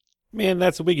Man,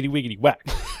 that's a wiggity wiggity whack.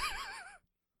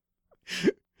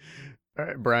 All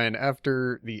right, Brian,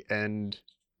 after the end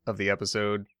of the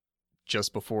episode,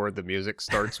 just before the music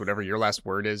starts, whatever your last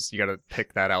word is, you got to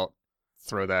pick that out,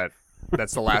 throw that.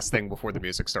 That's the last thing before the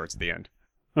music starts at the end.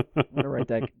 I'm going to write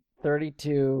that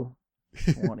 32,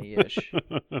 20-ish.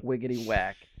 Wiggity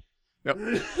whack. Yep.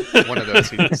 One of those.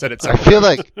 He said it I several feel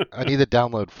times. like I need to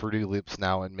download Fruity Loops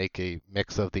now and make a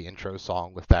mix of the intro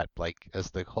song with that, like, as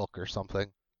the hook or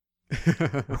something.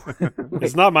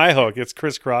 It's not my hook. It's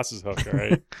Chris Cross's hook, all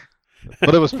right?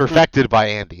 But it was perfected by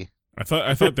Andy. I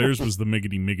thought theirs was the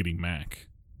Miggity Miggity Mac.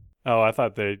 Oh, I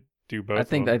thought they do both. I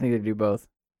think they do both.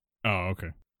 Oh, okay.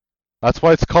 That's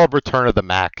why it's called Return of the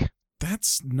Mac.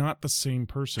 That's not the same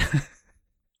person.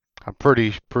 I'm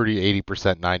pretty 80%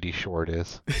 90s sure it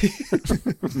is.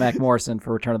 It's Mac Morrison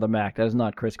for Return of the Mac. That is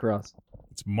not Chris Cross.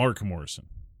 It's Mark Morrison.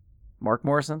 Mark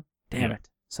Morrison? Damn Yeah. it.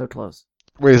 So close.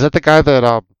 Wait, is that the guy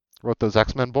that wrote those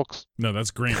X-Men books? No,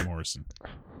 that's Grant Morrison.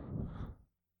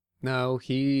 No,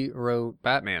 he wrote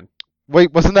Batman.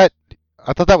 Wait, wasn't that...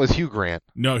 I thought that was Hugh Grant.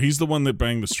 No, he's the one that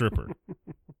banged the stripper.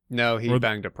 No, he Or-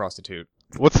 banged a prostitute.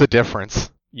 What's the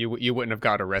difference? You wouldn't have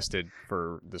got arrested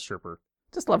for the stripper.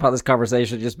 Just love how this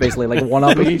conversation is just basically like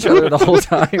one-upping each other the whole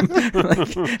time.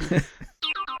 Like-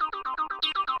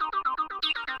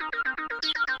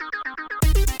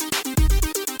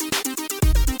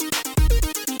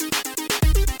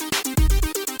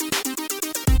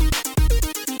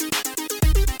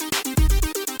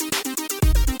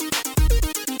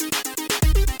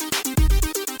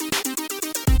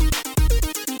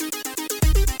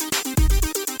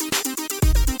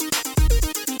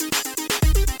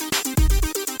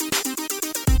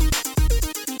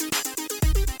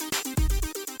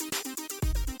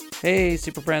 Hey,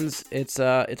 Super Friends, it's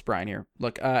Brian here.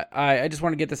 Look, I just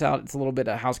want to get this out. It's a little bit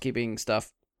of housekeeping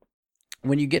stuff.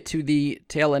 When you get to the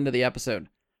tail end of the episode,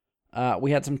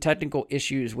 we had some technical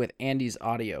issues with Andy's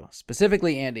audio.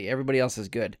 Specifically Andy. Everybody else is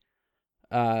good.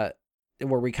 Where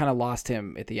we kind of lost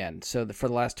him at the end. So for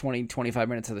the last 20, 25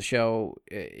 minutes of the show,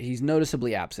 he's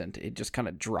noticeably absent. It just kind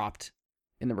of dropped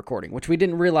in the recording, which we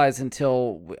didn't realize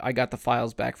until I got the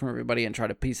files back from everybody and tried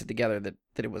to piece it together that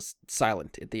it was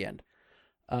silent at the end.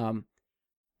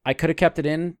 I could have kept it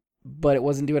in, but it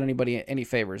wasn't doing anybody any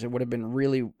favors. It would have been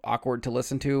really awkward to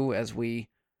listen to as we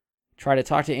try to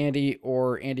talk to Andy,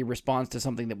 or Andy responds to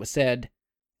something that was said,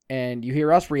 and you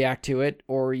hear us react to it,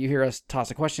 or you hear us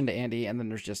toss a question to Andy, and then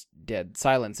there's just dead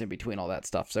silence in between all that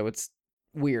stuff. So it's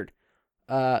weird.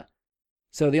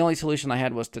 So the only solution I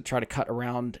had was to try to cut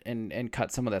around and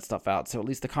cut some of that stuff out. So at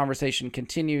least the conversation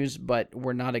continues, but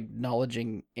we're not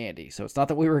acknowledging Andy. So it's not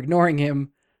that we were ignoring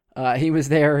him. He was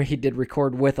there. He did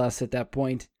record with us at that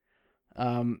point.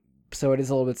 So it is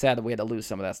a little bit sad that we had to lose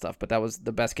some of that stuff, but that was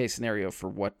the best case scenario for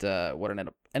what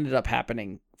ended up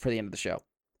happening for the end of the show.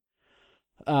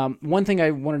 One thing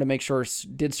I wanted to make sure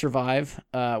did survive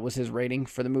was his rating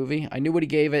for the movie. I knew what he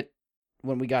gave it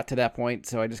when we got to that point,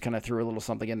 so I just kind of threw a little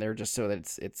something in there just so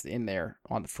that it's in there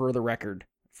for the record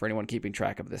for anyone keeping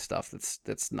track of this stuff.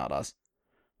 That's not us.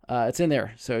 It's in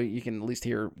there, so you can at least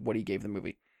hear what he gave the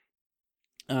movie.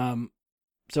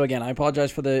 So again, I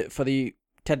apologize for the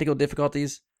technical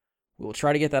difficulties. We will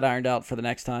try to get that ironed out for the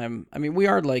next time. I mean, we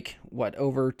are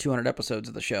over 200 episodes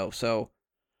of the show, so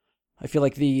I feel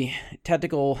like the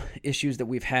technical issues that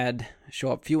we've had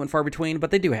show up few and far between,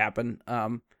 but they do happen.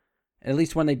 And at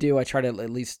least when they do, I try to at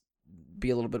least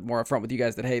be a little bit more upfront with you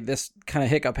guys that, hey, this kind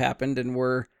of hiccup happened, and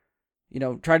we're,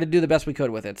 trying to do the best we could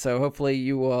with it. So hopefully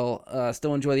you will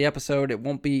still enjoy the episode. It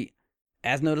won't be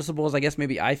as noticeable as I guess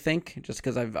maybe I think, just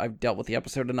because I've dealt with the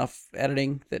episode enough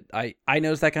editing that I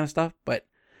notice that kind of stuff, but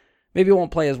maybe it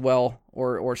won't play as well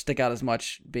or stick out as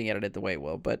much being edited the way it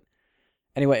will. But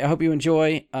anyway, I hope you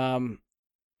enjoy. I'm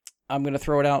going to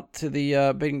throw it out to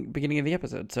the beginning of the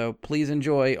episode, so please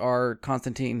enjoy our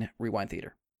Constantine Rewind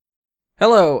Theater.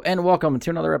 Hello, and welcome to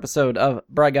another episode of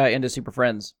Bright Guy into Super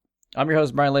Friends. I'm your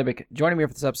host, Brian Labick. Joining me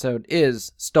for this episode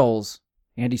is Stoles.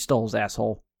 Andy Stoles,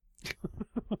 asshole.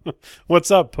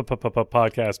 What's up,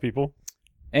 podcast people?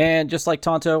 And just like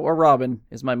Tonto or Robin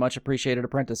is my much appreciated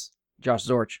apprentice, Josh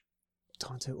Zorch.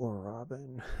 Tonto or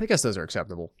Robin? I guess those are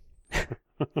acceptable.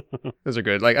 Those are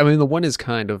good. The one is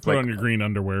kind of Put on your green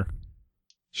underwear.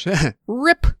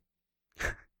 Rip.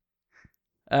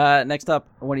 Next up,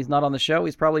 when he's not on the show,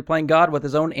 he's probably playing God with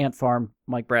his own ant farm,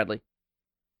 Mike Bradley.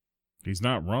 He's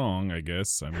not wrong, I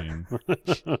guess. I mean,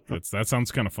 that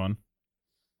sounds kind of fun.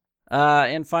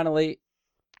 And finally,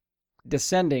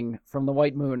 descending from the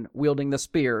White Moon, wielding the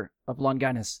spear of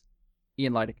Longinus,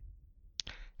 Ian Leidig.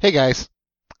 Hey guys,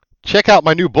 check out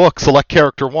my new book, Select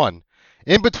Character 1.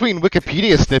 In between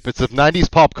Wikipedia snippets of 90s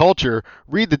pop culture,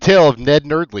 read the tale of Ned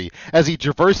Nerdly as he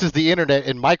traverses the internet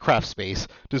in Minecraft space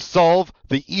to solve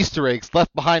the Easter eggs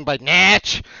left behind by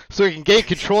Natch, so he can gain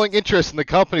controlling interest in the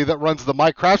company that runs the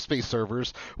Minecraft space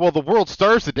servers while the world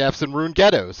starves to death in ruined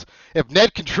ghettos. If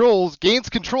Ned gains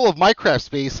control of Minecraft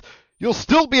space, you'll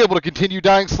still be able to continue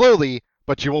dying slowly,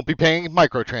 but you won't be paying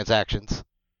microtransactions. Is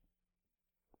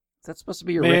that supposed to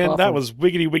be your Man, ripoff? that was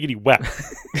wiggity wiggity wet.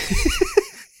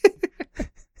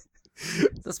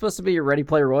 Is that supposed to be your Ready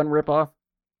Player One ripoff?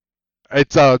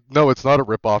 It's no, it's not a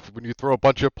ripoff. When you throw a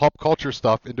bunch of pop culture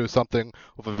stuff into something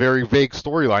with a very vague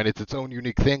storyline, it's its own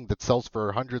unique thing that sells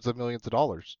for hundreds of millions of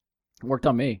dollars. Worked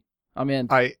on me. I'm in.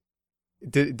 I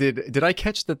did I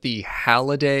catch that the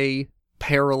Halliday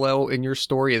parallel in your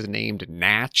story is named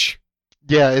Natch?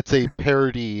 Yeah, it's a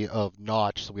parody of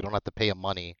Notch, so we don't have to pay him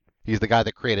money. He's the guy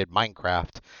that created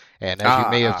Minecraft, and as you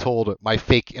may have told, my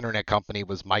fake internet company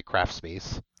was Minecraft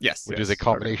Space, Yes, which is a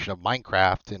combination of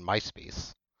Minecraft and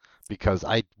MySpace, because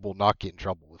I will not get in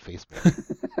trouble with Facebook.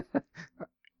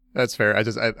 That's fair.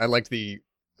 I liked the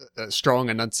strong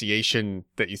enunciation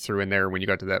that you threw in there when you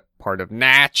got to that part of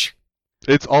Natch.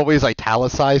 It's always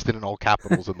italicized and in all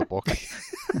capitals in the book.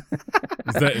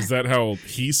 Is that how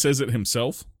he says it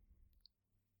himself?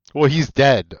 Well, he's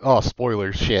dead. Oh,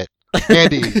 spoilers, shit.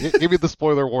 Andy, give me the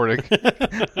spoiler warning.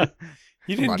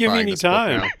 You didn't give me any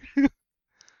time.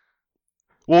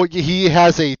 Well, he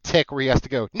has a tick where he has to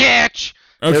go, Natch!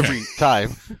 Okay. Every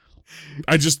time.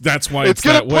 That's why It's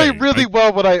going to play really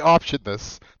well when I option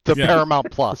this to Paramount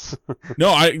Plus.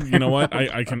 No, you know what?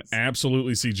 I can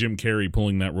absolutely see Jim Carrey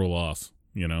pulling that role off,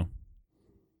 you know?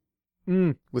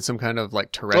 With some kind of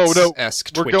like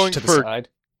Tourette's-esque we're twitch going to the for side.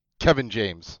 Kevin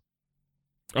James.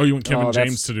 Oh, you want Kevin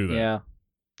James to do that? Yeah.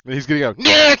 He's going to go,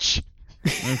 Natch!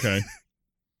 Okay.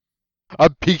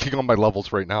 I'm peaking on my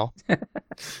levels right now.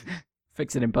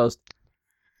 Fix it in post.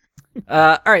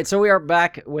 All right, so we are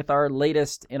back with our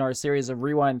latest in our series of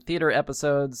Rewind Theater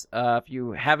episodes. If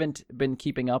you haven't been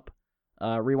keeping up,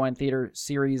 Rewind Theater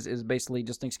series is basically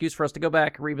just an excuse for us to go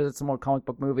back, revisit some old comic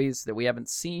book movies that we haven't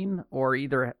seen, or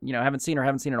either haven't seen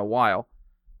in a while.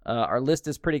 Our list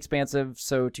is pretty expansive,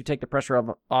 so to take the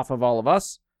pressure off of all of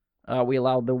us, we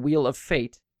allow the Wheel of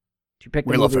Fate to pick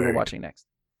the movie we're watching next.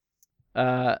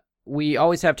 We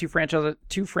always have two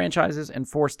franchises and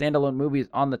 4 standalone movies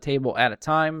on the table at a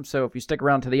time, so if you stick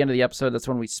around to the end of the episode, that's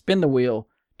when we spin the wheel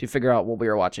to figure out what we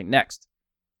are watching next.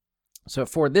 So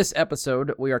for this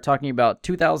episode, we are talking about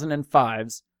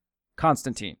 2005's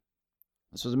Constantine.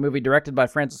 This was a movie directed by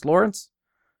Francis Lawrence,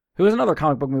 who is another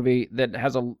comic movie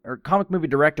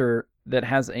director that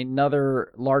has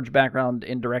another large background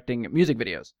in directing music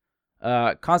videos.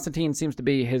 Constantine seems to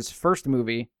be his first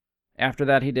movie. After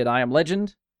that, he did I Am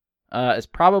Legend. Is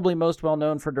probably most well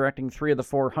known for directing 3 of the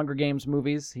 4 Hunger Games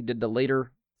movies. He did the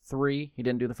later 3. He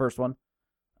didn't do the first one.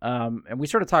 And we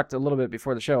sort of talked a little bit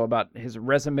before the show about his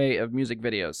resume of music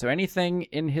videos. So anything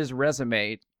in his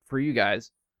resume for you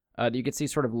guys that you could see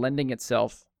sort of lending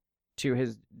itself to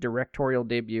his directorial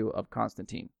debut of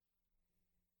Constantine.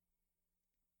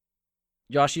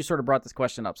 Josh, you sort of brought this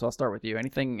question up, so I'll start with you.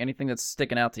 Anything that's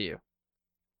sticking out to you?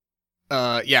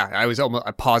 Yeah, I was almost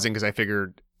pausing because I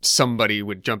figured somebody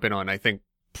would jump in on, I think,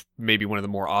 maybe one of the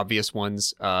more obvious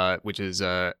ones, which is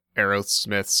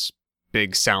Aerosmith's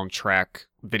big soundtrack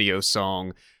video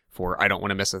song for I Don't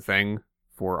Want to Miss a Thing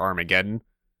for Armageddon.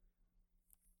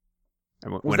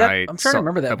 And I'm trying to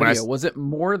remember that video. Was it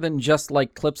more than just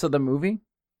like clips of the movie?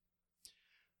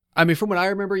 I mean, from what I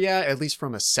remember, yeah, at least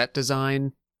from a set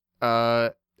design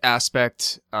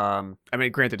aspect. I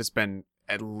mean, granted, it's been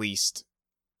at least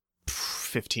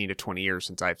 15 to 20 years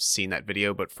since I've seen that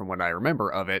video, but from what I remember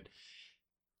of it,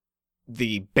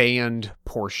 the band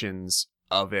portions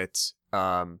of it,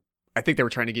 I think they were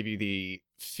trying to give you the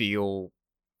feel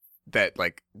that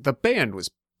like the band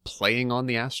was playing on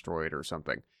the asteroid or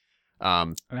something.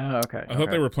 Okay. I thought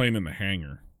they were playing in the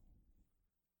hangar.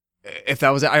 If that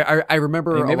was it, I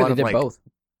remember a lot of like both.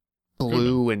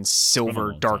 blue and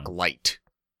silver dark time. light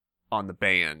on the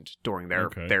band during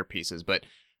their pieces, but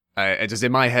just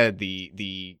in my head,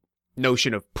 the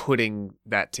notion of putting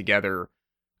that together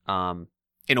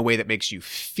in a way that makes you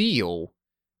feel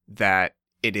that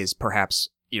it is perhaps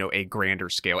a grander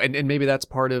scale, and maybe that's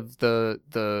part of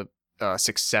the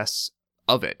success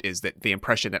of it, is that the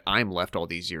impression that I'm left all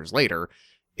these years later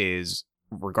is,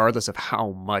 regardless of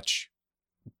how much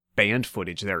band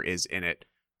footage there is in it,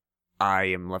 I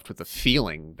am left with the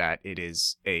feeling that it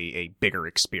is a bigger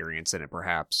experience than it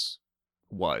perhaps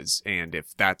was. And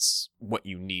if that's what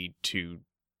you need to,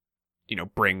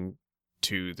 bring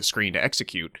to the screen to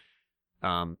execute,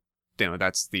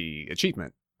 that's the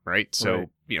achievement right? So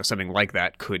Right. something like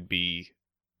that could be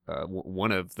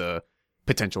one of the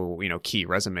potential key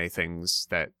resume things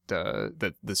that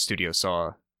that the studio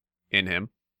saw in him.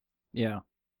 Yeah.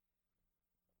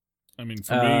 I mean,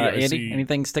 for me, I Andy, see.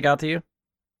 anything stick out to you?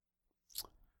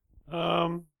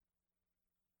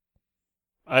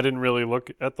 I didn't really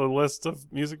look at the list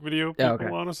of music video people, Oh, okay.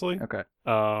 honestly. Okay.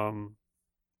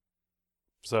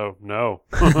 So no.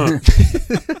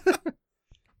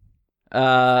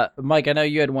 Mike, I know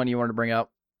you had one you wanted to bring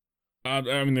up. I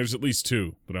mean, there's at least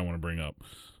two that I want to bring up.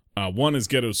 One is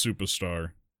Ghetto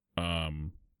Superstar,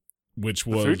 which The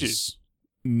was Fugees.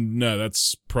 No,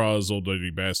 that's Praz, Old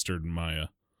Lady Bastard, and Maya.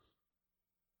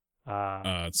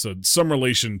 So some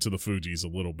relation to the Fugees a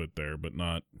little bit there, but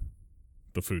not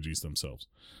the Fugees themselves.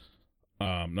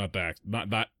 Not that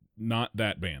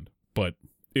band, but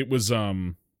it was I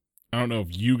don't know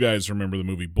if you guys remember the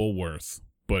movie Bulworth,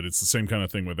 but it's the same kind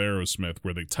of thing with Aerosmith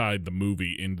where they tied the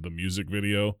movie into the music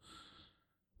video,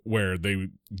 where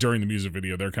during the music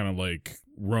video they're kind of like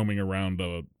roaming around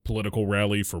a political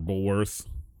rally for Bulworth.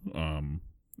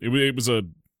 It was a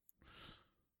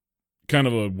kind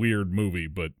of a weird movie,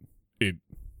 but it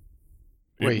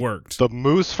Wait, worked. The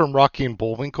Moose from Rocky and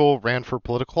Bullwinkle ran for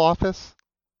political office?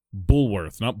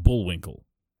 Bulworth, not Bullwinkle.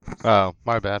 Oh,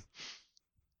 my bad.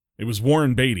 It was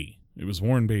Warren Beatty.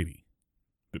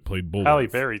 That played Bulworth. Halle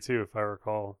Berry too, if I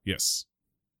recall. Yes.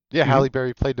 Yeah, Halle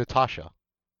Berry played Natasha.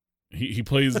 He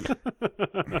plays.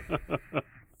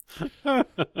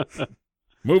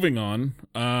 Moving on.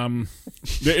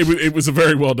 It was a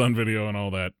very well done video and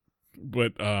all that,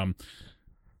 but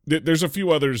there's a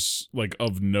few others like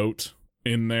of note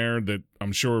in there that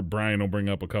I'm sure Brian will bring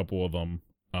up a couple of them,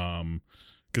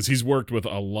 because he's worked with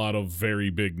a lot of very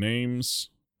big names.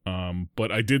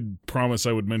 But I did promise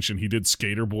I would mention he did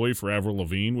Skater Boy for Avril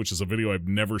Lavigne, which is a video I've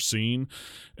never seen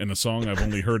and a song I've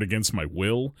only heard against my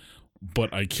will.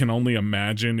 But I can only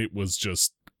imagine it was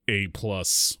just A+,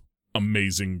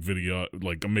 amazing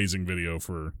video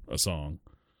for a song.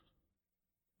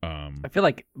 I feel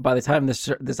like by the time this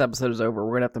episode is over,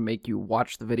 we're gonna have to make you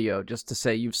watch the video just to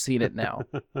say you've seen it now.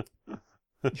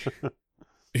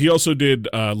 He also did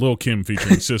Lil' Kim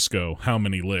featuring Cisco, How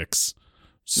Many Licks.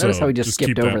 So Notice how we just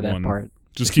skipped keep over that one, part.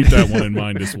 Just keep that one in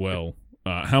mind as well.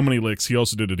 How Many Licks. He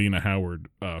also did Adina Howard,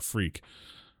 Freak.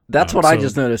 That's what I so-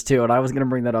 just noticed too, and I was gonna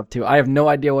bring that up too. I have no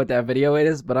idea what that video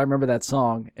is, but I remember that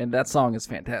song, and that song is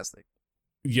fantastic.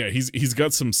 Yeah, he's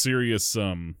got some serious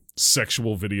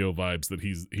sexual video vibes that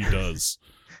he does.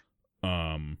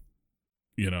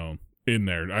 In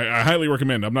there. I highly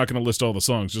recommend. I'm not going to list all the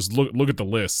songs. Just look at the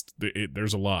list.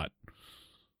 There's a lot.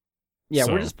 Yeah,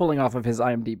 we're So- just pulling off of his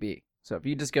IMDb. So if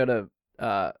you just go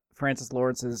to Francis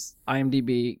Lawrence's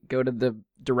IMDb, go to the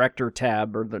director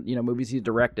tab or the movies he's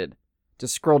directed,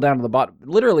 just scroll down to the bottom.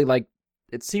 Literally, like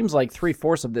it seems like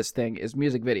 3/4 of this thing is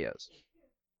music videos,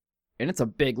 and it's a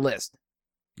big list.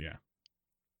 Yeah.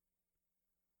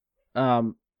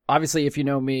 Obviously, if you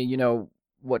know me, you know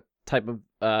what type of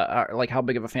like how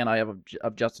big of a fan I am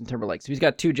of Justin Timberlake. So he's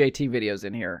got 2 JT videos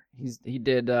in here. He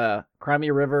did Cry Me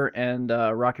a River and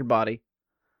Rock Your Body.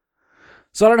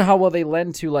 So I don't know how well they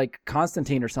lend to like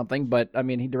Constantine or something, but I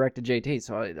mean he directed JT,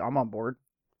 so I'm on board.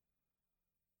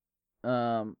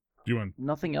 You want?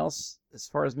 Nothing else as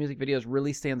far as music videos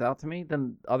really stands out to me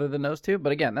other than those 2.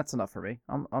 But again, that's enough for me.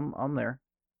 I'm there.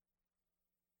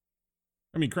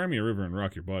 I mean, Cry Me a River and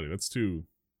Rock Your Body. That's 2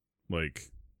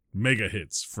 like mega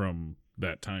hits from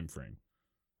that time frame.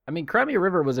 I mean, Cry Me a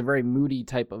River was a very moody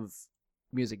type of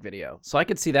music video, so I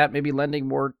could see that maybe lending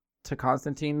more to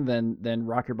Constantine than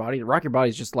Rock Your Body. Rock Your Body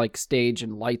is just like stage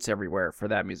and lights everywhere for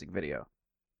that music video.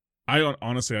 I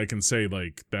honestly, I can say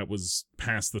like that was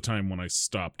past the time when I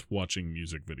stopped watching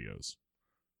music videos.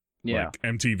 Yeah. Like,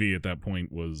 MTV at that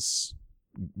point was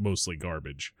mostly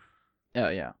garbage. Oh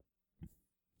yeah.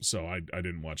 So I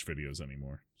didn't watch videos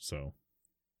anymore. So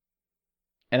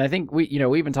And I think we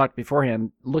even talked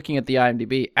beforehand, looking at the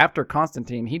IMDb, after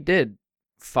Constantine, he did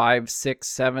 5, 6,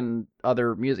 7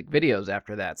 other music videos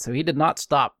after that. So he did not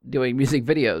stop doing music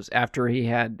videos after he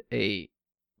had a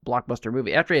blockbuster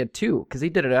movie. After he had 2, because he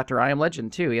did it after I Am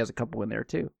Legend too. He has a couple in there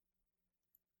too.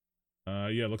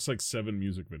 yeah, it looks like 7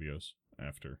 music videos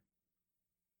after.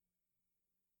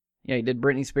 Yeah, he did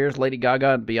Britney Spears, Lady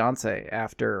Gaga, and Beyonce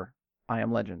after I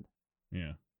Am Legend.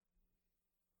 Yeah.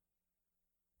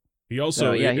 He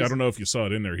also, So, yeah, I he's- don't know if you saw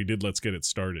it in there, he did Let's Get It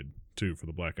Started, too, for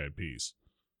the Black Eyed Peas.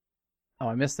 Oh,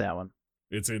 I missed that one.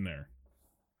 It's in there.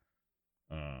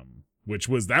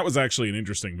 That was actually an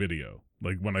interesting video.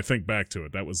 Like, when I think back to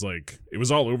it, that was like, it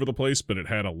was all over the place, but it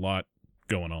had a lot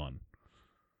going on.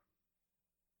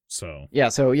 So Yeah,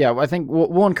 so yeah, I think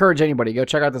we'll encourage anybody go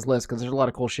check out this list because there's a lot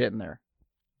of cool shit in there.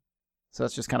 So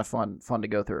it's just kind of fun to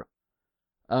go through.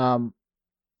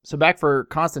 So back for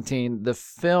Constantine, the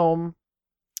film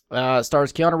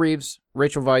stars Keanu Reeves,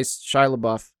 Rachel Weisz, Shia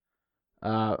LaBeouf.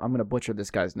 I'm gonna butcher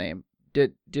this guy's name.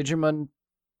 Digimon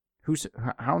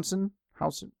Hounson?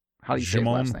 How do you say his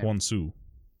last Jimon name? Hwansu.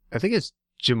 I think it's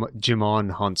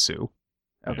Jimon Hansu.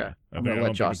 Okay, Yeah, I'm I gonna don't let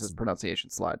think Josh's it's pronunciation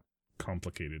slide.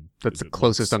 complicated. That's as the it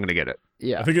closest looks. I'm going to get it.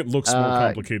 Yeah, I think it looks more Uh,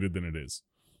 complicated than it is.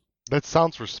 That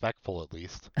sounds respectful, at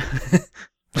least.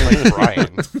 Like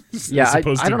Brian. Yeah, As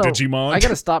opposed I to don't know. Digimon. I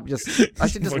gotta stop. I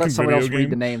should just let Fucking someone else video read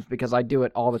the game. names because I do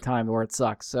it all the time where it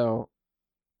sucks. So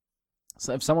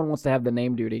if someone wants to have the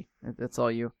name duty, that's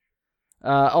all you.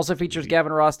 Also features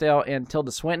Gavin Rossdale and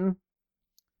Tilda Swinton.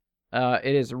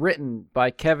 It is written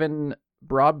by Kevin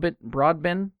Broadbent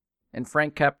and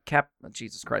Frank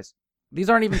Jesus Christ. These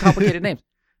aren't even complicated names.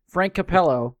 Frank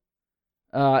Capello.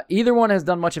 Either one has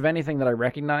done much of anything that I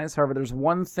recognize. However, there's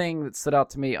one thing that stood out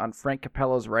to me on Frank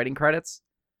Capello's writing credits.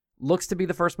 Looks to be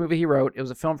the first movie he wrote. It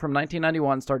was a film from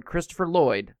 1991, starred Christopher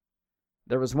Lloyd.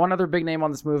 There was one other big name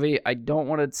on this movie. I don't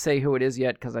want to say who it is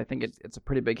yet because I think it's a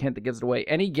pretty big hint that gives it away.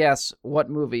 Any guess what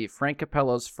movie Frank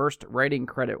Capello's first writing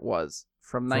credit was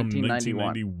from 1991?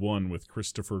 1991 with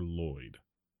Christopher Lloyd.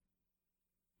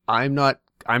 I'm not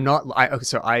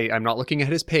looking at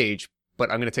his page, but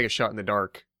I'm going to take a shot in the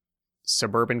dark.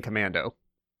 Suburban Commando.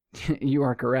 You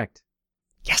are correct.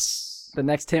 Yes. The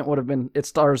next hint would have been it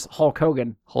stars Hulk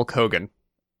Hogan. Hulk Hogan.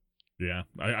 Yeah,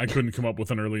 I couldn't come up with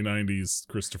an early 90s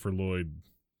Christopher Lloyd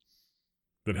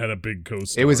that had a big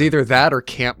co-star. It was either that or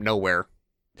Camp Nowhere.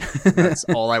 That's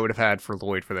all I would have had for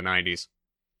Lloyd for the 90s.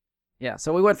 Yeah,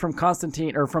 so we went from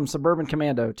from Suburban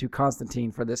Commando to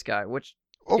Constantine for this guy, which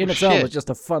Oh, in its own shit. was just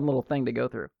a fun little thing to go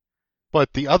through.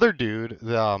 But the other dude,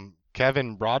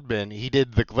 Kevin Broadbent, he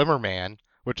did The Glimmer Man,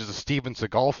 which is a Steven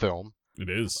Seagal film, It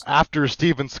is. after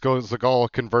Steven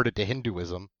Seagal converted to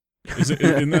Hinduism. Is it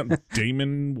in that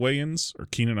Damon Wayans or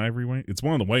Keenan Ivory Wayans? It's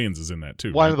one of the Wayans is in that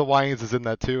too. One right? of the Wyans is in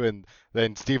that too, and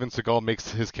then Steven Seagal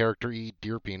makes his character eat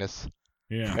deer penis.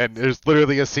 Yeah. And there's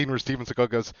literally a scene where Steven Seagal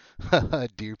goes,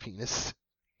 deer penis.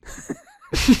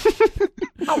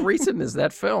 How recent is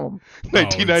that film?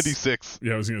 1996.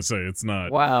 Yeah, I was gonna say it's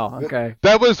not. Wow, okay.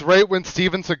 That was right when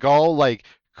Steven Seagal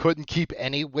couldn't keep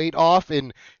any weight off,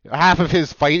 and half of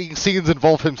his fighting scenes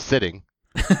involve him sitting.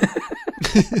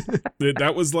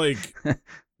 That was like,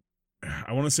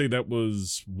 I want to say that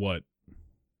was what,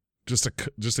 just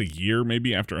a year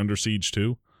maybe after Under Siege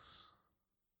 2.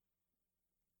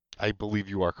 I believe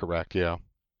you are correct. Yeah,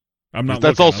 I'm not.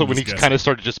 that's looking, also I'm when he just kind of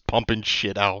started just pumping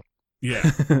shit out.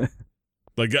 guessing. Yeah,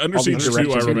 like Under All these Siege 2, I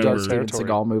directors who remember does Steven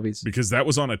Seagal movies. because that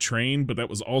was on a train, but that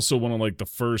was also one of the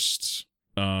first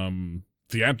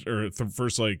the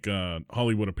first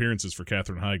Hollywood appearances for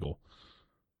Katherine Heigl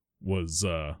was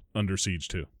Under Siege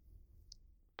 2.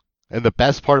 And the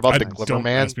best part about I the Glimmer don't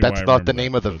Man, ask me why that's I not the remember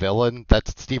name that, of the but- villain.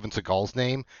 That's Steven Seagal's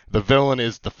name. The villain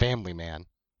is the Family Man.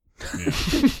 Yeah.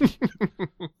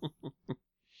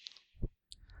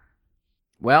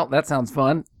 Well, that sounds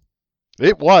fun.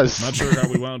 It was. Not sure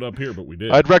how we wound up here, but we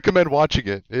did. I'd recommend watching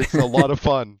it. It's a lot of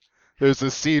fun. There's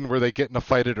a scene where they get in a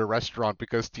fight at a restaurant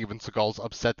because Steven Seagal's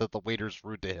upset that the waiter's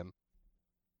rude to him.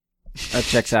 That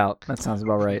checks out. That sounds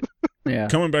about right. Yeah.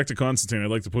 Coming back to Constantine, I'd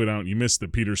like to point out you missed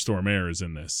that Peter Stormare is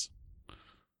in this.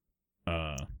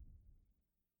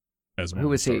 As one Who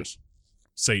of the is he? stars.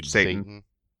 Satan. Satan.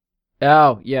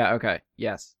 Oh, yeah, okay.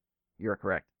 Yes. You're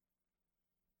correct.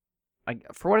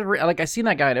 For whatever I seen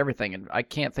that guy in everything and I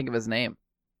can't think of his name.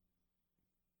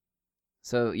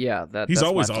 So, yeah, He's that's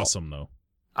always my fault. awesome though.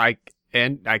 I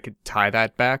could tie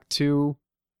that back to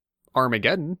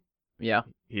Armageddon. Yeah.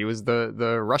 He was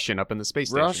the Russian up in the space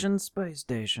station. Russian space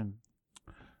station.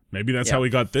 Maybe that's Yeah. how he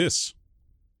got this.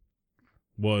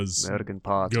 Was American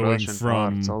parts, going Russian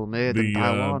from parts, all made in the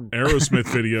Taiwan. Aerosmith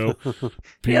video.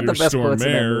 He had Peter the best quotes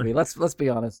in that Stormare movie. Let's be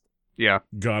honest. Yeah.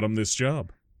 got him this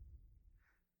job.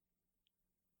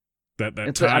 That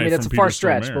It's tie it's a from far Peter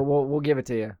stretch, Stormare. but we'll give it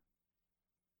to you.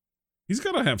 He's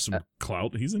got to have some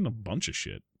clout. He's in a bunch of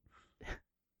shit.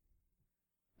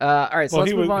 All right, so Well,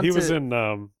 let's move on he to... was in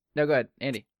No, go ahead,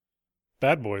 Andy.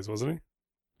 Bad Boys, wasn't he?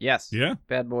 Yes. Yeah.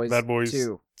 Bad Boys. Bad Boys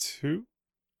 2. 2?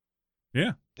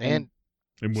 And And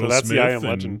So Will that's the Smith I Am and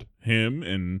Legend. him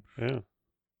and Yeah.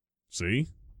 see?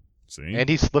 and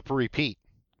he's Slippery Pete.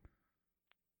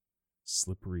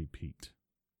 Slippery Pete.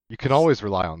 You can always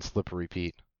rely on Slippery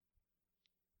Pete.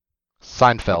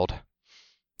 Seinfeld.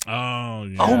 Oh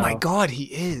yeah. Oh my God, he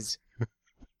is.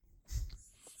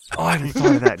 Oh, I haven't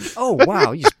thought of that. Oh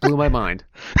wow, you just blew my mind.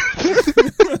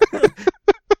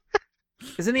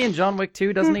 Isn't he in John Wick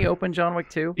 2? Doesn't he open John Wick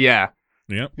 2? Yeah.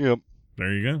 Yep. Yep.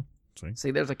 There you go. See?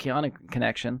 See, there's a Keanu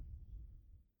connection.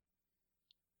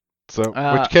 So,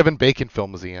 Uh, which Kevin Bacon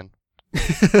film was he in?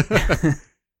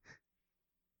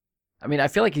 I mean, I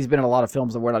feel like he's been in a lot of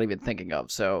films that we're not even thinking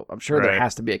of, so I'm sure there Right.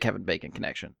 has to be a Kevin Bacon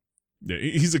connection. Yeah,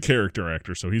 he's a character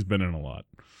actor, so he's been in a lot.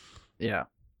 Yeah.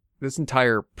 This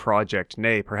entire project,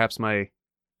 nay, perhaps my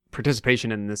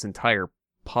participation in this entire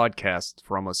podcast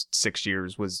for almost 6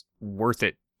 years was worth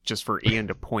it just for Ian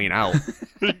to point out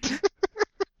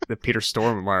that Peter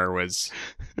Stormare was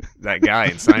that guy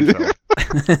in Seinfeld.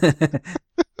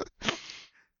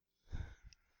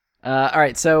 All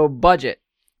right, so budget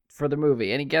for the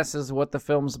movie. Any guesses what the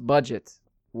film's budget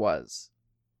was?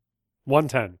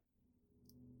 110.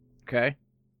 Okay.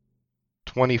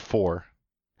 24.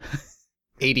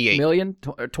 88. Million?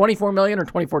 24 million or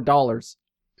 $24?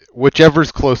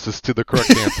 Whichever's closest to the correct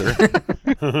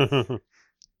answer.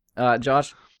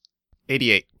 Josh?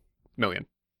 88 million.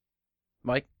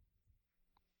 Mike?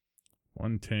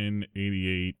 110,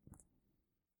 88,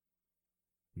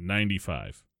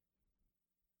 95.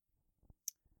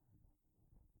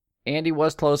 Andy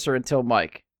was closer until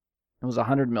Mike. It was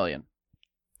 100 million.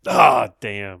 Ah,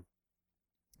 damn.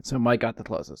 So Mike got the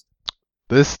closest.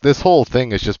 This whole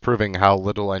thing is just proving how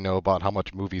little I know about how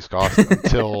much movies cost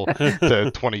until the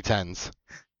 2010s.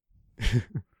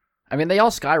 I mean, they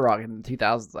all skyrocketed in the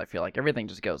 2000s, I feel like. Everything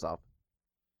just goes up.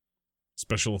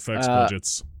 Special effects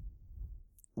budgets.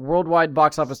 Worldwide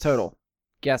box office total.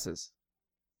 Guesses.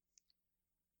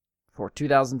 For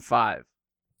 2005.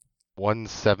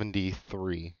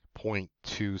 173.27.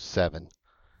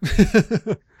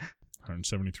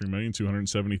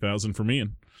 173,270,000 for me.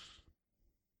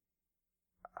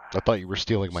 I thought you were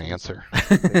stealing my answer.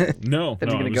 No, Then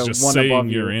he's I gonna was go just one saying above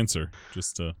your you. answer.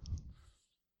 Just to...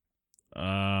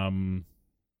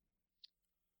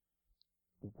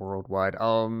 Worldwide.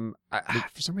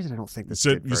 For some reason, I don't think this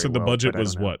you did very said the well, budget but I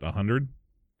was don't know. what, 100?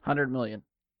 100 million.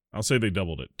 I'll say they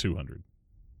doubled it, 200.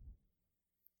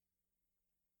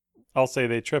 I'll say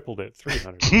they tripled it,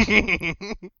 300.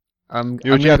 I'm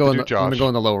You gonna have go to in do, the, I'm gonna Josh. go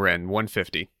on the lower end,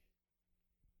 150.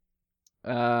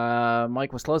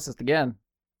 Mike was closest again.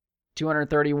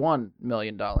 $231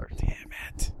 million. Damn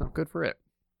it. Oh, good for it.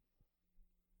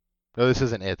 No, this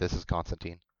isn't it. This is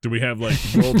Constantine. Do we have like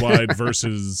worldwide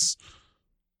versus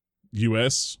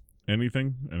US?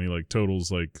 Anything? Any like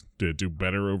totals? Like, did it do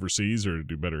better overseas or did it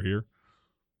do better here?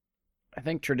 I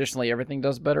think traditionally everything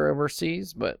does better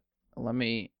overseas, but let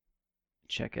me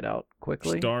check it out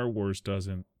quickly. Star Wars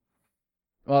doesn't.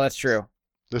 Well, that's true.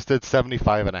 This did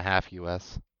 75.5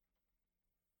 US.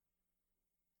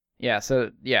 Yeah,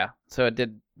 so it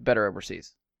did better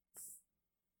overseas.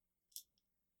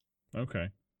 Okay.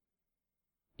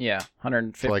 Yeah,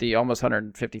 150, almost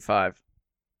 155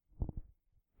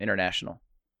 international.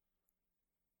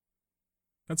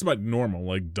 That's about normal,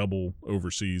 like double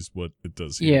overseas what it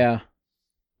does here.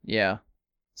 Yeah.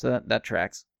 So that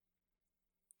tracks.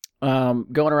 Going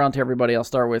around to everybody, I'll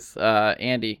start with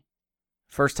Andy.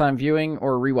 First time viewing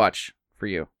or rewatch for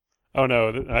you? Oh,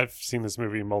 no. I've seen this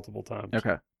movie multiple times.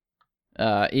 Okay.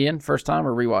 Ian, first time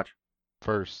or rewatch?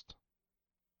 First.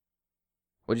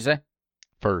 What'd you say?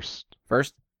 First.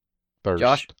 First? First.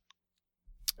 Josh?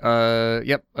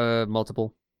 Yep,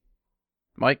 multiple.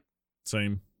 Mike?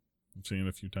 Same. I've seen it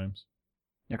a few times.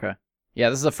 Okay. Yeah,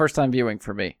 this is a first time viewing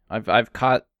for me. I've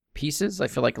caught pieces, I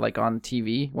feel like on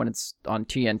TV when it's on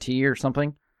TNT or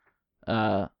something.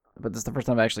 But this is the first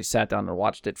time I actually sat down and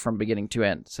watched it from beginning to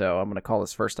end, so I'm going to call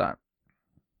this first time.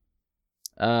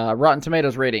 Rotten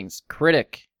Tomatoes ratings.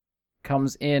 Critic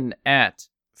comes in at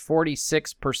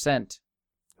 46%.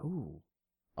 Ooh.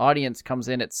 Audience comes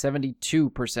in at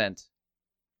 72%.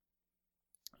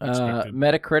 Expected.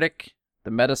 Metacritic, the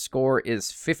meta score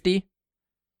is 50.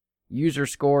 User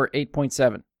score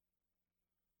 8.7.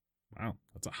 Wow,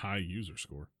 that's a high user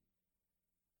score.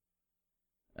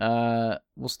 I'll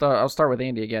start with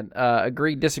Andy again.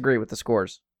 Agree, disagree with the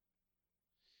scores.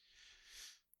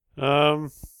 I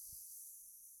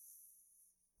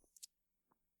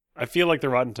feel like the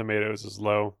Rotten Tomatoes is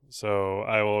low, so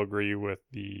I will agree with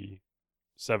the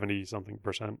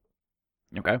 70-something%.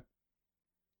 Okay.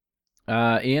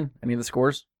 Ian, any of the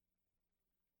scores?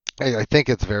 I think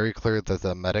it's very clear that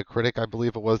the Metacritic, I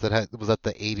believe it was, was at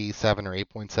the 87 or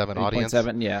 8.7 audience.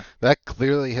 8.7, yeah. That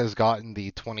clearly has gotten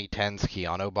the 2010s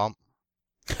Keanu bump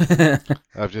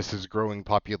of just his growing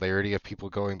popularity of people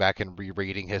going back and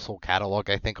rereading his whole catalog,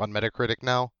 I think, on Metacritic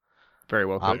now. Very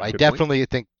well. I Good point. definitely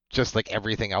think, just like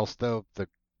everything else, though, the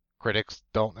critics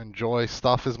don't enjoy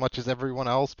stuff as much as everyone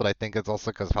else, but I think it's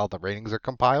also because of how the ratings are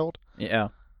compiled. Yeah.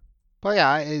 But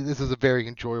yeah, this is a very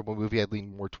enjoyable movie. I'd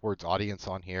lean more towards audience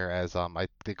on here, as I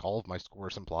think all of my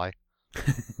scores imply.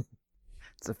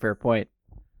 It's a fair point.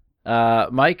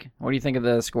 Mike, what do you think of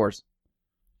the scores?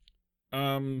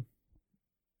 Yeah,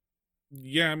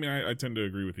 I mean, I tend to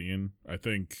agree with Ian. I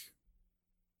think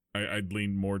I'd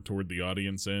lean more toward the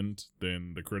audience end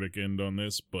than the critic end on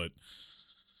this, but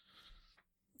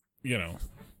you know,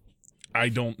 I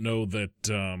don't know that.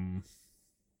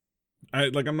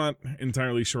 I'm not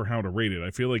entirely sure how to rate it.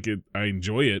 I feel like I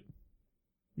enjoy it.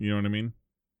 You know what I mean?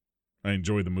 I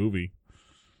enjoy the movie,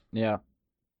 Yeah.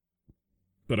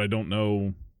 but I don't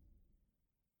know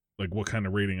like what kind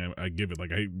of rating I give it.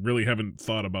 Like I really haven't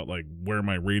thought about like where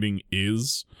my rating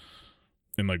is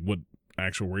and like what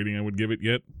actual rating I would give it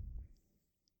yet.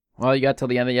 Well, you got till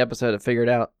the end of the episode to figure it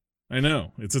out. I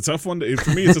know. It's a tough one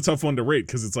for me it's a tough one to rate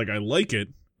because it's like I like it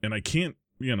and I can't,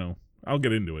 I'll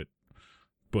get into it.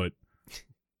 But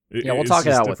Yeah, we'll talk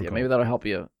it out with you. Maybe that'll help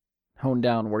you hone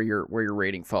down where your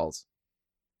rating falls.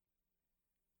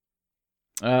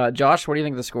 Josh, what do you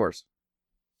think of the scores?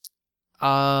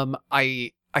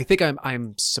 I think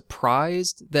I'm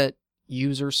surprised that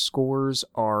user scores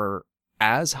are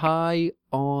as high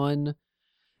on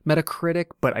Metacritic,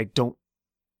 but I don't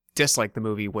dislike the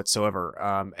movie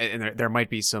whatsoever. And there might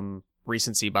be some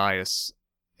recency bias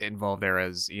involved there,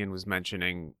 as Ian was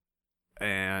mentioning,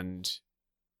 and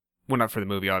well, not for the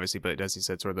movie, obviously, but as he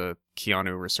said, sort of the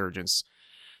Keanu resurgence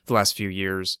the last few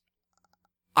years.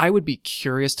 I would be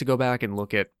curious to go back and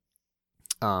look at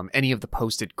any of the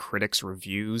posted critics'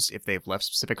 reviews if they've left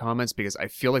specific comments, because I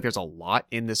feel like there's a lot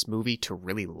in this movie to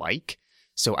really like.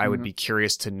 So I would be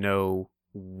curious to know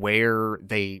where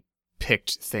they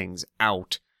picked things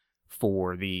out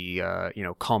for the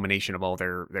culmination of all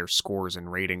their scores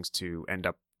and ratings to end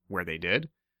up where they did.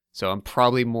 So I'm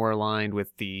probably more aligned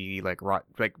with the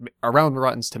around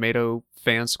Rotten's Tomato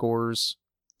fan scores,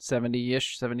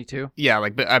 70-ish, 72. Yeah,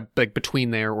 like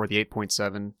between there or the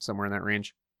 8.7, somewhere in that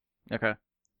range. Okay.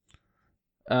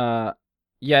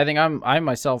 Yeah, I think I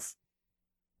myself,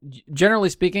 generally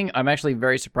speaking, I'm actually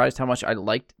very surprised how much I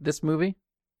liked this movie.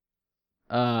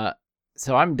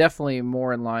 So I'm definitely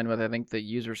more in line with, I think, the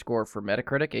user score for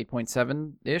Metacritic,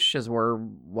 8.7-ish is where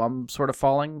I'm sort of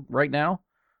falling right now.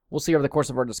 We'll see over the course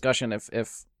of our discussion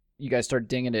if you guys start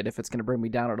dinging it, if it's going to bring me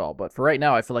down at all. But for right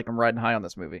now, I feel like I'm riding high on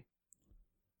this movie.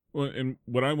 Well, and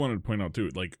what I wanted to point out, too,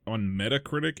 like, on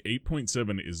Metacritic,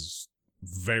 8.7 is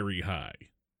very high.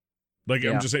 Like,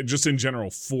 Yeah. I'm just saying, just in general,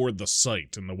 for the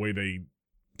site and the way they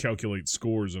calculate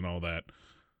scores and all that,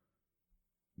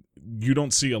 you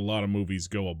don't see a lot of movies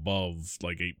go above,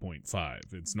 like, 8.5.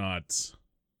 It's not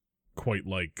quite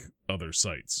like other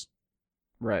sites.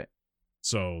 Right.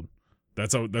 So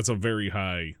that's a very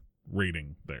high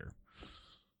rating there.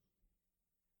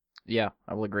 Yeah,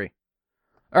 I will agree.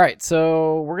 All right,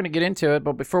 so we're going to get into it,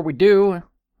 but before we do,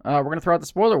 we're going to throw out the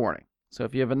spoiler warning. So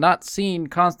if you have not seen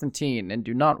Constantine and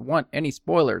do not want any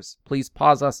spoilers, please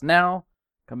pause us now.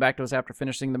 Come back to us after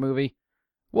finishing the movie.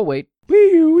 We'll wait.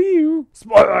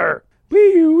 Spoiler!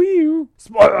 Spoiler!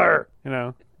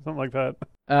 Something like that.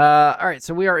 All right,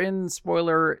 so we are in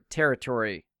spoiler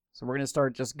territory. So we're going to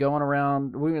start just going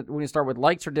around. We're going to start with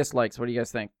likes or dislikes. What do you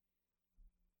guys think?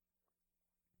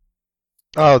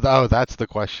 Oh, that's the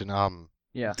question.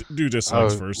 Yeah. Do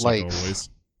dislikes first, like likes. always.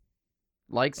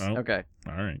 Likes? Oh. Okay.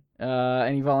 All right.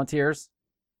 Any volunteers?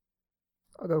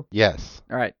 Yes.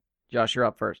 All right. Josh, you're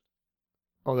up first.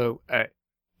 Although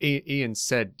Ian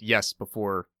said yes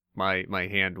before my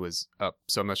hand was up,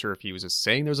 so I'm not sure if he was just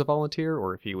saying there's a volunteer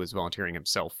or if he was volunteering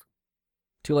himself.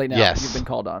 Too late now. Yes. You've been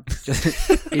called on.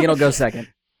 Just Ian will go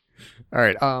second. All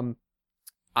right.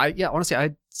 Honestly,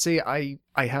 I'd say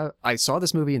I saw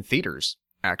this movie in theaters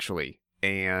actually,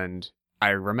 and I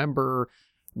remember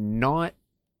not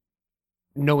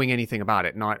knowing anything about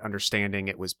it, not understanding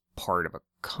it was part of a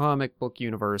comic book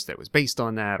universe that was based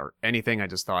on that or anything. I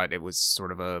just thought it was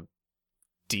sort of a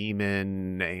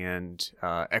demon and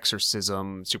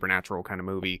exorcism, supernatural kind of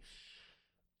movie.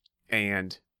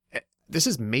 And this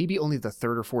is maybe only the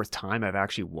third or fourth time I've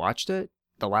actually watched it.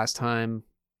 The last time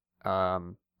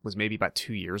was maybe about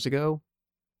 2 years ago.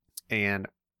 And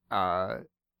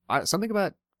something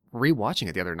about rewatching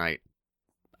it the other night,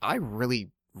 I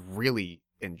really, really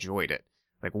enjoyed it.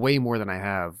 Like way more than I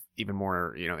have, even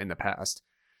more, in the past.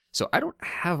 So I don't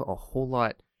have a whole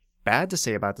lot bad to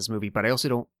say about this movie, but I also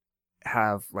don't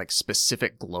have like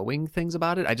specific glowing things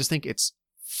about it. I just think it's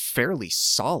fairly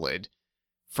solid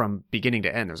from beginning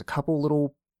to end. There's a couple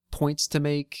little points to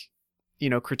make,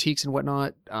 critiques and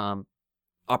whatnot,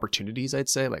 opportunities, I'd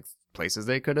say, like places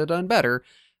they could have done better.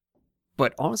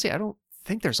 But honestly, I don't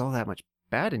think there's all that much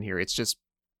bad in here. It's just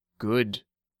good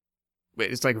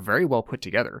it's like very well put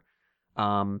together.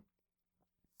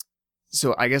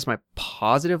 So I guess my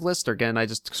positive list, again, I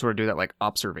just sort of do that like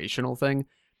observational thing.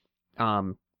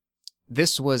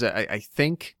 This was, I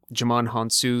think, Djimon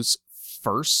Hounsou's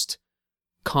first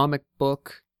comic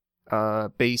book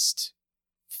based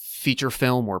feature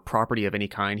film or property of any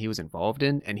kind he was involved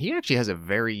in, and he actually has a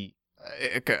very,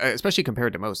 especially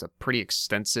compared to most, a pretty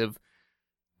extensive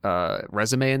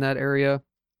resume in that area.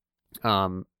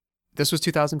 This was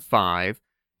 2005.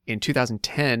 In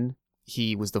 2010,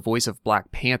 he was the voice of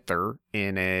Black Panther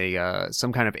in a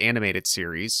some kind of animated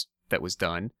series that was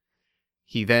done.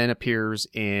 He then appears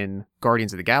in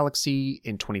Guardians of the Galaxy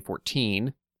in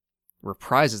 2014,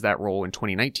 reprises that role in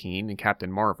 2019 in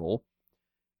Captain Marvel.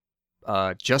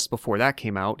 Just before that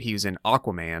came out, he was in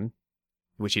Aquaman,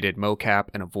 which he did mocap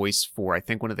and a voice for, I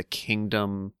think, one of the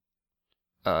Kingdom,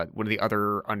 one of the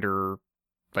other under,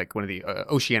 like one of the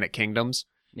Oceanic Kingdoms.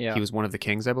 Yeah. He was one of the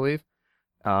kings, I believe.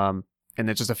 And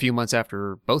then just a few months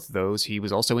after both of those, he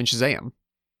was also in Shazam.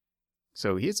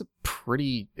 So he has a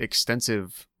pretty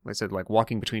extensive, like I said, like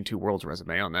walking between two worlds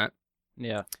resume on that.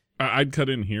 Yeah. I'd cut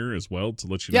in here as well to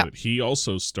let you know that he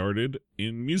also started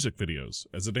in music videos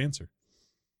as a dancer.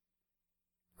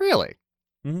 Really?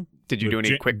 Mm-hmm. Did you do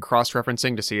any quick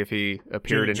cross-referencing to see if he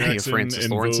appeared in any of Francis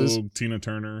Lawrence's? Vogue, Tina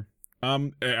Turner.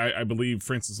 I believe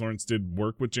Francis Lawrence did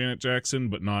work with Janet Jackson,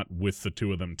 but not with the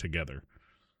two of them together.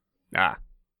 Ah.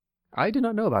 I did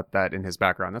not know about that in his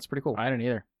background. That's pretty cool. I didn't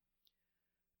either.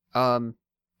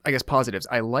 I guess positives.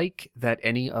 I like that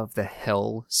any of the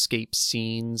hellscape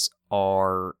scenes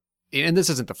are, and this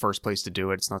isn't the first place to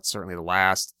do it. It's not certainly the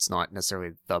last. It's not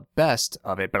necessarily the best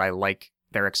of it, but I like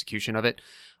their execution of it.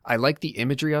 I like the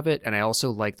imagery of it, and I also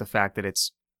like the fact that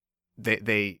it's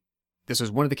this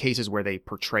is one of the cases where they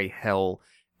portray hell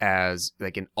as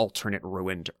like an alternate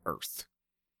ruined Earth.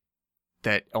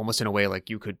 That almost in a way like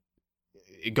you could,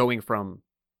 going from,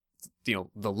 you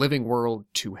know, the living world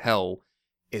to hell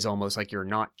is almost like you're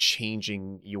not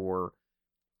changing your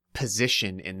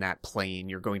position in that plane.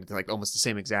 You're going to like almost the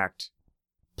same exact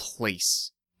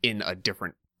place in a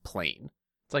different plane.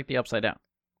 It's like the Upside Down.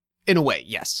 In a way,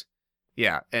 yes.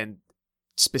 Yeah, and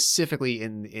specifically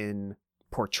in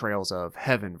portrayals of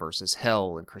heaven versus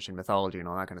hell and Christian mythology and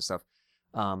all that kind of stuff.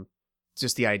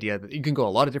 Just the idea that you can go a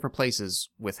lot of different places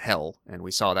with hell, and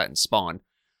we saw that in Spawn.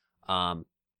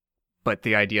 But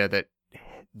the idea that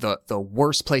the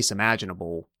worst place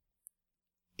imaginable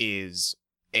is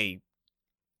a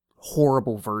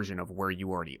horrible version of where you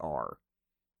already are.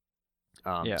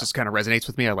 Just kind of resonates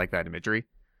with me. I like that imagery.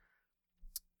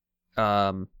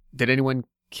 Did anyone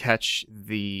catch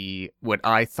what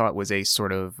I thought was a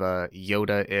sort of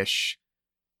Yoda-ish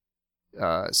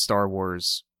Star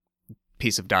Wars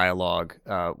piece of dialogue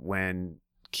when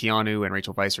Keanu and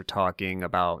Rachel Weisz are talking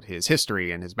about his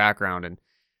history and his background,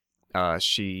 and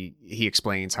he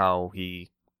explains how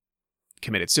he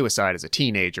committed suicide as a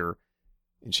teenager,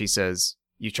 and she says,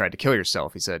 "You tried to kill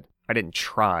yourself." He said, "I didn't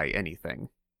try anything."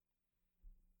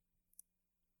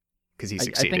 Because he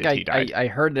succeeded. I think he died. I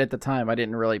heard it at the time. I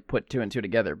didn't really put two and two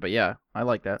together, but yeah, I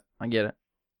like that. I get it.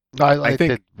 I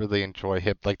think- did really enjoy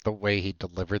him, like the way he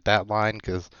delivered that line,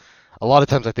 because a lot of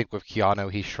times I think with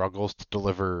Keanu he struggles to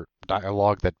deliver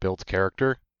dialogue that builds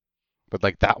character, but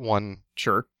like that one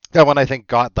Sure. I think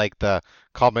got like the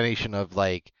combination of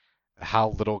like how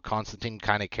little Constantine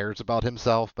kind of cares about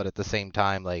himself, but at the same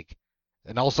time like,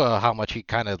 and also how much he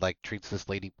kind of like treats this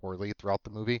lady poorly throughout the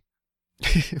movie.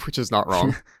 Which is not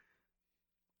wrong.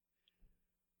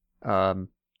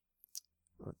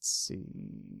 Let's see.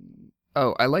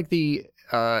 Oh, I like the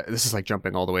this is like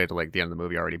jumping all the way to like the end of the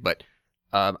movie already, but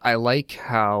I like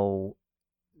how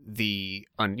the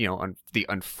the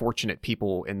unfortunate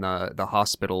people in the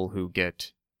hospital who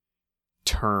get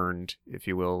turned, if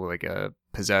you will, like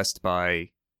possessed by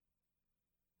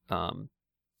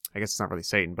I guess it's not really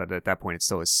Satan, but at that point it's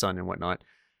still his son and whatnot.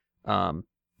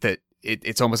 That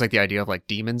it's almost like the idea of like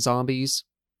demon zombies.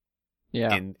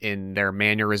 Yeah. In their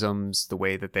mannerisms, the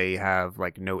way that they have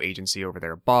like no agency over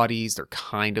their bodies, they're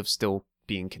kind of still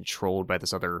being controlled by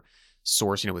this other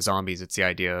source. You know, with zombies, it's the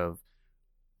idea of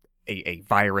a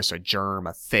virus, a germ,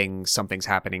 a thing, something's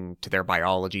happening to their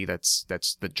biology that's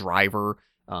the driver.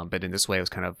 But in this way, it was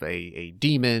kind of a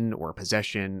demon or a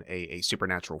possession, a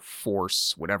supernatural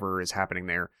force, whatever is happening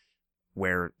there,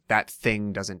 where that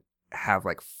thing doesn't have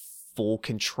like full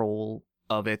control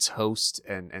of its host,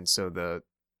 and so the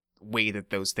way that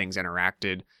those things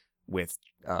interacted with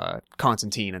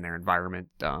Constantine and their environment,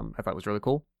 I thought was really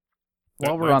cool.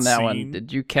 While we're on that one,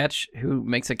 did you catch who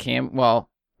makes a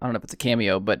well, I don't know if it's a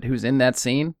cameo, but who's in that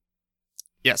scene?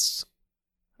 Yes.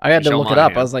 I had to Michelle look it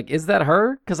up. Monaghan. I was like, is that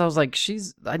her? Because I was like,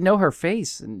 I know her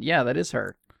face. And yeah, that is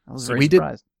her. I was So very we did-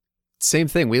 surprised. Same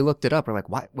thing. We looked it up. We're like,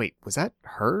 "What? Wait, was that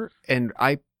her?" And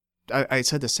I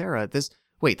said to Sarah, "This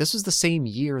was the same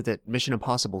year that Mission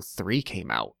Impossible 3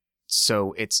 came out.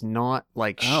 So it's not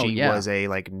like Oh, she yeah. was a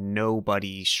like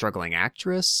nobody struggling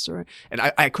actress." And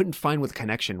I couldn't find what the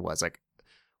connection was. Like,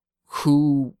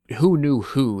 who knew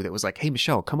who that was like, "Hey,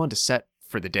 Michelle, come on to set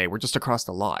for the day. We're just across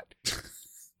the lot.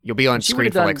 You'll be on She screen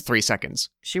would've for like done- 3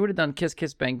 seconds." She would have done Kiss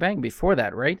Kiss Bang Bang before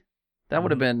that, right? That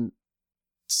would have been.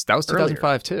 That was Earlier.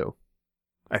 2005 too,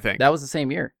 I think. That was the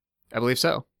same year. I believe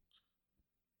so.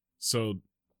 So,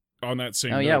 on that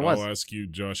same Oh, note, yeah, it was. I'll ask you,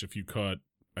 Josh, if you caught.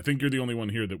 I think you're the only one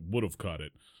here that would have caught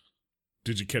it.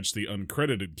 Did you catch the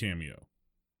uncredited cameo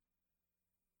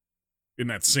in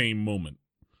that same moment?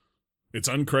 It's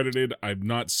uncredited. I've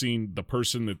not seen the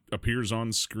person that appears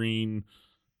on screen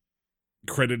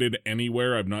credited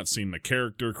anywhere. I've not seen the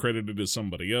character credited as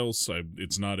somebody else.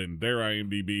 It's not in their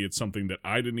IMDb. It's something that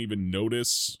I didn't even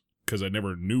notice because I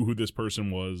never knew who this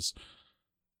person was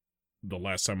the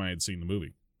last time I had seen the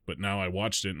movie. But now I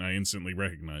watched it and I instantly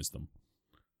recognized them.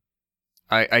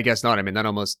 I guess not. I mean, that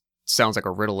almost sounds like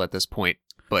a riddle at this point,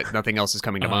 but nothing else is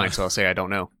coming to mind, so I'll say I don't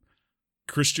know.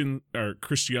 Christian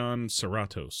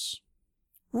Serratos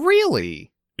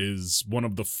Really? is one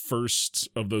of the first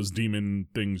of those demon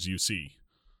things you see.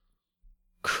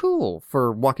 Cool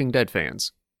for Walking Dead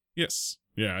fans. Yes.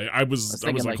 Yeah, I was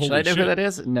I was thinking, like, should holy I know shit. who that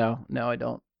is? No, I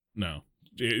don't. No.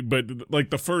 But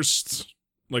like the first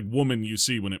like woman you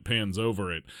see when it pans over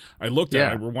it, I looked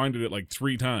at it, I rewinded it like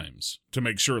 3 times to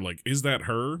make sure, like, is that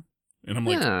her? And I'm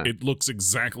like, Yeah. it looks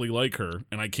exactly like her,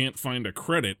 and I can't find a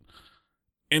credit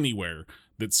anywhere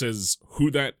that says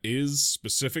who that is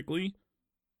specifically.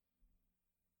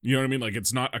 You know what I mean? Like,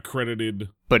 it's not accredited.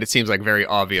 But it seems like very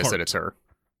obvious that Part. it's her.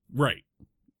 Right.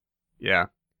 Yeah.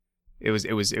 It was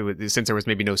since there was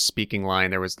maybe no speaking line,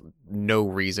 there was no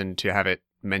reason to have it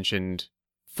mentioned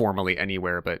formally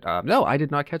anywhere. But no, I did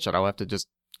not catch that. I'll have to just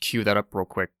cue that up real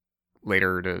quick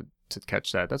later to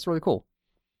catch that. That's really cool.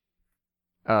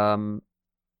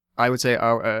 I would say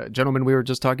our gentleman we were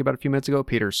just talking about a few minutes ago,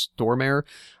 Peter Stormare.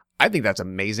 I think that's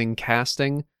amazing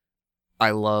casting. I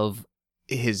love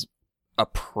his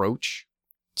approach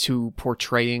to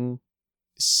portraying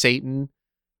Satan.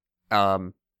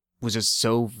 Was just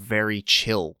so very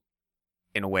chill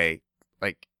in a way.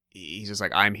 Like, he's just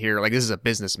like, I'm here. Like, this is a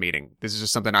business meeting. This is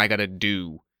just something I gotta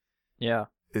do. Yeah.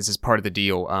 This is part of the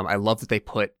deal. I love that they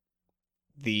put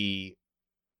the,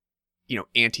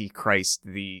 Antichrist,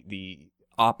 the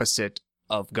opposite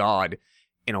of God,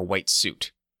 in a white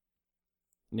suit.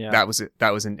 Yeah. That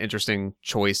was an interesting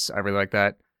choice. I really like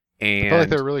that. And I feel like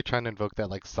they're really trying to invoke that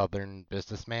like Southern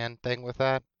businessman thing with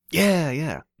that.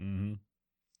 yeah. Mm-hmm.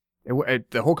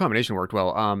 The whole combination worked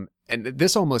well. And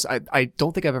this almost, I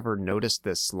don't think I've ever noticed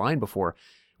this line before.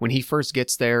 When he first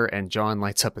gets there and John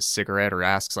lights up a cigarette or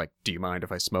asks, like, do you mind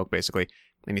if I smoke, basically?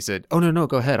 And he said, oh, no,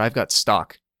 go ahead. I've got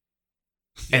stock.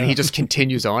 And he just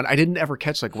continues on. I didn't ever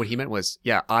catch, like, what he meant was,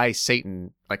 yeah, I,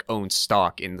 Satan, like, own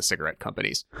stock in the cigarette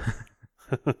companies.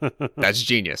 That's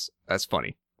genius. That's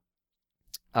funny.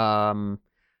 As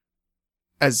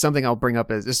something I'll bring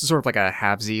up is, this is sort of like a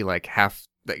halvesy, like,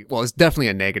 well, it's definitely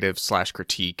a negative /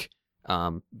 critique,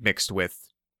 mixed with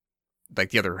like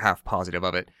the other half positive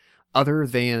of it. Other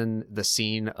than the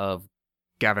scene of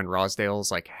Gavin Rosdale's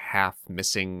like half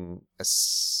missing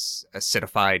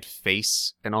acidified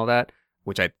face and all that,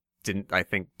 which I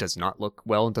think does not look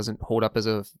well and doesn't hold up as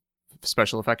a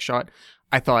special effects shot.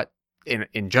 I thought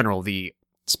in general the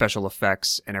special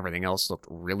effects and everything else looked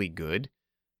really good.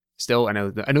 Still, I know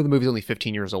the movie's only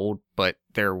 15 years old, but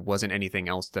there wasn't anything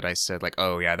else that I said like,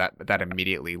 oh yeah, that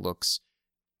immediately looks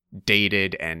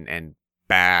dated and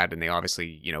bad, and they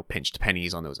obviously pinched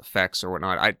pennies on those effects or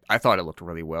whatnot. I thought it looked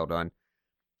really well done.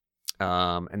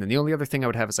 And then the only other thing I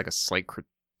would have is like a slight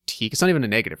critique. It's not even a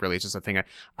negative, really. It's just a thing.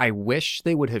 I wish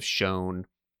they would have shown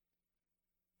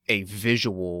a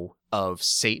visual of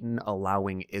Satan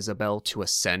allowing Isabel to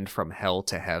ascend from hell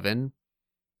to heaven.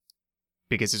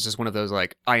 Because it's just one of those,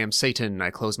 like, I am Satan, I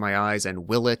close my eyes and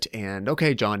will it, and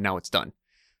okay, John, now it's done.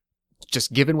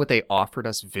 Just given what they offered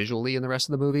us visually in the rest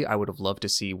of the movie, I would have loved to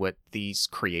see what these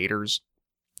creators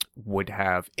would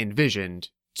have envisioned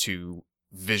to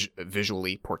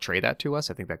visually portray that to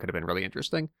us. I think that could have been really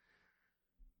interesting.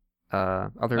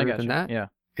 Other than that, Yeah.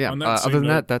 On that other same than note-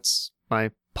 that, that's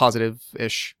my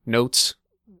positive-ish notes.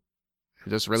 I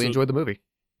just really So- enjoyed the movie.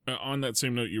 On that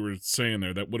same note you were saying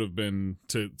there, that would have been,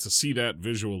 to see that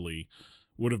visually,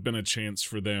 would have been a chance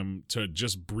for them to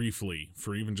just briefly,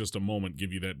 for even just a moment,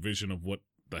 give you that vision of what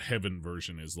the heaven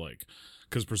version is like.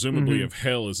 Because presumably Mhm. if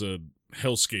hell is a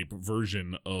hellscape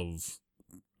version of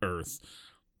Earth,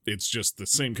 it's just the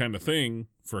same kind of thing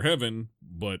for heaven,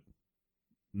 but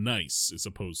nice as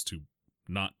opposed to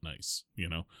not nice, you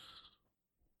know?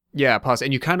 Yeah, pause.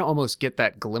 And you kind of almost get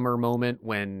that glimmer moment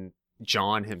when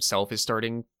John himself is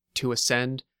starting to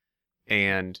ascend.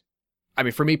 And I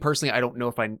mean, for me personally, I don't know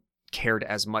if I cared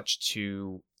as much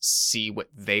to see what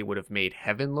they would have made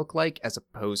heaven look like as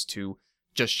opposed to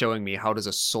just showing me how does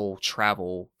a soul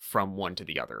travel from one to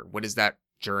the other. What is that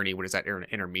journey? What does that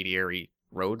intermediary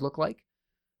road look like?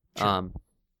 Sure.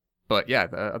 But yeah,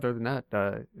 other than that,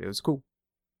 it was cool.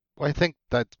 Well, I think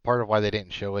that's part of why they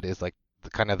didn't show it is like the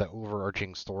kind of the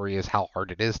overarching story is how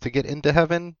hard it is to get into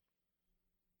heaven.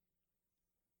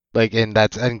 Like, and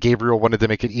Gabriel wanted to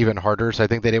make it even harder, so I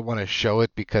think they didn't want to show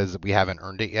it because we haven't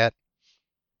earned it yet.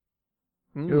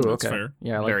 Ooh, That's okay. fair.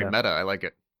 Yeah, I like Very that. meta. I like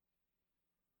it.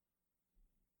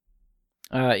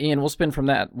 Ian, we'll spin from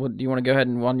that. Do you want to go ahead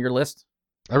and on your list?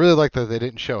 I really like that they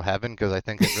didn't show heaven because I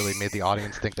think it really made the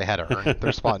audience think they had to earn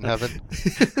their spot in heaven.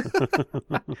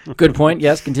 Good point.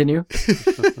 Yes, continue.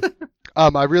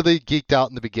 I really geeked out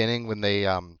in the beginning when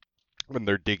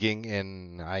they're digging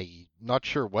in, I'm not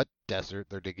sure what desert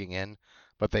they're digging in,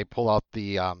 but they pull out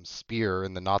the spear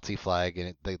and the Nazi flag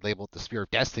and they label it the Spear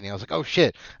of Destiny. I was like, oh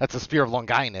shit, that's the Spear of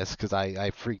Longinus, because I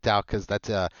freaked out because that's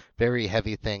a very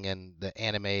heavy thing in the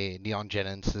anime Neon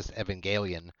Genesis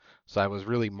Evangelion. So I was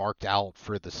really marked out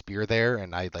for the spear there,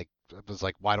 and I was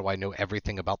like, why do I know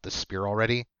everything about this spear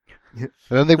already? And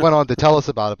then they went on to tell us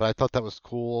about it, but I thought that was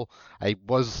cool. I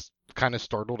was kind of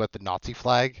startled at the Nazi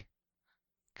flag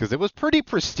because it was pretty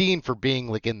pristine for being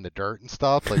like in the dirt and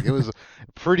stuff. Like it was a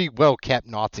pretty well kept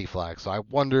Nazi flag. So I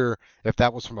wonder if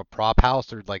that was from a prop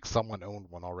house or like someone owned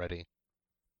one already.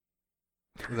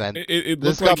 And then It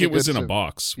this looked like got me it was good in a too.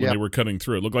 box when Yeah. they were cutting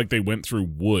through. It looked like they went through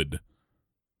wood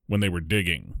when they were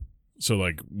digging. So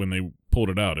like when they pulled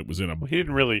it out, it was in a Well, he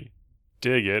didn't really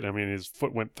dig it. I mean, his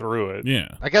foot went through it.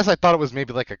 yeah. I guess I thought it was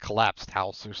maybe like a collapsed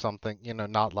house or something. You know,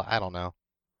 not like I don't know.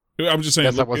 I'm just saying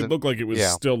Guess that it wasn't- looked like it was yeah.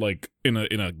 still like in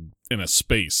a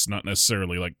space, not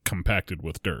necessarily like compacted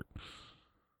with dirt.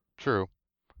 True.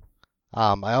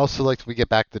 I also liked we get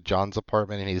back to John's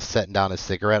apartment and he's setting down a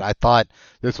cigarette. I thought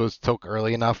this was took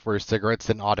early enough where cigarettes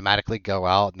didn't automatically go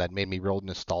out, and that made me real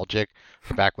nostalgic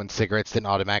for back when cigarettes didn't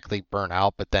automatically burn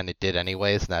out, but then it did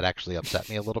anyways, and that actually upset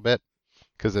me a little bit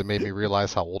because it made me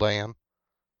realize how old I am.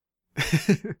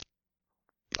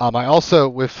 I also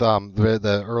with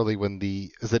the early when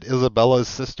is it Isabella's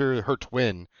sister, her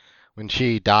twin, when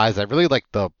she dies, I really like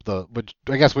I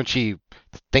guess when she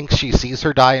thinks she sees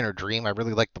her die in her dream, I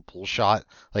really like the pool shot,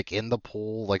 like in the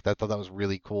pool, like that. Thought that was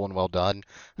really cool and well done.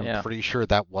 I'm Yeah. pretty sure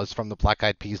that was from the Black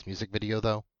Eyed Peas music video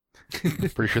though.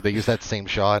 Pretty sure they used that same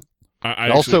shot. I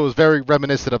It also was very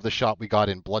reminiscent of the shot we got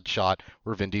in Bloodshot,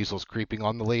 where Vin Diesel's creeping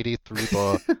on the lady through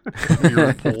the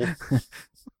urine pool.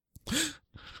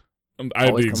 I had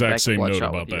Always the comes back exact to same note Bloodshot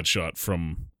about with you. that shot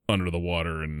from under the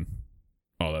water and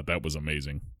all that. That was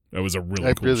amazing. That was a really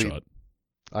I cool really- shot.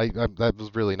 I that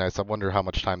was really nice. I wonder how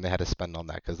much time they had to spend on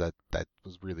that because that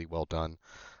was really well done.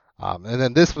 And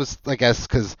then this was, I guess,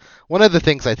 because one of the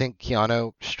things I think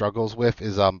Keanu struggles with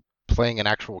is playing an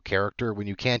actual character when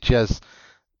you can't just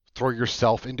throw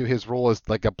yourself into his role as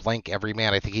like a blank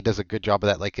everyman. I think he does a good job of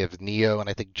that, like if Neo, and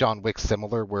I think John Wick's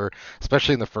similar, where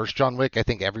especially in the first John Wick, I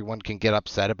think everyone can get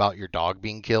upset about your dog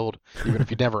being killed, even if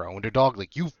you never owned a dog.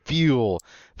 Like you feel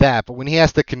that, but when he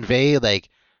has to convey like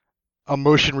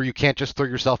emotion where you can't just throw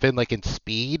yourself in like in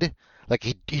Speed, like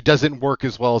he doesn't work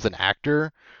as well as an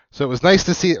actor. So it was nice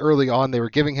to see early on they were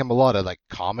giving him a lot of like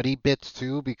comedy bits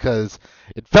too, because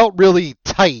it felt really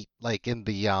tight like in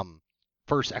the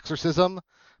first Exorcism,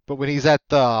 but when he's at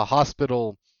the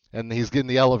hospital and he's getting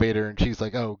the elevator and she's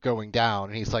like, oh, going down,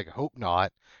 and he's like, hope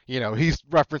not. You know, he's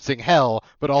referencing hell,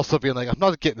 but also being like, I'm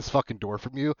not getting this fucking door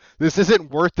from you. This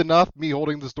isn't worth enough me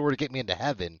holding this door to get me into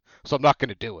heaven, so I'm not going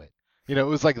to do it. You know, it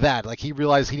was like that. Like he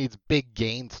realized he needs big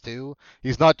gains too.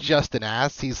 He's not just an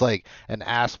ass. He's like an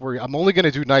ass where I'm only going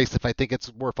to do nice if I think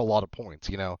it's worth a lot of points.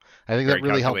 You know, I think Very that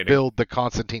really helped calculating. build the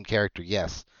Constantine character.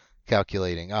 Yes,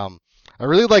 calculating. I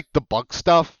really like the bug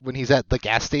stuff when he's at the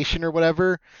gas station or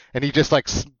whatever, and he just like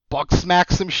bug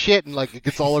smacks some shit and like it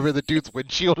gets all over the dude's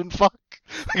windshield and fuck.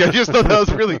 Like I just thought that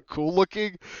was really cool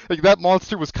looking. Like that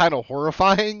monster was kind of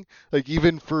horrifying, like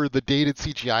even for the dated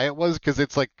CGI it was, because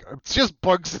it's like it's just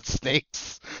bugs and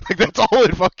snakes. Like that's all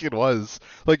it fucking was.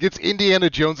 Like it's Indiana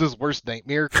Jones's worst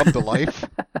nightmare come to life.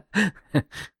 And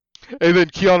then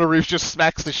Keanu Reeves just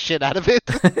smacks the shit out of it.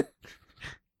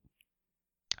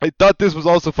 I thought this was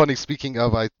also funny. Speaking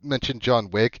of, I mentioned John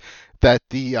Wick, that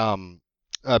the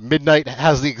Midnight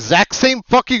has the exact same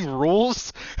fucking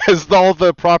rules as all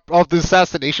the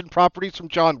assassination properties from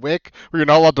John Wick, where you're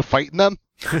not allowed to fight in them.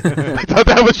 I thought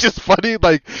that was just funny.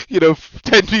 Like,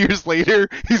 10 years later,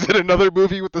 he's in another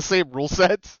movie with the same rule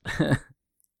sets.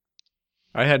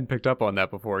 I hadn't picked up on that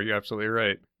before. You're absolutely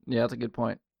right. Yeah, that's a good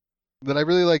point. Then I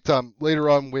really liked later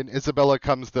on when Isabella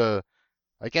comes to,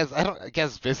 I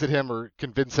guess visit him or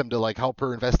convince him to like help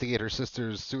her investigate her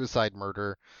sister's suicide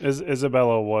murder.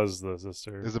 Isabella was the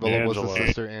sister. Isabella was the Angela.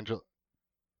 sister. Angela.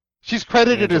 She's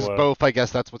credited as Angela. both. I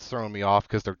guess that's what's throwing me off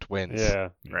because they're twins. Yeah.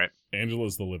 Right.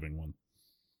 Angela's the living one.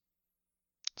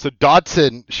 So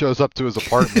Dodson shows up to his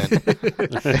apartment.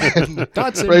 And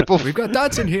Dodson, right bef- we've got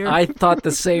Dodson here. I thought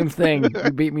the same thing.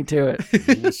 You beat me to it.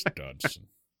 Louis Dodson.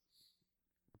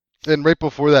 And right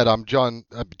before that, Keanu.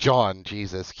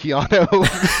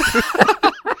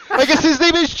 I guess his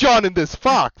name is John in this.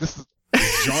 Fuck. This is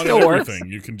John Still and works.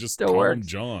 everything. You can just Still call him works.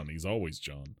 John. He's always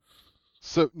John.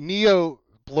 so Neo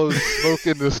blows smoke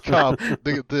in this cup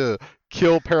to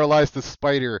kill paralyze the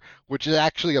spider, which is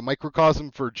actually a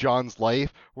microcosm for John's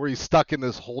life, where he's stuck in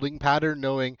this holding pattern,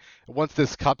 knowing once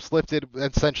this cup's lifted,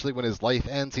 essentially when his life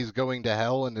ends, he's going to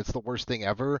hell, and it's the worst thing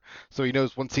ever. So he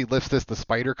knows once he lifts this, the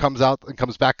spider comes out and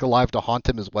comes back alive to haunt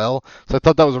him as well. So I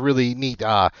thought that was a really neat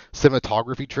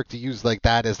cinematography trick to use like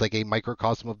that as like a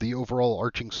microcosm of the overall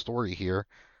arching story here.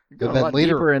 You're going And a then lot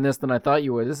later- deeper in this than I thought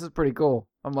you would. This is pretty cool.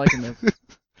 I'm liking this.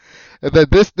 And then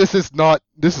this is not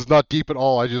deep at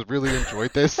all. I just really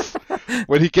enjoyed this.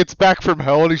 When he gets back from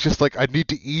hell and he's just like, I need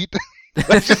to eat.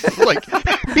 I just like,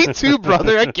 me too,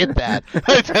 brother. I get that.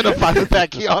 I identify with that,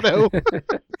 Keanu.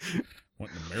 What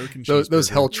an American those cheeseburger.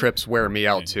 hell trips wear me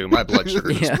out too. My blood sugar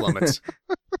just Yeah. plummets.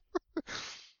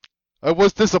 I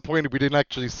was disappointed we didn't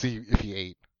actually see if he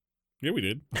ate. Yeah, we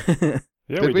did.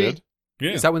 Yeah, Did we we? did.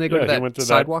 Yeah. Is that when they go Yeah, to he that went to that-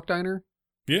 sidewalk diner?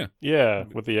 Yeah. Yeah,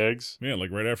 with the eggs. Yeah,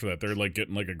 like right after that, they're like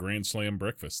getting like a Grand Slam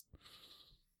breakfast.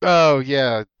 Oh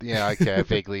yeah, okay. I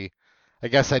vaguely. I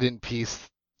guess I didn't piece.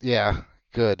 Yeah,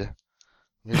 good.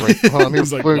 Let me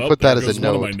He's like, let me well, put that there as a goes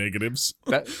one of note. my negatives.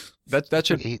 That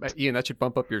should Eight. Ian. That should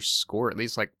bump up your score at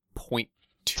least like 0.2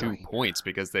 Three. points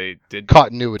because they did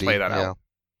Continuity. play that yeah. out.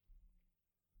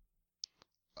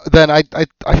 Then I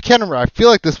can't remember. I feel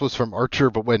like this was from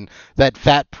Archer, but when that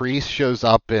fat priest shows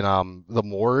up in the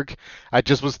morgue, I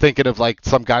just was thinking of like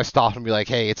some guy stopping and be like,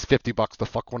 "Hey, it's $50 to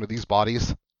fuck one of these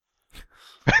bodies."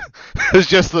 It's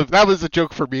just that was a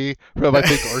joke for me from I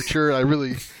think Archer. I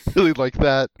really like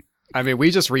that. I mean,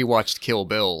 we just rewatched Kill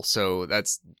Bill, so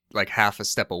that's like half a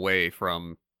step away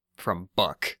from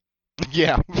Buck.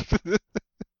 Yeah. The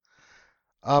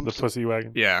pussy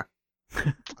wagon. Yeah,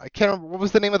 I can't remember what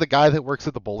was the name of the guy that works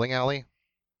at the bowling alley.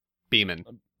 Beeman.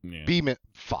 Yeah. Beeman.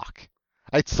 Fuck.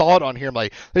 I saw it on here. I'm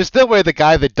like, there's no way the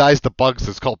guy that dies the bugs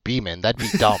is called Beeman. That'd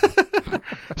be dumb.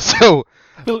 So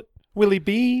Willie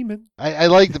Beeman. I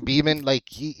like the Beeman. Like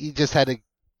he just had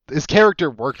his character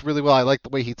worked really well. I liked the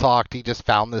way he talked. He just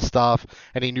found this stuff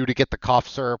and he knew to get the cough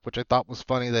syrup, which I thought was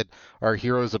funny that our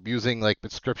hero's abusing like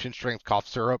prescription strength cough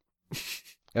syrup.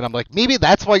 And I'm like, maybe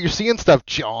that's why you're seeing stuff,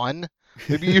 John.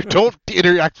 Maybe you don't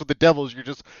interact with the devils. You're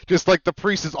just like the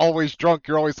priest is always drunk.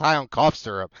 You're always high on cough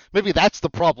syrup. Maybe that's the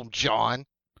problem, John.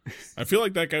 I feel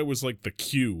like that guy was like the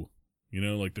Q,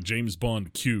 like the James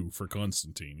Bond Q for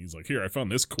Constantine. He's like, here, I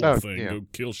found this cool Oh, thing. yeah. Go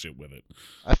kill shit with it.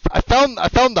 I found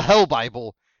the Hell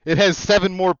Bible. It has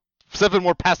seven more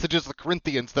passages of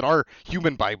Corinthians than our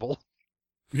human Bible.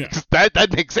 Yeah.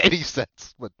 That makes any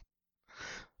sense, but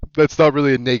that's not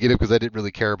really a negative because I didn't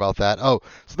really care about that. Oh,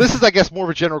 so this is I guess more of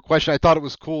a general question. I thought it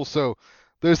was cool. So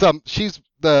there's she's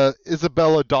the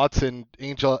Isabella Dodson,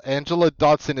 Angela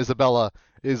Dodson Isabella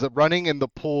is running in the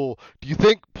pool. Do you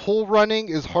think pool running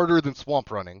is harder than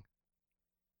swamp running?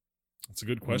 That's a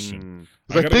good question.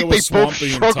 'Cause I gotta think go they with swamp both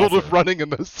being struggled with tougher. running in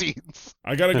those scenes.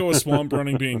 I gotta go with swamp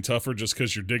running being tougher just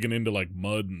because you're digging into like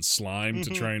mud and slime to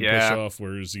Mhm. try and Yeah. push off,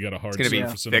 whereas you got a hard It's gonna be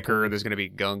surface in the thicker. pool. There's gonna be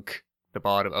gunk. The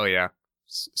bottom. Oh yeah,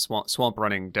 swamp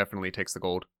running definitely takes the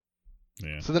gold.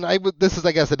 Yeah. So then this is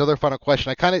I guess another final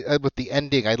question. I kind of with the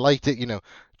ending, I liked it.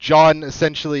 John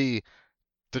essentially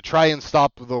to try and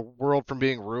stop the world from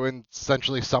being ruined,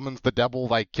 essentially summons the devil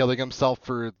by killing himself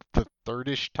for the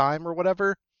third-ish time or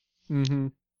whatever. Mm-hmm.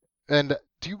 And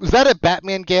was that a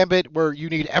Batman gambit where you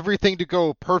need everything to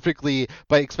go perfectly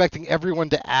by expecting everyone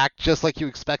to act just like you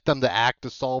expect them to act to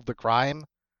solve the crime?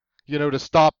 To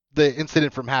stop the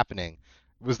incident from happening.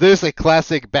 Was this a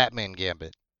classic Batman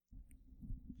gambit?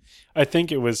 I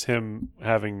think it was him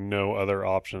having no other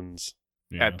options.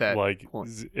 Yeah. At that Like point.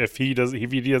 if he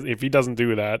doesn't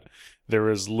do that, there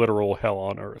is literal hell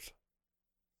on earth.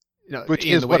 which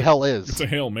Ian, is the what way- hell is. It's a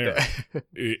Hail Mary,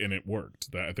 and it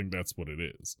worked. I think that's what it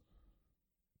is.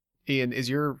 Ian, is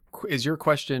your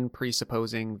question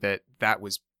presupposing that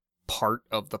was part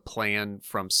of the plan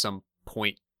from some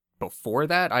point before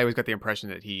that? I always got the impression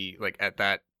that he, like, at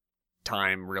that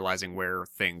time, realizing where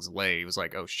things lay, was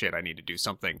like, oh shit, I need to do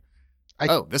something.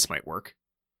 This might work.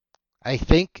 I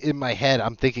think in my head,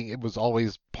 I'm thinking it was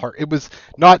always part. It was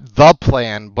not the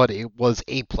plan, but it was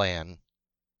a plan.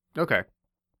 Okay.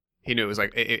 He knew it was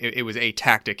like it was a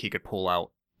tactic he could pull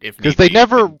out if 'Cause need they be.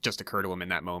 never- It didn't just occur to him in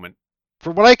that moment.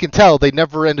 From what I can tell, they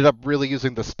never ended up really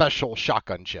using the special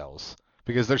shotgun shells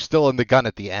because they're still in the gun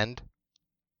at the end.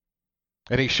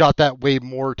 And he shot that way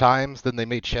more times than they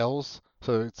made shells.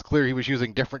 So it's clear he was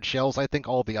using different shells, I think,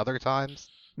 all the other times.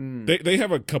 Hmm. They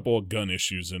have a couple of gun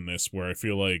issues in this where I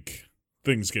feel like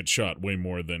things get shot way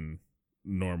more than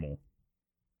normal.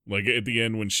 Like at the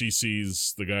end when she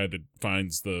sees the guy that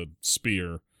finds the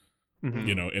spear, Mhm.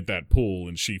 you know, at that pool,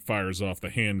 and she fires off the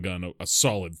handgun a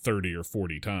solid 30 or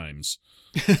 40 times.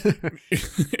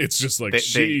 It's just like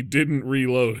she didn't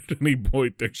reload at any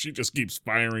point there. She just keeps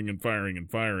firing and firing and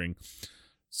firing.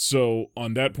 So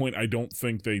on that point, I don't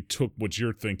think they took what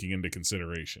you're thinking into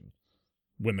consideration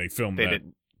when they filmed They that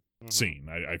didn't. scene.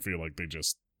 I feel like they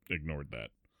just ignored that.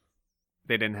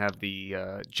 They didn't have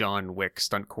the John Wick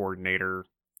stunt coordinator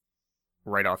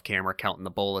right off camera counting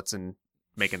the bullets and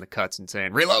making the cuts and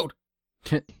saying reload.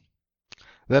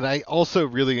 Then I also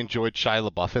really enjoyed Shia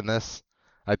LaBeouf in this.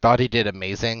 I thought he did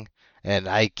amazing, and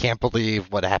I can't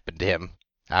believe what happened to him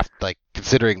after, like,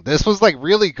 considering this was like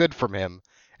really good from him,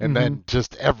 and then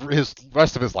just his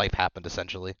rest of his life happened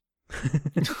essentially.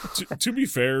 To be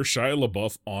fair, Shia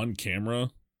LaBeouf on camera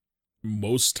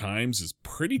most times is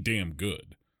pretty damn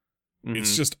good.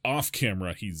 It's Mhm. just off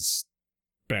camera he's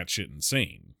batshit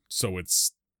insane. So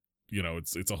it's, you know,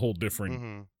 it's a whole different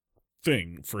Mhm.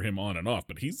 thing for him on and off,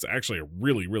 but he's actually a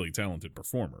really, really talented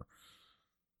performer.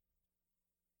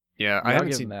 Yeah, Yeah, I I'll haven't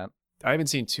give seen him that. I haven't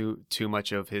seen too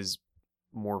much of his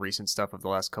more recent stuff of the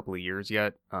last couple of years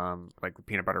yet. Like the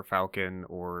Peanut Butter Falcon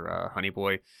or Honey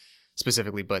Boy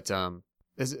specifically, but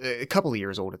it's a couple of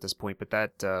years old at this point. But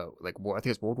that I think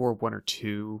it's World War One or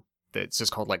two. That's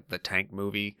just called like the tank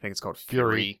movie. I think it's called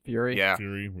Fury. Fury. Yeah,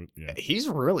 Yeah. he's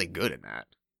really good in that.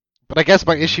 But I guess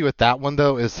my issue with that one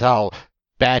though is how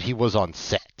bad he was on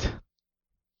set,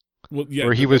 Well, yeah,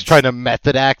 where he was trying to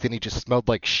method act and he just smelled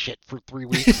like shit for 3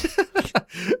 weeks.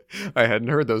 I hadn't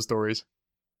heard those stories.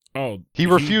 Oh, He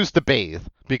refused to bathe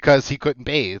because he couldn't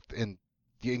bathe in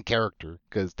character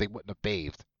because they wouldn't have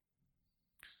bathed.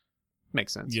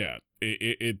 Makes sense. Yeah,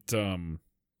 he's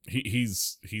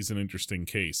an interesting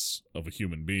case of a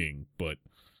human being, but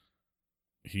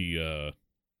he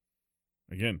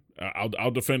again,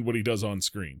 I'll defend what he does on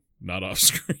screen, not off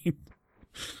screen.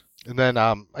 And then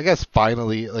I guess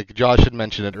finally, like Josh had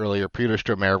mentioned it earlier, Peter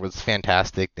Stormare was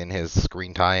fantastic in his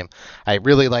screen time. I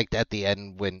really liked at the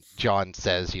end when John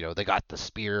says, you know, they got the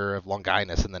spear of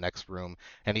Longinus in the next room,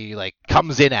 and he like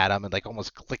comes in at him and like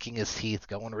almost clicking his teeth,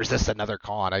 going, "Or is this another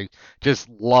con?" I just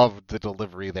loved the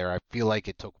delivery there. I feel like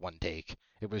it took one take.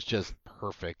 It was just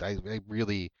perfect. I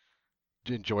really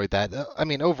enjoyed that. I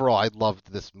mean, overall, I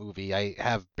loved this movie. I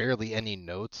have barely any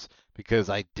notes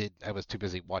because I was too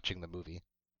busy watching the movie.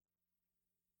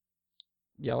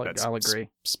 Yeah, That's- I'll agree.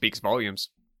 Speaks volumes.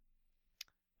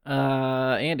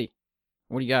 Andy,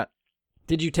 what do you got?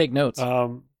 Did you take notes?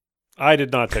 I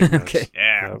did not take notes. Okay.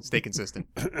 Yeah, Yeah. stay consistent.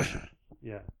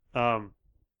 Yeah. I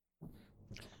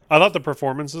thought the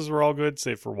performances were all good,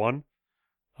 save for one.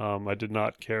 I did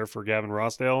not care for Gavin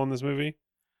Rossdale in this movie.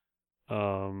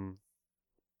 I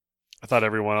thought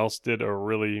everyone else did a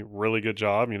really, really good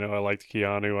job. You know, I liked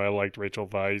Keanu, I liked Rachel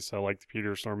Weisz, I liked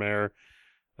Peter Stormare.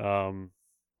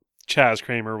 Chaz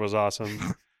Kramer was awesome.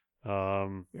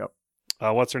 Yep.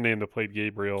 What's her name that played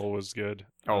Gabriel was good.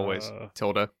 Always.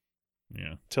 Tilda.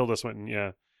 Yeah, Tilda Swinton,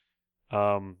 yeah.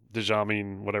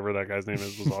 Djamil, whatever that guy's name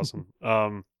is, was awesome.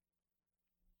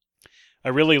 I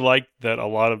really liked that a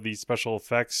lot of these special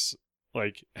effects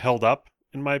like held up,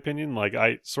 in my opinion. Like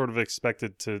I sort of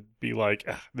expected to be like,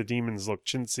 the demons look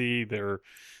chintzy, they're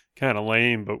kind of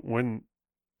lame, but when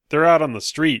they're out on the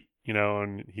street, you know,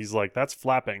 and he's like, "That's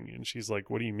flapping," and she's like,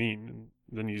 "What do you mean?" And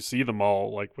then you see them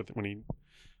all like when he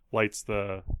lights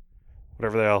the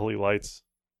whatever the hell he lights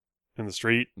in the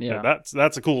street. Yeah.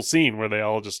 That's a cool scene where they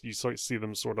all just see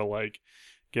them sort of like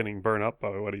getting burned up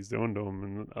by what he's doing to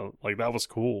them, and like that was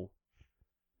cool,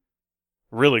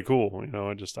 really cool. You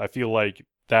know, I feel like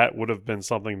that would have been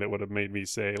something that would have made me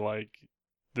say like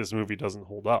this movie doesn't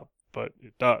hold up, but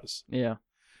it does. Yeah.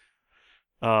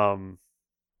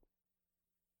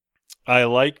 I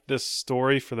like this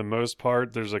story for the most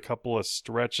part. There's a couple of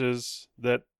stretches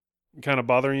that kind of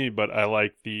bother me, but I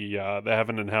like the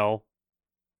heaven and hell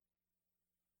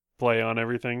play on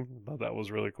everything. I thought that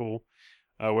was really cool.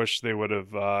 I wish they would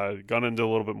have gone into a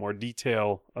little bit more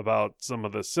detail about some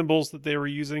of the symbols that they were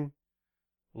using,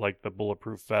 like the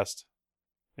bulletproof vest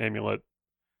amulet.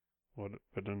 Would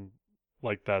have been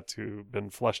like that to been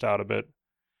fleshed out a bit.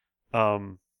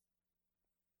 My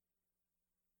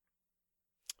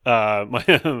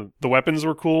the weapons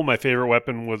were cool. My favorite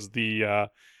weapon was the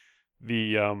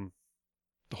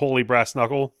holy brass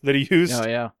knuckle that he used Oh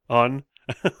yeah. on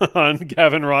on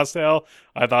Gavin Rossdale.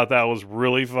 I thought that was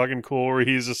really fucking cool. Where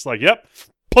he's just like, "Yep,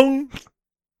 pung,"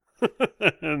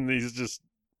 and he's just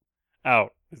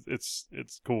out. It's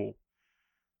cool.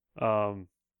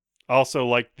 I also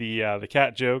like the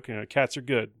cat joke. You know, cats are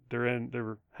good.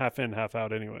 They're half in, half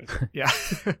out, anyways. Yeah.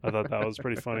 I thought that was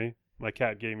pretty funny. My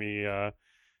cat gave me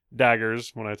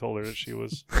daggers when I told her that she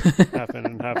was half in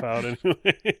and half out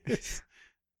anyways.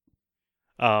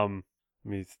 Let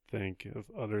me think of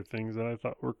other things that I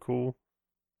thought were cool.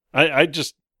 I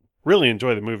just really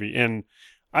enjoy the movie, and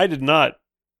I did not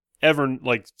ever,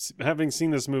 like, having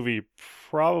seen this movie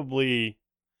probably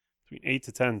between 8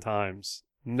 to 10 times,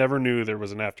 never knew there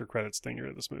was an after credit stinger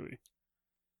in this movie.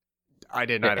 I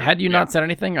didn't either. Had you not said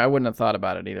anything, I wouldn't have thought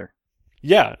about it either.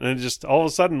 Yeah, and it just all of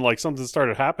a sudden, like, something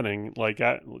started happening. Like,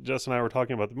 Jess and I were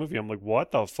talking about the movie. I'm like,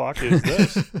 what the fuck is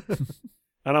this?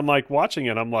 And I'm like watching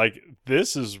it. I'm like,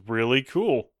 this is really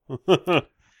cool.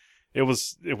 It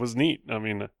was neat. I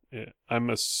mean, I'm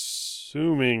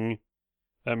assuming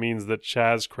that means that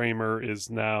Chaz Kramer is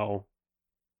now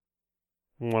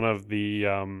one of the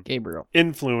Gabriel.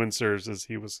 influencers, as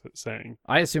he was saying.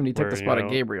 I assumed he took Where, the spot you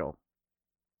of know- Gabriel.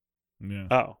 Yeah.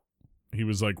 Oh, He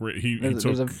was like he There's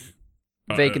took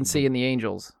a vacancy in the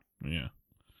Angels. Yeah.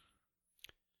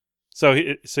 so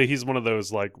he's one of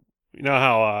those, like, you know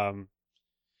how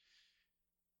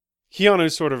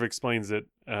Keanu sort of explains it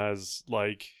as,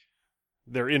 like,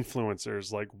 they're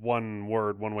influencers. Like, one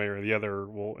word, one way or the other,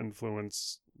 will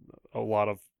influence a lot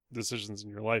of decisions in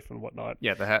your life and whatnot.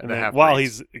 Yeah, And the then half while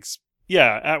breeds. he's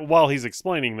while he's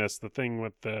explaining this, the thing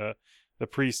with the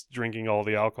priest drinking all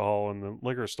the alcohol in the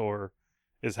liquor store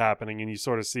is happening, and you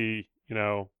sort of see, you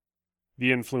know,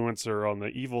 the influencer on the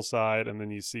evil side, and then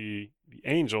you see the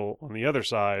angel on the other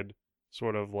side,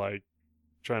 sort of like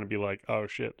trying to be like, oh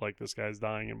shit, like, this guy's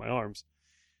dying in my arms.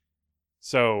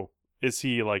 So is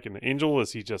he like an angel?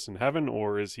 Is he just in heaven,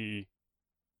 or is he,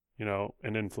 you know,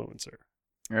 an influencer?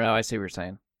 Oh, I see what you're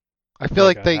saying. I feel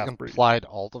Like like a they half-breed. implied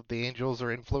all of the angels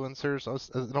are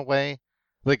influencers in a way.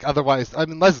 Like, otherwise, I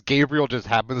mean, unless Gabriel just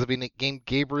happens to be named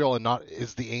Gabriel and not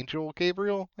is the angel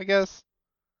Gabriel, I guess.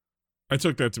 I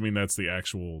took that to mean that's the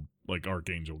actual, like,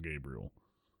 Archangel Gabriel.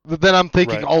 But then I'm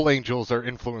thinking Right. all angels are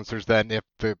influencers then, if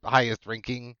the highest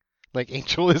ranking, like,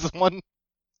 angel is one.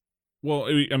 Well,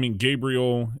 I mean,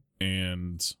 Gabriel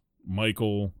and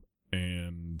Michael,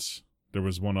 and there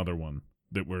was one other one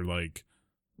that were like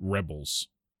rebels,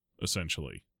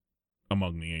 essentially,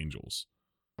 among the angels.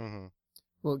 Mm-hmm.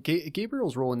 Well,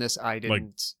 Gabriel's role in this, I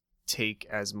didn't take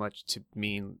as much to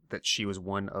mean that she was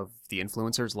one of the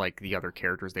influencers like the other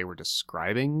characters they were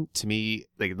describing. To me,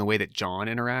 like, the way that John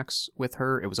interacts with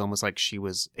her, it was almost like she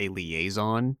was a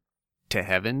liaison to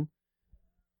heaven.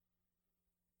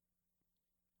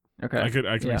 Okay. I can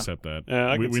Yeah. accept that. Yeah,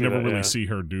 I we could see never that, really yeah. see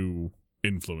her do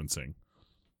influencing.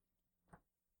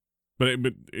 But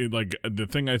like, the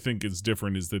thing I think is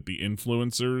different is that the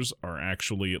influencers are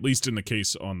actually, at least in the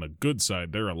case on the good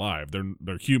side, they're alive.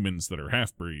 They're humans that are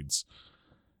half breeds,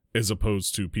 as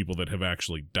opposed to people that have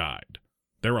actually died.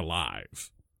 They're alive.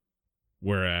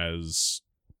 Whereas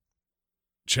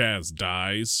Chaz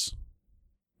dies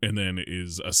and then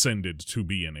is ascended to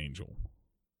be an angel,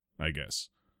 I guess.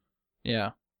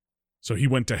 Yeah. So he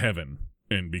went to heaven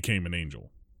and became an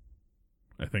angel,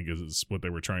 I think is what they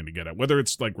were trying to get at. Whether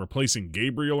it's like replacing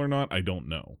Gabriel or not, I don't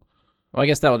know. Well, I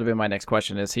guess that would have been my next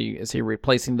question. Is he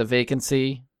replacing the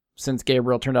vacancy since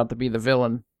Gabriel turned out to be the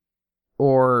villain,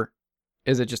 or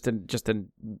is it just a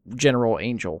general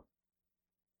angel?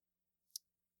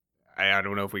 I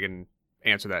don't know if we can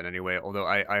answer that in any way, although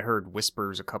I heard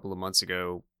whispers a couple of months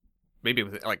ago, maybe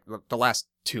with like the last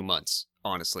 2 months,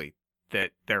 honestly,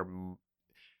 that there,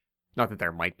 not that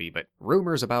there might be, but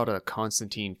rumors about a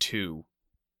Constantine 2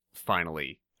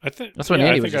 finally. I think That's what yeah,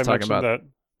 Andy I was think just I talking mentioned about.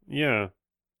 That.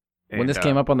 Yeah. When this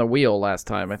came up on the wheel last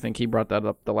time, I think he brought that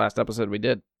up the last episode we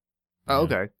did. Oh,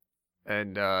 okay.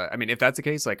 And I mean, if that's the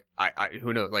case, like, I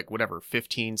who knows, like, whatever,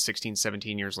 15, 16,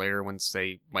 17 years later, once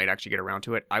they might actually get around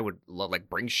to it, I would love, like,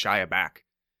 bring Shia back.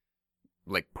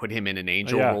 like put him in an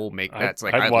angel Yeah, role. I'd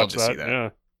love watch to see that. Yeah,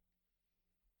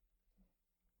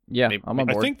 Yeah, Maybe- I'm on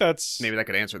I board. think that's Maybe that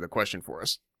could answer the question for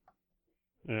us.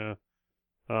 yeah.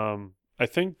 I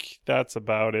think that's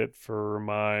about it for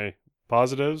my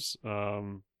positives.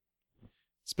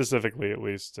 Specifically, at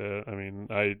least. I mean,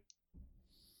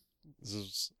 this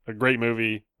is a great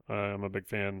movie. I'm a big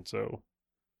fan. So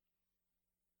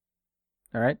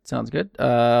All right, sounds good.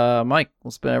 Mike,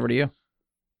 we'll spin over to you.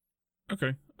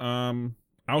 Okay.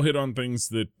 I'll hit on things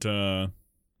that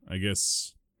I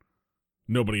guess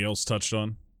nobody else touched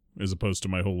on, as opposed to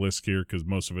my whole list here, because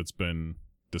most of it's been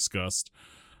discussed.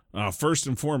 First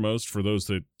and foremost, for those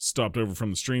that stopped over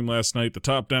from the stream last night, the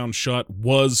top-down shot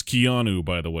was Keanu,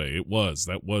 by the way.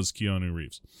 That was Keanu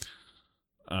Reeves.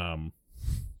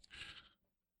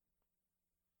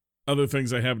 Other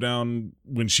things I have down,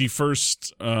 when she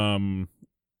first, when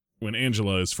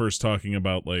Angela is first talking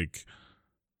about, like,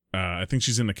 I think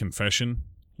she's in the confession,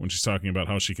 when she's talking about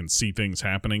how she can see things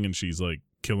happening and she's, like,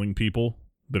 killing people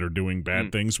that are doing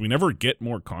bad things. We never get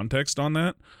more context on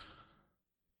that.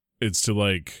 It's to,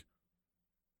 like,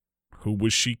 who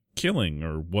was she killing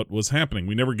or what was happening?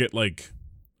 We never get, like,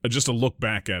 just a look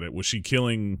back at it. Was she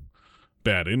killing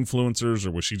bad influencers,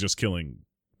 or was she just killing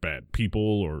bad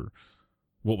people, or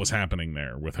what was happening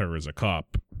there with her as a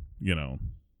cop, you know,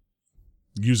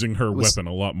 using her weapon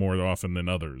a lot more often than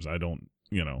others? I don't,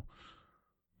 you know.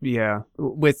 Yeah.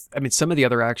 Some of the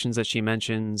other actions that she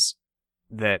mentions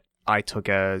that I took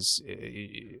as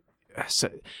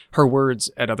her words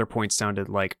at other points sounded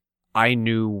like, I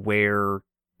knew where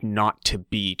not to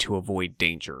be to avoid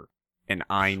danger, and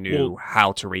I knew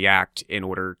how to react in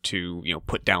order to, you know,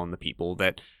 put down the people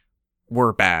that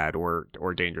were bad or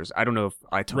dangerous. I don't know if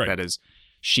I took that as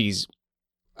she's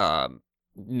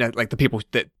like the people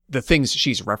that the things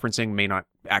she's referencing may not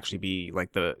actually be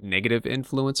like the negative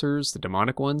influencers, the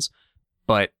demonic ones,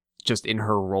 but just in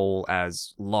her role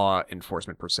as law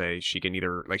enforcement per se, she can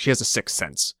either, like, she has a sixth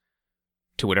sense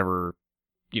to whatever,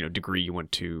 you know, degree you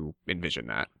want to envision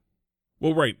that.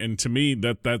 Well, right, and to me,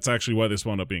 that's actually why this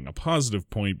wound up being a positive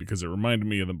point, because it reminded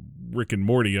me of the Rick and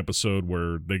Morty episode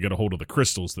where they get a hold of the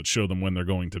crystals that show them when they're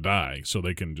going to die, so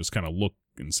they can just kind of look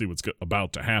and see what's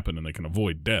about to happen, and they can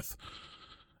avoid death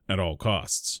at all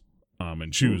costs,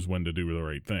 and choose when to do the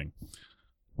right thing.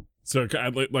 So,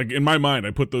 like, in my mind,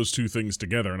 I put those two things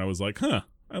together, and I was like, huh,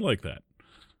 I like that.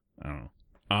 I don't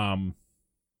know.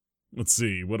 Let's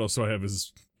see, what else do I have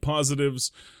as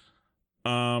positives?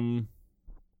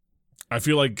 I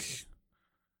feel like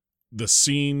the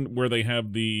scene where they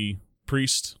have the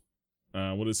priest,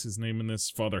 what is his name in this?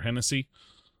 Father Hennessy,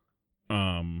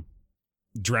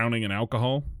 drowning in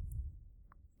alcohol,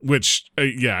 which,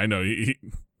 yeah, I know,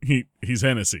 he's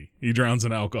Hennessy. He drowns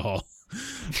in alcohol.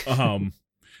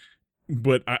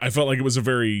 But I felt like it was a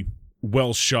very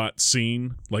well shot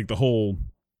scene, like the whole,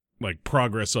 like,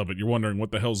 progress of it. You're wondering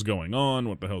what the hell's going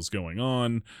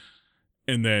on,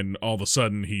 and then all of a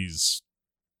sudden he's,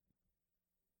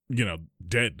 you know,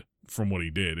 dead from what he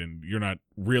did, and you're not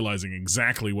realizing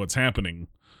exactly what's happening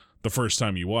the first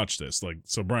time you watch this. Like,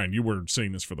 so Brian, you were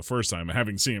seeing this for the first time.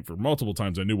 Having seen it for multiple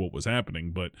times, I knew what was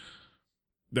happening, but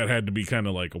that had to be kind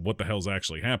of like, what the hell's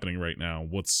actually happening right now?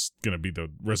 What's going to be the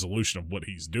resolution of what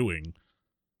he's doing?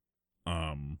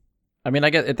 I mean, I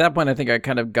guess at that point, I think I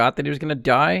kind of got that he was going to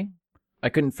die. I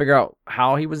couldn't figure out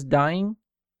how he was dying.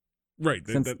 Right.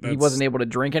 Since he wasn't able to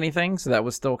drink anything, so that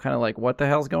was still kind of like, what the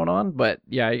hell's going on? But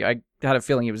yeah, I had a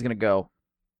feeling he was going to go.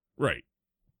 Right.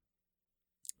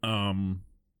 I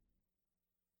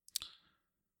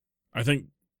think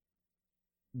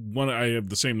I have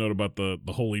the same note about the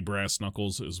holy brass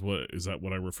knuckles. Is that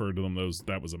what I referred to them?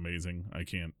 That was amazing.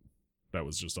 That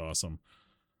was just awesome.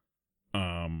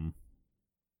 And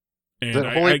Is it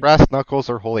holy brass knuckles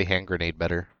or holy hand grenade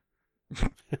better?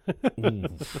 Ooh,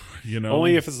 you know,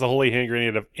 only if it's the holy hand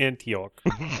grenade of Antioch.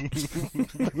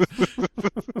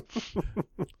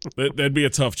 That'd be a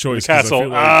tough choice. The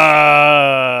castle.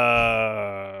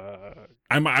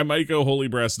 I might go holy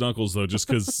brass knuckles though, just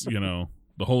because, you know,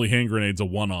 the holy hand grenade's a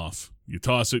one-off. You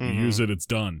toss it, you use it, it's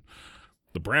done.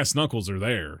 The brass knuckles are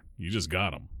there. You just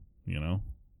got them. You know,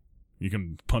 you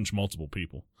can punch multiple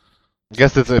people. I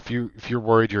guess it's if you're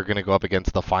worried you're going to go up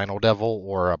against the final devil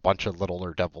or a bunch of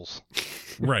littler devils.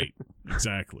 Right.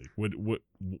 Exactly.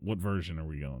 What version are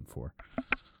we going for?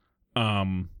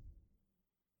 And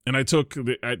I took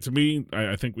to me,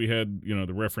 I think we had, you know,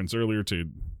 the reference earlier to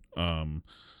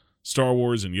Star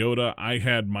Wars and Yoda. I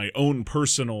had my own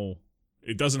personal.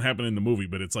 It doesn't happen in the movie,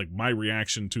 but it's like my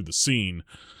reaction to the scene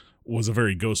was a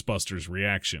very Ghostbusters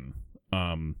reaction.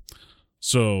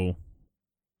 So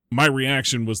my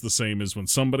reaction was the same as when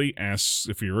somebody asks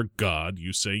if you're a god,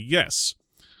 you say yes.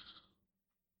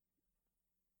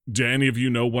 Do any of you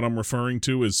know what I'm referring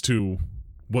to as to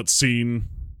what scene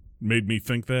made me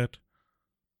think that?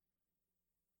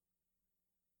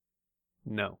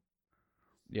 No.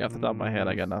 Yeah, off the top of my head,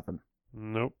 I got nothing.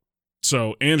 Nope.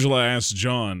 So Angela asks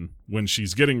John when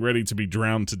she's getting ready to be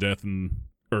drowned to death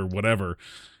or whatever,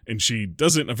 and she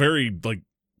does it in a very like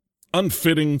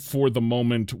unfitting for the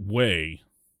moment way.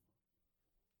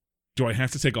 Do I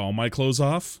have to take all my clothes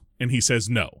off? And he says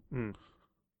no. Mm.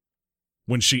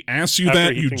 When she asks you After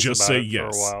that, he you thinks just about say it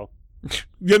yes. For a while.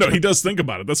 You know, he does think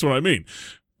about it. That's what I mean.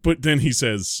 But then he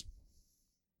says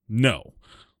no.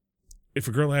 If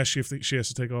a girl asks you if she has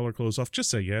to take all her clothes off, just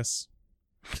say yes.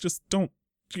 Just don't.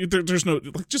 There's no,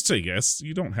 like, just say yes.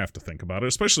 You don't have to think about it,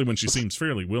 especially when she seems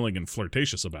fairly willing and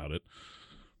flirtatious about it.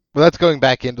 Well, that's going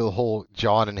back into the whole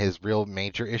John and his real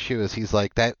major issue is he's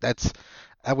like that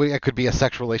could be a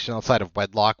sexual relation outside of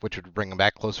wedlock, which would bring him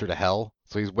back closer to hell.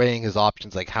 So he's weighing his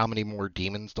options, like how many more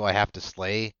demons do I have to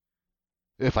slay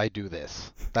if I do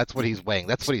this? That's what he's weighing.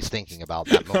 That's what he's thinking about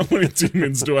that How moment. many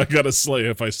demons do I gotta slay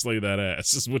if I slay that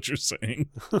ass, is what you're saying.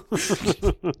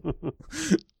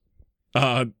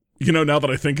 You know, now that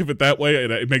I think of it that way,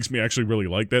 it makes me actually really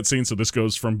like that scene. So this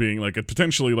goes from being like a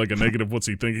potentially like a negative, what's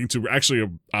he thinking, to actually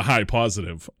a high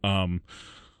positive. I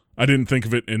didn't think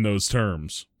of it in those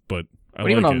terms, but I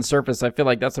But even like on it. the surface, I feel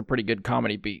like that's a pretty good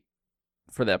comedy beat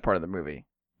for that part of the movie.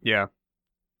 Yeah.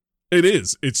 It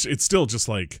is. It's still just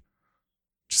like,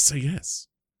 just say yes.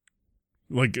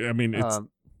 Like, I mean, it's,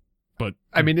 but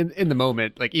I mean, in the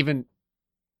moment, like even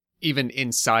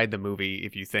inside the movie,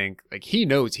 if you think like he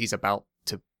knows he's about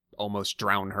to almost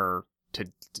drown her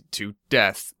to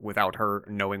death without her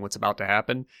knowing what's about to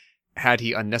happen, had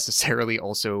he unnecessarily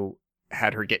also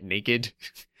had her get naked,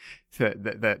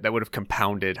 that would have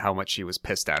compounded how much she was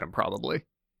pissed at him, probably.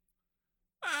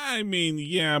 I mean,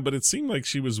 yeah, but it seemed like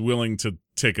she was willing to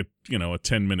take a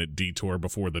 10-minute detour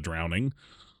before the drowning.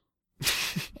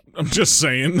 I'm just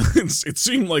saying, it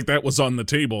seemed like that was on the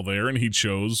table there, and he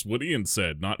chose what Ian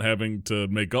said, not having to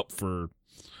make up for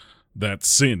that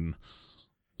sin.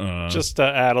 Just to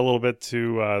add a little bit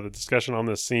to the discussion on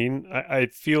this scene, I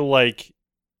feel like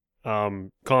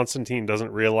Constantine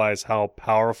doesn't realize how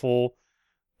powerful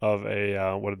of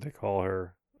a what did they call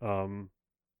her?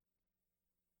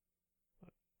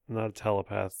 Not a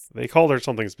telepath. They called her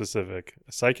something specific.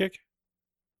 A psychic?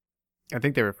 I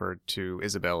think they referred to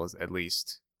Isabel as at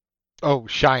least. Oh,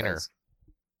 Shiner. as-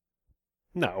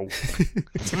 No.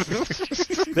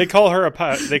 They call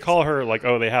her like,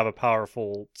 oh, they have a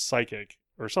powerful psychic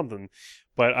or something.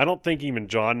 But I don't think even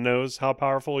John knows how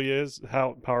powerful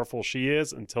she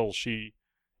is until she,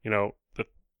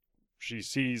 she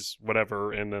sees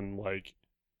whatever, and then like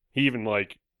he even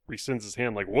like rescinds his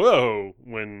hand like, whoa,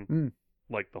 when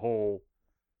like the whole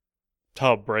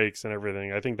tub breaks and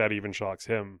everything. I think that even shocks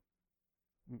him,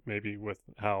 maybe, with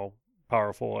how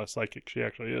powerful a psychic she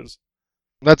actually is.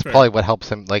 That's Fair. probably what helps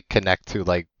him like connect to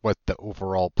like what the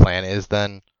overall plan is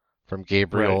then from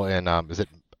Gabriel and is it,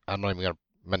 I'm not even gonna,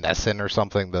 Menessin or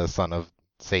something, the son of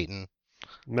Satan,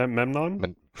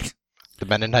 Memnon? the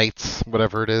Mennonites,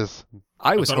 whatever it is.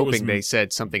 I was thought it was hoping they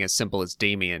said something as simple as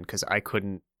Damien because I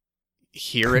couldn't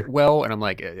hear it well, and I'm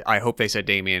like, I hope they said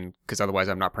Damien because otherwise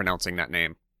I'm not pronouncing that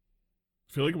name.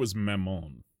 I feel like it was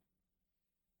Memon.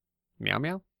 Meow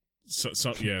meow.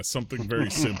 Yeah, something very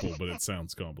simple, but it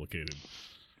sounds complicated.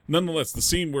 Nonetheless, the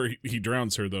scene where he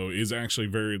drowns her, though, is actually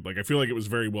very, like, I feel like it was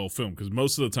very well filmed, because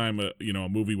most of the time, a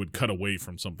movie would cut away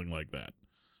from something like that,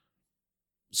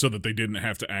 so that they didn't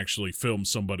have to actually film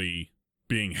somebody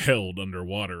being held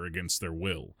underwater against their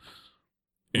will,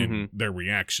 and their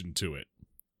reaction to it.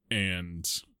 And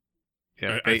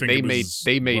Yeah, I think it was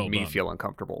they made well me done. feel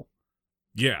uncomfortable.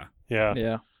 yeah, Yeah.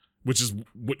 Yeah. which is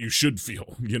what you should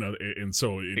feel, and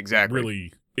so it Exactly.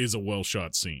 really is a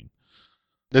well-shot scene.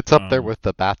 It's up there Um, with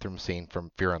the bathroom scene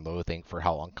from Fear and Loathing for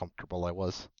how uncomfortable I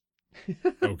was.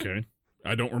 Okay.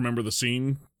 I don't remember the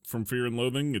scene from Fear and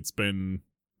Loathing. It's been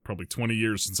probably 20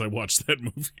 years since I watched that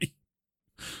movie.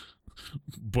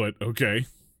 But okay.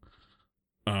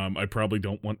 I probably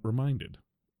don't want reminded.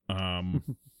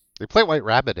 They play White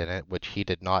Rabbit in it, which he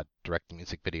did not direct the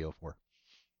music video for.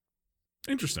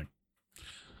 Interesting.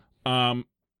 I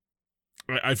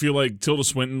feel like Tilda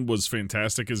Swinton was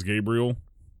fantastic as Gabriel.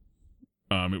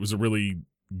 It was a really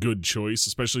good choice,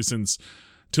 especially since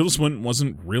Tilda Swinton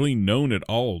wasn't really known at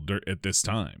all at this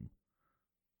time.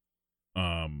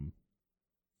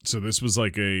 So this was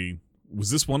like was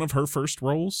this one of her first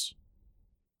roles?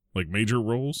 Like major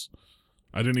roles?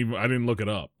 I didn't look it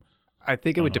up. I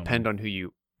think it would depend on who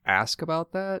you ask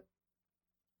about that.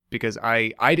 because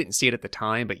I didn't see it at the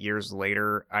time, but years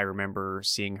later, I remember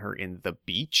seeing her in The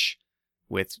Beach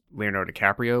with Leonardo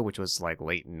DiCaprio, which was like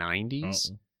late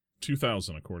 90s.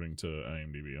 2000 according to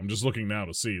IMDb. I'm just looking now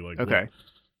to see like Okay. what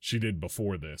she did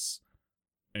before this.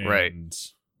 And Right.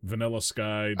 Vanilla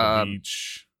Sky, The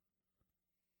Beach,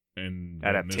 and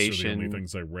Adaptation. These are the only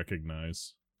things I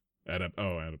recognize. Yeah,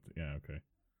 okay.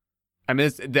 I mean,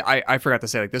 I forgot to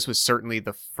say, like, this was certainly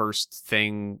the first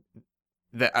thing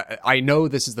that I know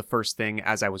this is the first thing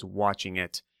as I was watching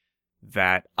it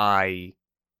that I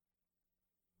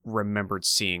remembered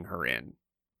seeing her in.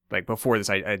 Like, before this,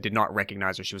 I did not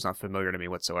recognize her. She was not familiar to me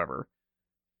whatsoever.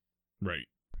 Right.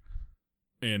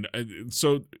 And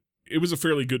so it was a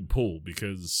fairly good pull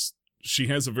because she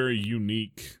has a very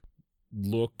unique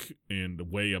look and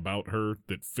way about her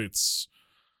that fits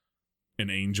an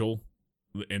angel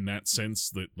in that sense,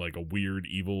 that like a weird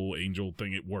evil angel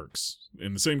thing. It works.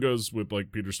 And the same goes with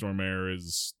like Peter Stormare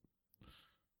as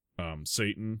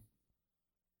Satan.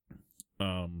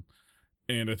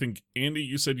 And I think, Andy,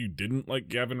 you said you didn't like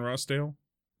Gavin Rossdale,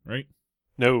 right?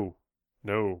 No.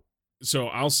 So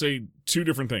I'll say two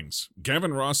different things.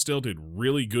 Gavin Rossdale did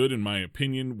really good, in my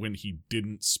opinion, when he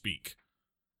didn't speak.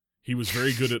 He was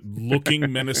very good at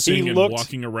looking menacing and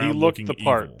walking around he looked looking the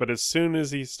part, evil. but as soon as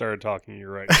he started talking,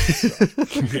 you're right.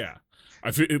 Yeah,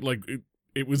 I feel it like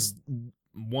it was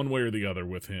one way or the other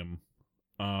with him.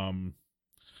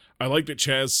 I like that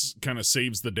Chaz kind of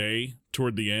saves the day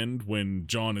toward the end when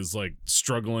John is like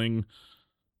struggling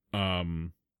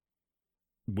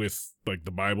with like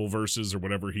the Bible verses or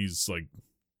whatever he's like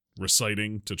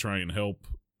reciting to try and help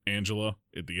Angela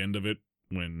at the end of it,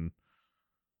 when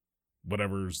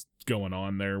whatever's going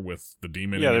on there with the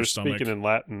demon in Yeah, her they're stomach. speaking in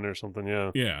Latin or something,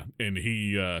 yeah. Yeah, and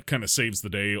he kind of saves the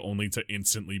day only to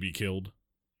instantly be killed.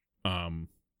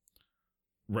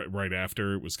 Right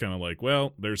after, it was kind of like,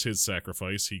 well, there's his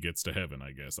sacrifice. He gets to heaven,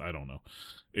 I guess. I don't know.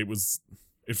 It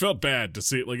felt bad to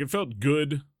see it. Like, it felt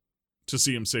good to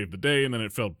see him save the day, and then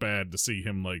it felt bad to see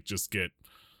him like just get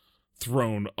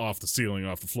thrown off the ceiling,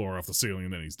 off the floor, off the ceiling,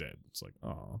 and then he's dead. It's like,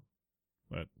 oh,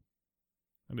 but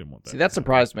I didn't want that. See, that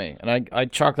surprised me, and I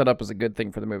chalk that up as a good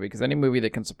thing for the movie, because any movie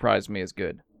that can surprise me is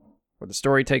good. Where the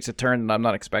story takes a turn that I'm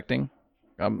not expecting,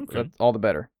 Okay. all the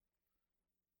better.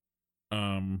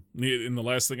 And the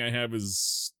last thing I have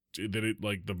is that it,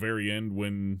 like, the very end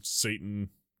when Satan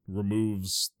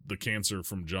removes the cancer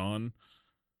from John,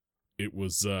 it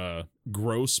was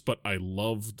gross, but I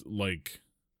loved, like,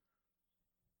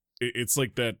 it's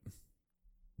like that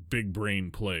big brain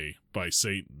play by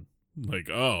Satan. Like,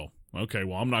 oh, okay,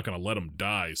 well, I'm not going to let him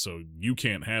die, so you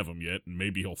can't have him yet, and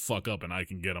maybe he'll fuck up and I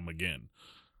can get him again.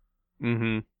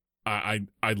 Mm-hmm.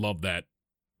 I love that.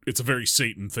 It's a very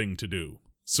Satan thing to do.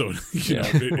 So, Yeah.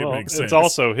 it Well, makes sense. it's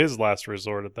also his last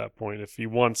resort at that point. If he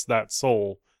wants that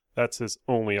soul, that's his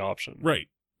only option. Right.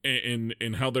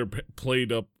 And how they're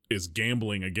played up is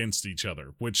gambling against each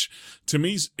other, which to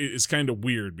me is kind of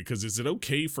weird, because is it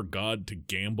okay for God to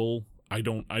gamble? I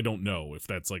don't know if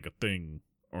that's like a thing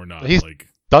or not. He's- like,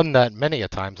 Done that many a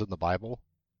times in the Bible.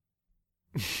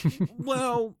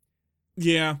 well,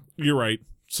 yeah, you're right.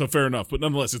 So fair enough, but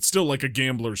nonetheless, it's still like a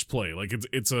gambler's play. Like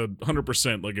it's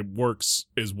 100% like it works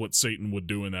is what Satan would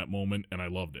do in that moment, and I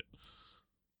loved it.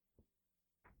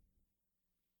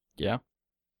 Yeah.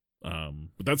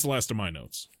 But that's the last of my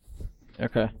notes.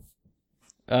 Okay.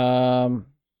 Trying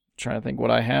to think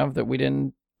what I have that we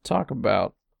didn't talk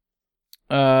about.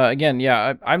 Again,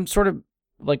 yeah, I'm sort of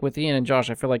like with Ian and Josh.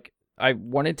 I feel like I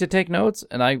wanted to take notes,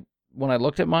 and when I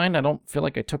looked at mine, I don't feel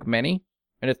like I took many.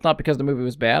 And it's not because the movie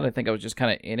was bad. I think I was just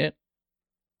kind of in it.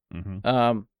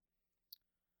 Mm-hmm.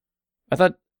 I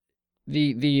thought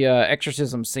the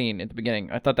exorcism scene at the beginning,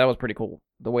 I thought that was pretty cool.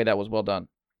 The way that was well done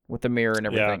with the mirror and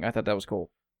everything. I thought that was cool.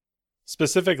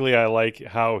 Specifically, I like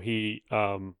how he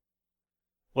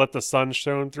let the sun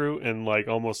shine through and like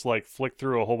almost like flick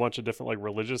through a whole bunch of different like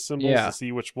religious symbols Yeah. to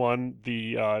see which one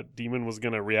the demon was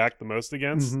going to react the most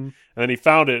against. Mm-hmm. And then he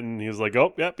found it and he was like,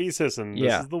 "Oh, yep, he's hissing. This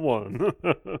Yeah. is the one."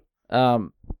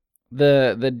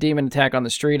 The demon attack on the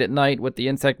street at night with the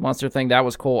insect monster thing, that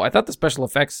was cool. I thought the special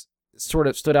effects sort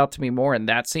of stood out to me more in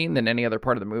that scene than any other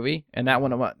part of the movie. And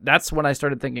that's when I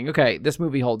started thinking, okay, this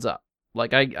movie holds up.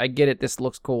 Like, I get it. This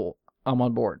looks cool. I'm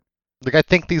on board. Like, I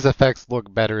think these effects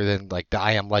look better than like the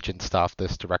I Am Legend stuff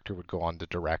this director would go on to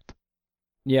direct.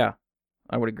 Yeah,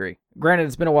 I would agree. Granted,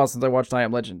 it's been a while since I watched I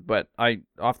Am Legend, but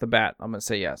off the bat, I'm going to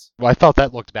say yes. Well, I thought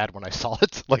that looked bad when I saw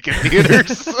it, like in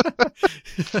theaters.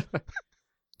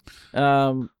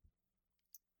 Again,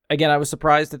 I was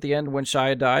surprised at the end when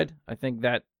Shia died. I think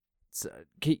that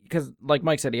because like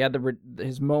Mike said, he had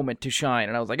his moment to shine,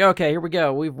 and I was like, okay, here we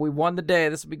go. We won the day.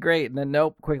 This will be great. And then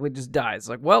nope, quickly just dies.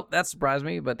 Like, well, that surprised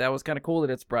me, but that was kind of cool that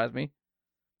it surprised me.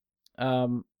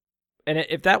 And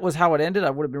if that was how it ended, I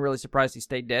would have been really surprised he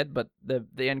stayed dead. But the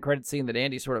end credit scene that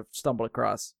Andy sort of stumbled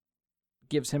across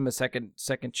gives him a second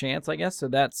chance, I guess. So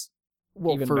that's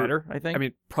even better, I think. I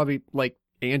mean, probably like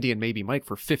Andy and maybe Mike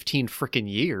for 15 freaking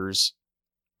years.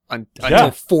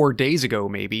 Until 4 days ago,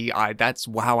 maybe. That's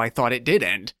how I thought it did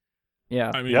end. Yeah.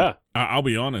 I mean, I'll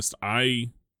be honest.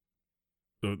 When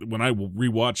I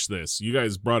rewatched this, you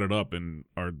guys brought it up in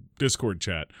our Discord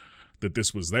chat that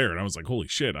this was there, and I was like, "Holy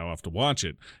shit! I'll have to watch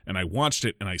it." And I watched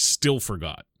it, and I still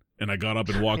forgot. And I got up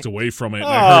and walked away from it, and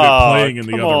I heard it playing in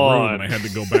the other room, and I had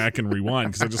to go back and rewind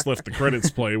because I just left the credits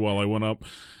play while I went up,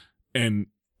 and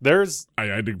I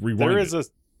had to rewind. There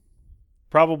is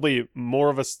probably more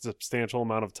of a substantial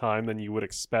amount of time than you would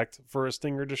expect for a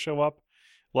stinger to show up.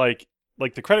 Like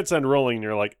the credits end rolling and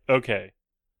you're like, okay,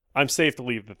 I'm safe to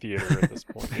leave the theater at this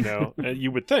point, And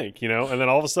you would think, and then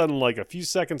all of a sudden like a few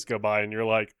seconds go by and you're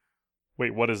like,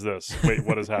 wait, what is this? Wait,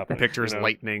 what is happening? Pictures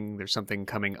lightning, there's something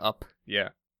coming up.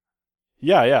 Yeah.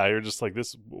 Yeah, you're just like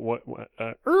this what?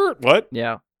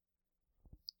 Yeah.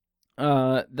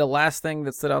 The last thing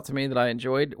that stood out to me that I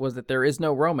enjoyed was that there is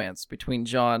no romance between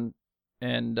John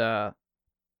and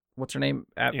what's her name?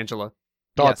 Angela.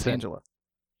 Yes, Angela.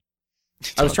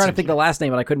 I was trying to think the last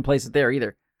name and I couldn't place it there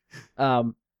either.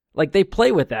 Like they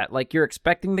play with that. Like you're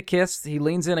expecting the kiss. He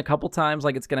leans in a couple times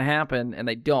like it's going to happen and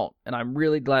they don't. And I'm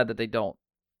really glad that they don't.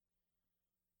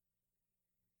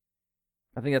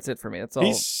 I think that's it for me. That's all.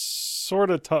 He sort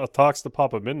of talks to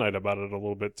Papa Midnight about it a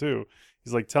little bit too.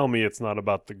 He's like, tell me it's not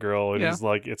about the girl. And he's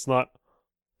like, it's not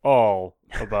all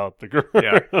about the girl.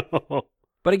 Yeah.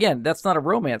 But again, that's not a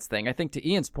romance thing. I think to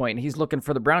Ian's point, he's looking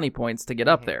for the brownie points to get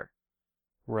up there.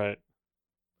 Right.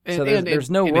 So there's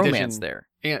no romance there.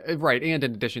 Right. And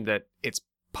in addition that it's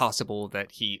possible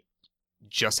that he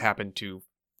just happened to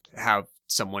have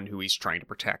someone who he's trying to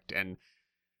protect and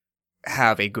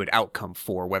have a good outcome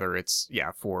for, whether it's,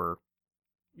 for,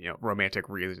 romantic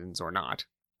reasons or not.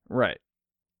 Right.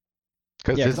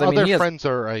 Because his other friends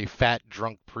are a fat,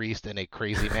 drunk priest and a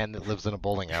crazy man that lives in a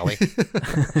bowling alley.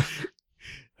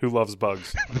 Who loves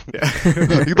bugs.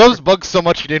 He loves bugs so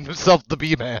much he named himself the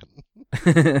Bee Man.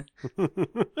 That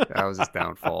was his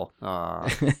downfall.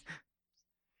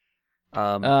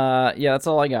 That's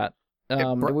all I got.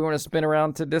 Do we want to spin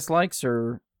around to dislikes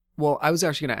or? Well, I was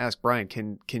actually going to ask Brian,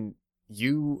 can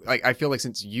you, I feel like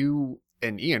since you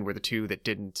and Ian were the two that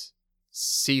didn't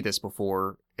see this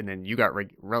before, and then you got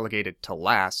relegated to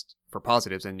last for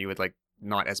positives, and you had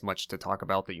not as much to talk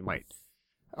about that you might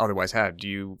otherwise have. Do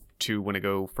you two want to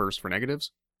go first for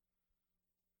negatives?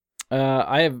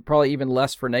 I have probably even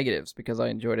less for negatives because I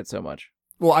enjoyed it so much.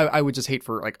 Well, I would just hate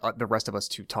for the rest of us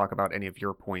to talk about any of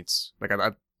your points.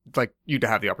 I'd like you to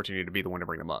have the opportunity to be the one to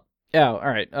bring them up. Yeah, all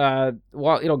right.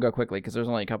 Well, it'll go quickly because there's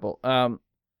only a couple.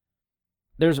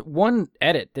 There's one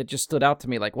edit that just stood out to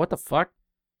me. Like, what the fuck?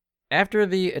 After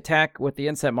the attack with the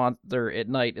insect monster at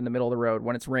night in the middle of the road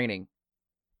when it's raining,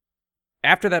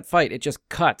 after that fight, it just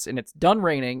cuts, and it's done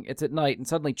raining, it's at night, and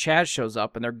suddenly Chaz shows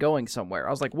up, and they're going somewhere.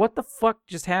 I was like, what the fuck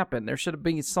just happened? There should have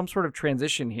been some sort of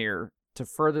transition here to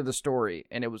further the story,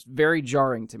 and it was very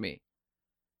jarring to me.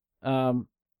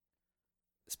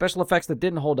 Special effects that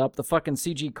didn't hold up, the fucking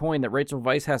CG coin that Rachel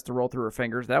Weisz has to roll through her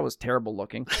fingers, that was terrible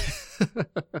looking.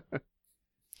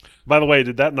 By the way,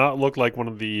 did that not look like one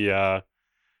of the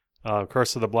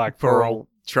Curse of the Black Pearl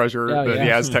treasure,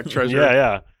 the Aztec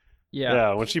treasure?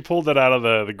 Yeah, when she pulled it out of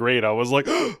the grate, I was like,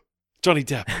 oh, Johnny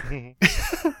Depp.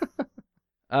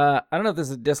 I don't know if this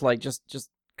is a dislike, just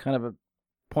kind of a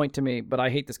point to me, but I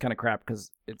hate this kind of crap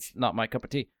because it's not my cup of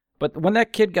tea. But when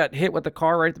that kid got hit with the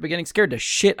car right at the beginning, scared the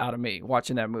shit out of me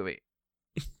watching that movie.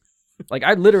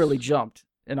 I literally jumped,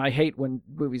 and I hate when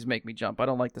movies make me jump. I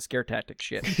don't like the scare tactic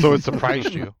shit. So it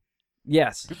surprised you?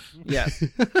 Yes.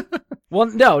 Well,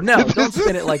 no, don't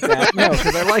spin it like that. No,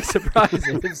 because I like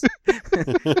surprises.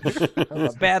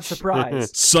 A bad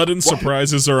surprise. Sudden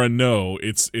surprises are a no.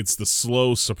 It's the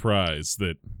slow surprise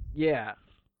that. Yeah.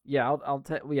 I'll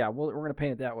tell. Yeah, we're gonna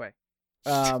paint it that way.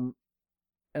 And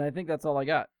I think that's all I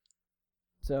got.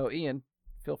 So, Ian,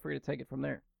 feel free to take it from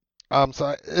there.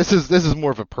 So this is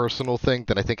more of a personal thing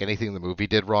than I think anything the movie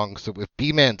did wrong. So with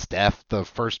B-Man's death, the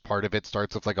first part of it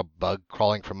starts with a bug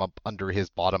crawling from up under his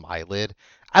bottom eyelid.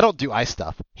 I don't do eye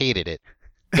stuff. Hated it.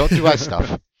 Don't do eye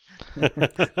stuff.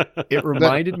 It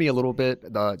reminded me a little bit,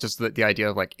 just the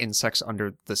idea of insects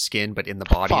under the skin, but in the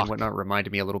body and whatnot.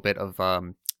 Reminded me a little bit of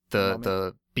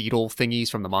the beetle thingies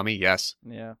from The Mummy. Yes.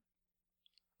 Yeah.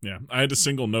 Yeah, I had a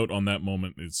single note on that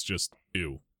moment. It's just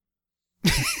ew.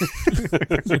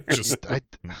 Just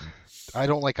I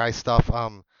don't like ice stuff.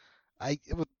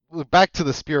 Back to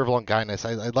the Spear of Longinus.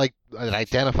 I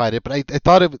identified it, but I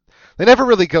thought they never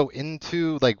really go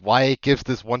into like why it gives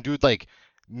this one dude like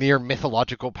near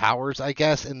mythological powers, I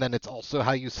guess, and then it's also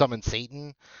how you summon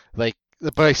Satan, like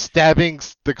by stabbing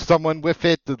someone with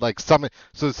it, to like summon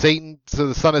so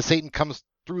the son of Satan comes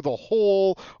through the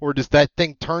hole, or does that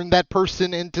thing turn that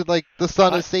person into like the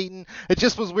son of Satan? It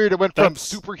just was weird. It went from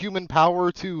superhuman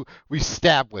power to we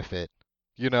stab with it.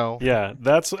 Yeah,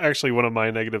 that's actually one of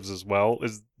my negatives as well,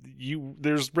 is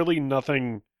there's really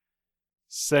nothing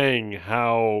saying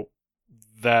how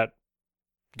that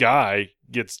guy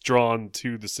gets drawn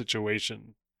to the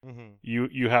situation. Mm-hmm.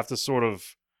 You have to sort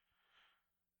of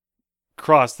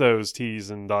cross those T's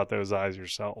and dot those I's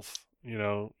yourself.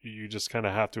 You just kind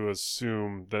of have to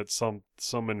assume that some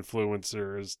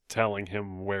influencer is telling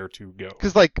him where to go.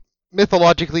 Because like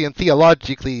mythologically and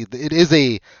theologically, it is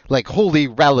a like holy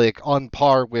relic on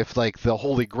par with like the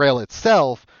Holy Grail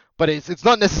itself, but it's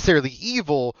not necessarily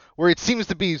evil, where it seems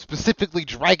to be specifically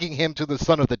dragging him to the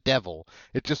son of the devil.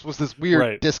 It just was this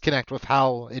weird disconnect with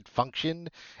how it functioned.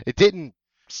 It didn't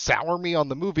sour me on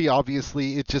the movie,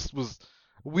 obviously. It just was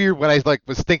weird when I like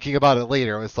was thinking about it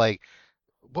later. I was like,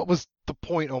 what was the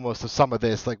point almost of some of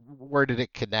this? Like, where did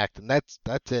it connect? And that's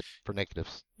it for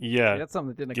negatives. Yeah, that's something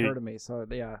that didn't occur to me. So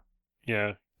yeah.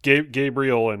 Yeah,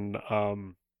 Gabriel and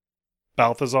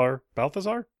Balthazar.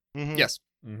 Mm-hmm. Yes.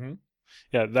 Mm-hmm.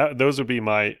 Yeah, those would be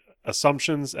my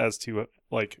assumptions as to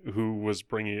like who was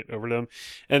bringing it over to them,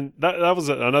 and that was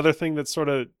another thing that sort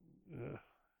of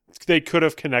they could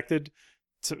have connected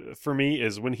to for me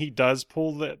is when he does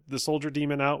pull the soldier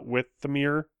demon out with the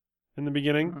mirror in the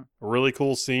beginning. A really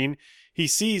cool scene. He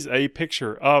sees a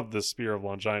picture of the Spear of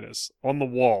Longinus on the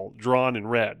wall, drawn in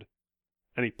red,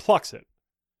 and he plucks it.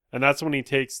 And that's when he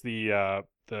takes the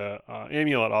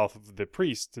amulet off of the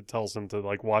priest and tells him to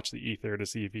like watch the ether to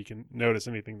see if he can notice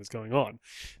anything that's going on.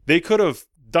 They could have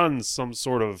done some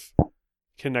sort of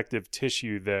connective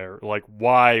tissue there. Like,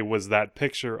 why was that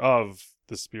picture of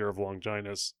the Spear of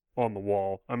Longinus on the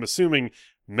wall? I'm assuming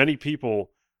many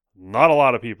people, not a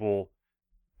lot of people,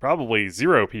 probably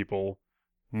 0 people,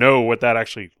 know what that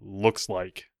actually looks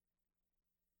like.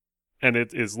 And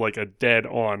it is like a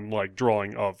dead-on like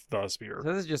drawing of the spear.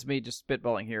 So this is just me just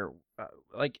spitballing here.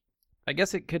 Like, I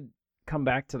guess it could come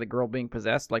back to the girl being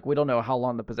possessed. Like, we don't know how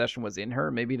long the possession was in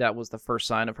her. Maybe that was the first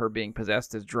sign of her being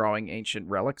possessed, is drawing ancient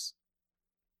relics.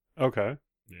 Okay.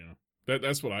 Yeah.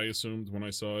 That's what I assumed when I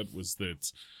saw it, was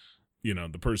that,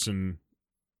 the person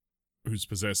who's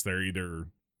possessed there either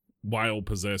while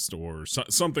possessed or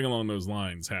something along those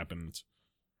lines happened.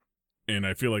 And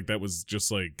I feel like that was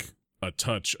just like a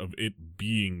touch of it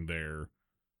being there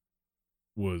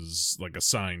was like a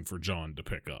sign for John to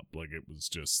pick up. Like, it was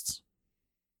just...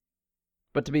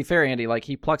 But to be fair, Andy, like,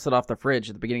 he plucks it off the fridge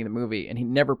at the beginning of the movie, and he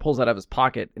never pulls it out of his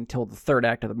pocket until the third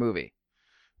act of the movie.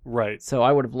 Right. So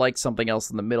I would have liked something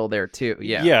else in the middle there, too.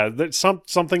 Yeah. Yeah, that's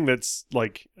something that's,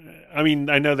 like... I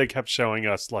mean, I know they kept showing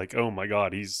us, like, oh my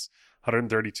god, he's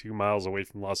 132 miles away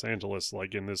from Los Angeles,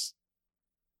 like, in this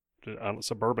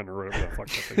suburban or whatever the fuck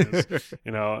that thing is,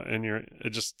 and you're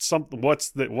just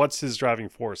what's his driving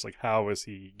force? Like, how is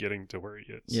he getting to where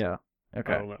he is? Yeah.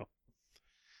 Okay. I don't know.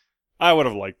 I would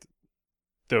have liked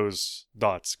those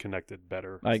dots connected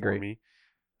better. I agree.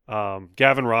 For me.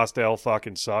 Gavin Rossdale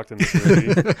fucking sucked in this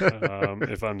movie.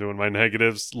 If I'm doing my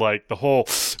negatives, like the whole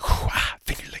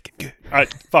finger licking good.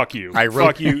 Fuck you. I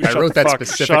wrote that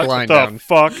specific line down.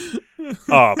 Fuck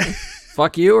up.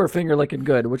 Fuck you or finger licking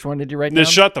good? Which one did you write down?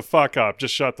 Just shut the fuck up.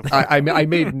 Just shut the fuck up. I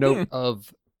made note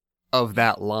of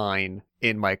that line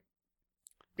in my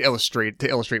to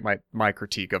illustrate my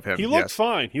critique of him. He looked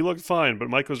fine. He looked fine, but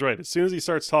Mike was right. As soon as he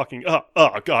starts talking,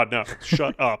 God, no,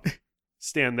 shut up.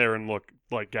 Stand there and look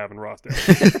like Gavin Rossdale.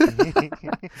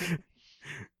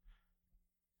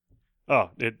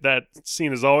 That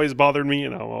scene has always bothered me,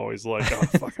 and I'm always like, oh,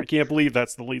 fuck, I can't believe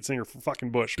that's the lead singer for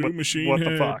fucking Bush. What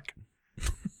the fuck?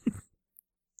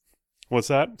 What's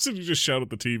that? So you just shout at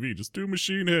the TV, just do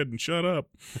Machine Head and shut up.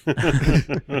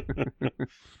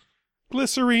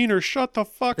 Glycerine or shut the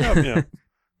fuck up. Yeah.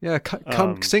 Yeah,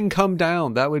 sing Come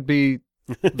Down. That would be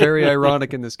very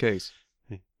ironic in this case.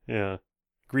 Yeah.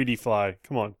 Greedy Fly.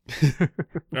 Come on.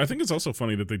 I think it's also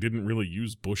funny that they didn't really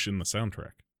use Bush in the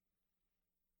soundtrack.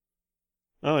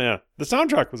 Oh, yeah. The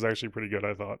soundtrack was actually pretty good,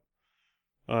 I thought.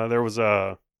 There was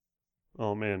Trent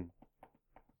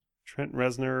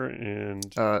Reznor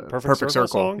and Perfect Circle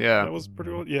song. Yeah. That was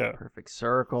pretty well. Yeah. Perfect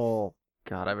Circle.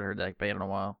 God, I haven't heard that band in a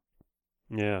while.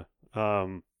 Yeah.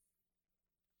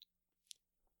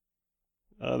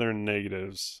 Other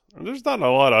negatives. There's not a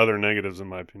lot of other negatives in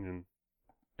my opinion.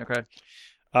 Okay.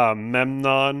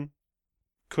 Memnon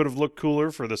could have looked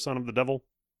cooler for the son of the devil.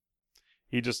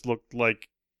 He just looked like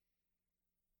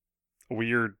a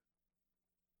weird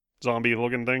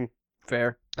zombie-looking thing.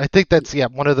 Fair. I think that's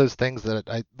one of those things that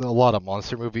a lot of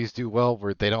monster movies do well,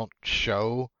 where they don't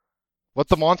show what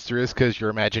the monster is because your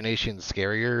imagination's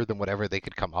scarier than whatever they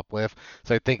could come up with.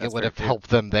 So I think That's it would fair, have too. helped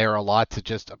them there a lot to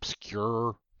just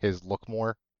obscure his look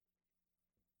more.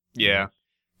 Yeah,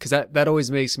 because that always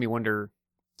makes me wonder.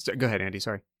 Go ahead, Andy.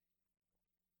 Sorry.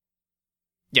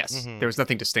 Yes, Mhm. there was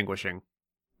nothing distinguishing.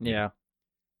 Yeah.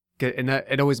 And that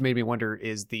it always made me wonder,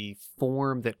 is the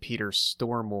form that Peter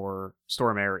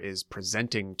Stormare is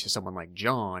presenting to someone like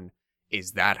John,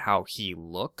 is that how he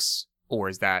looks? Or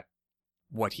is that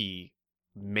what he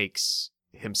makes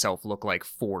himself look like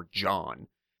for John?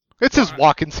 It's his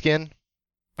walking skin.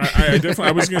 I definitely.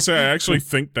 I was gonna say. I actually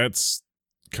think that's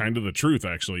kind of the truth,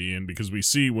 actually, Ian, because we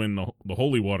see when the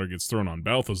holy water gets thrown on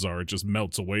Balthazar, it just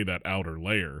melts away that outer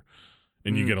layer,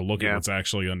 and you get a look at yeah. what's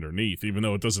actually underneath. Even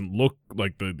though it doesn't look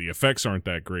like the effects aren't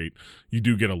that great, you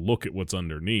do get a look at what's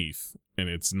underneath, and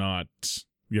it's not.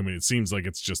 I mean, it seems like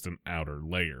it's just an outer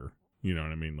layer. You know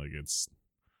what I mean? Like it's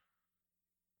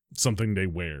something they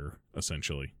wear,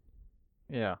 essentially.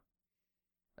 Yeah.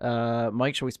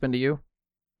 Mike, shall we spin to you?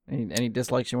 Any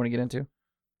dislikes you want to get into?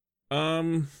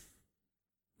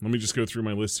 Let me just go through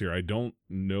my list here. I don't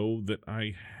know that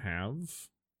I have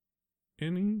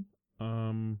any.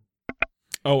 Oh,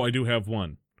 I do have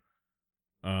one.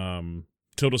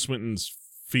 Tilda Swinton's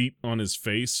feet on his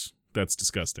face. That's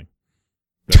disgusting.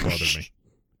 That bothered me.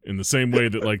 In the same way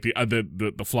that like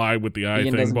the fly with the eye Ian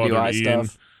thing doesn't do bothered eye Ian.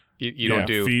 stuff. You don't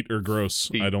do feet are gross.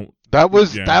 feet. I don't. That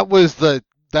was Yeah. that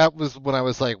was when I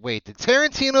was like, wait, did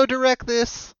Tarantino direct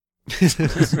this?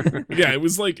 Yeah, it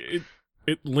was like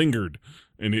it lingered,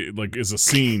 and it like is a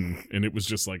scene, and it was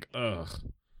just like ugh.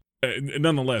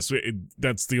 Nonetheless,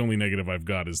 that's the only negative I've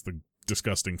got is the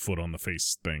disgusting foot on the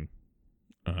face thing.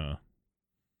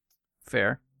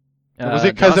 Fair. Was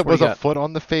it because Josh, it what was do you a foot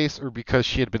on the face, or because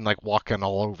she had been like walking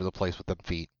all over the place with them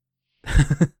feet?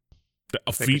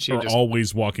 Feet she are just-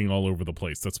 always walking all over the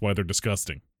place. That's why they're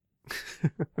disgusting.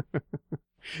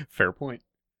 Fair point.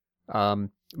 I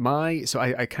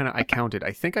counted.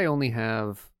 I think I only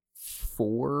have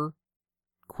 4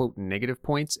 quote negative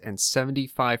points, and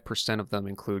 75% of them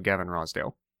include Gavin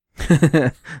Rosdale.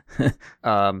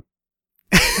 got?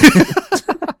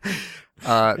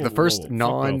 The first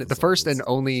whoa, fuck off, first and that's-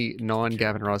 only non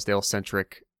Gavin Rosdale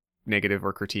centric negative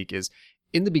or critique is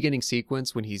in the beginning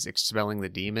sequence when he's expelling the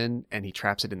demon and he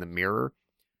traps it in the mirror.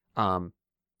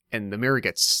 And the mirror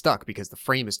gets stuck because the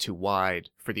frame is too wide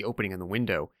for the opening in the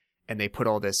window, and they put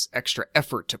all this extra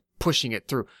effort to pushing it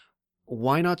through.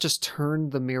 Why not just turn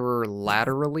the mirror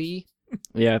laterally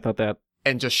Yeah, I thought that.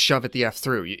 and just shove it the F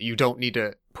through? You don't need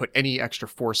to put any extra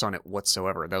force on it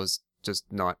whatsoever. That was just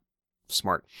not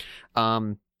smart.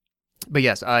 But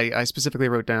yes, I specifically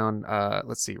wrote down,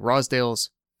 let's see, Rosdale's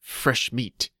fresh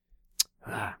meat.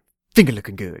 Finger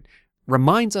looking good.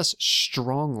 Reminds us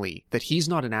strongly that he's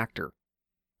not an actor.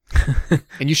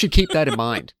 And you should keep that in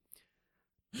mind.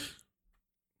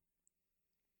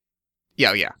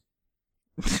 Yeah.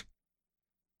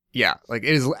 Yeah, like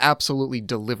it is absolutely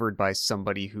delivered by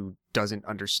somebody who doesn't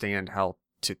understand how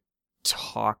to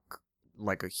talk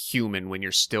like a human when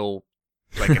you're still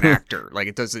like an actor.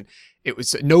 Like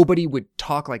nobody would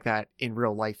talk like that in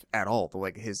real life at all.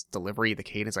 Like his delivery, the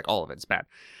cadence, like all of it's bad.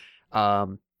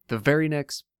 The very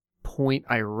next point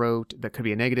I wrote that could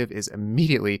be a negative is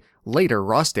immediately later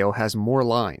Rosdale has more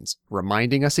lines,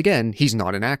 reminding us again he's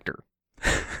not an actor.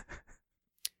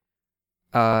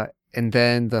 And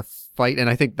then the fight, and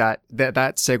I think that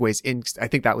segues in. I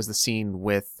think that was the scene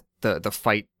with the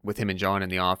fight with him and John in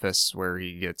the office where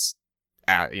he gets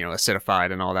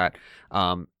acidified and all that.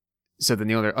 So then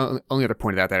the only other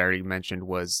point of that I already mentioned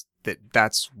was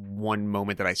that's one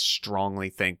moment that I strongly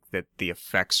think that the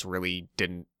effects really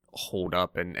didn't hold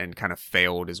up and kind of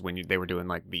failed, is when they were doing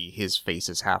like his face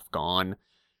is half gone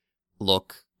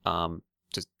look.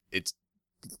 Just it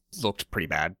looked pretty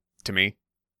bad to me.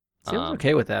 See, I was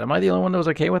okay with that. Am I the only one that was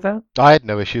okay with that? I had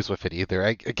no issues with it either.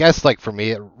 I guess like for me,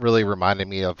 it really reminded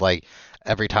me of like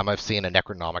every time I've seen a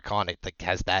Necronomicon, it like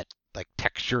has that like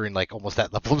texture and like almost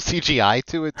that level of CGI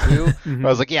to it too. I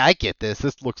was like, yeah, I get this.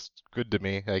 This looks good to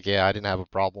me. Like, yeah, I didn't have a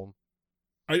problem.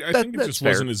 I think it that's just fair.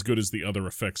 wasn't as good as the other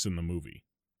effects in the movie.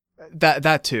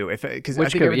 That too, because I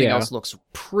Which think could- everything yeah. else looks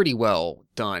pretty well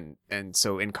done, and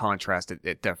so in contrast,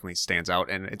 it definitely stands out.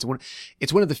 And it's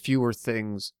one of the few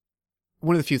things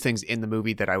in the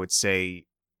movie that I would say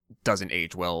doesn't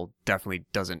age well. Definitely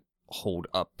doesn't hold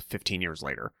up 15 years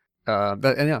later.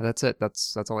 That's it.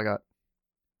 That's all I got.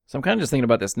 So I'm kind of just thinking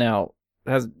about this now.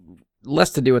 It has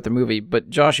less to do with the movie, but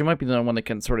Josh, you might be the only one that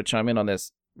can sort of chime in on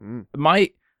this. I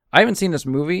haven't seen this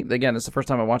movie. Again, this is the first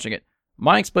time I'm watching it.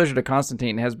 My exposure to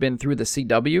Constantine has been through the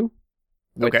CW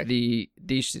with the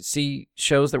DC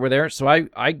shows that were there. So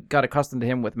I got accustomed to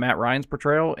him with Matt Ryan's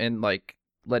portrayal in like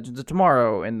Legends of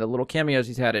Tomorrow and the little cameos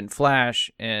he's had in Flash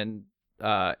and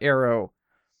Arrow.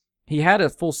 He had a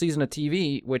full season of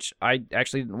TV, which I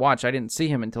actually didn't watch. I didn't see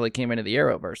him until he came into the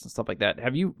Arrowverse and stuff like that.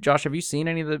 Josh, have you seen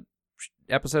any of the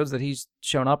episodes that he's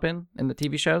shown up in the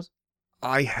TV shows?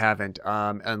 I haven't,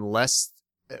 unless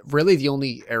really the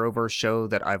only Arrowverse show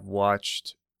that I've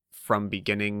watched from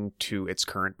beginning to its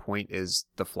current point is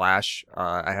The Flash.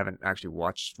 I haven't actually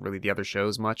watched really the other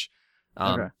shows much.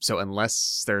 So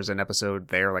unless there's an episode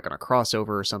there, like on a crossover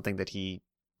or something that he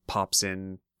pops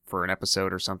in for an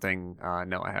episode or something,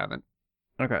 no, I haven't.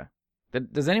 Okay.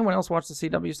 Does anyone else watch the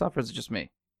CW stuff, or is it just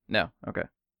me? No. Okay.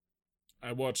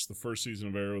 I watched the first season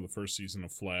of Arrow, the first season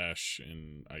of Flash,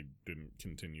 and I didn't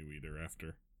continue either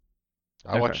after.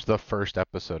 I watched the first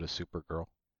episode of Supergirl.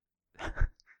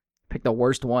 Pick the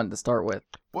worst one to start with.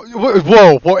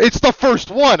 Whoa, it's the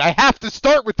first one. I have to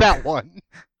start with that one.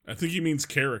 I think he means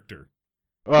character.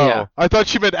 Oh, Yeah. I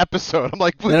thought you meant episode. I'm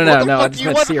like, what No, the I fuck just do you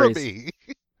meant want series. from me?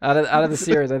 Out of the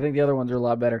series, I think the other ones are a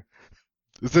lot better.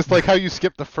 Is this like how you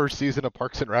skipped the first season of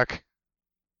Parks and Rec?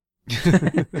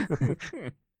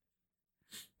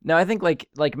 No, I think like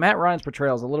Matt Ryan's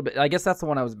portrayal is a little bit. I guess that's the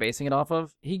one I was basing it off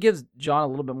of. He gives John a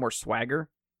little bit more swagger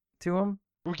to him.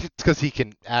 It's because he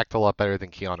can act a lot better than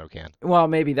Keanu can. Well,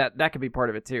 maybe that could be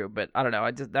part of it too, but I don't know.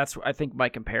 That's I think my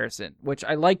comparison, which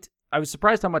I liked. I was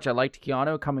surprised how much I liked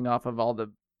Keanu coming off of all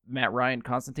the Matt Ryan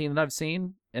Constantine that I've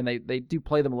seen, and they do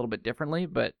play them a little bit differently,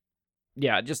 but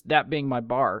yeah, just that being my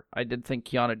bar, I did think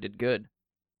Keanu did good.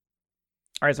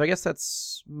 All right, so I guess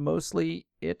that's mostly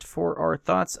it for our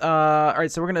thoughts. All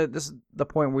right, so this is the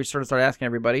point where we sort of start asking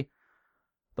everybody.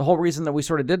 The whole reason that we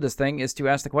sort of did this thing is to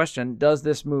ask the question, does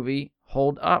this movie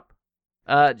hold up?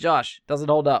 Josh, does it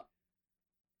hold up?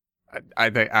 I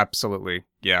think absolutely,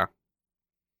 yeah.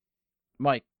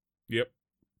 Mike? Yep.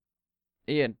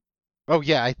 Ian? Oh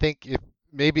yeah, I think if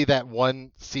maybe that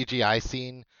one CGI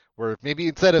scene where maybe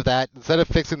instead of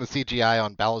fixing the CGI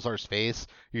on Balazar's face,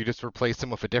 you just replace him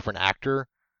with a different actor.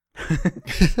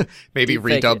 Maybe Deep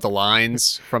fake redub it. the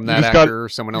lines from You that just got- actor or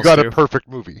someone You else got too. a perfect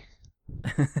movie.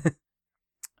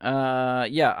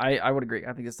 Yeah, I would agree.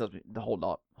 I think this does hold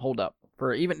up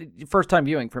for even first time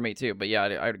viewing for me too. But yeah,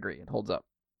 I would agree. It holds up.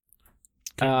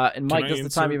 And Mike, I this is the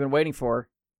time insert- you've been waiting for.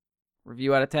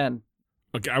 Review out of 10.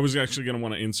 Okay, I was actually going to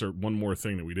want to insert one more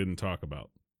thing that we didn't talk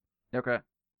about. Okay.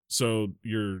 So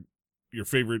your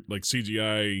favorite like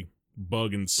CGI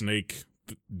bug and snake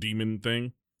demon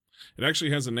thing, it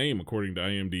actually has a name according to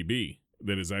IMDb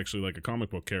that is actually like a comic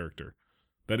book character.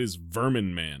 That is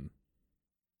Vermin Man.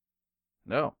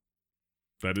 No.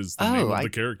 That is the name of the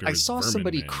character. I is saw Vermin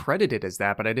somebody Man. credited as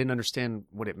that, but I didn't understand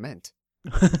what it meant.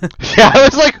 Yeah, I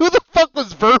was like, who the fuck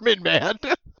was Vermin Man?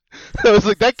 I was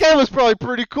like, that guy was probably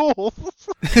pretty cool.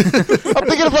 I'm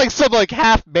thinking of like some like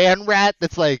half man rat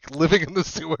that's like living in the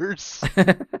sewers.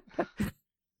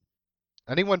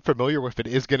 Anyone familiar with it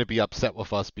is going to be upset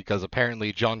with us because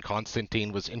apparently John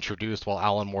Constantine was introduced while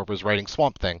Alan Moore was writing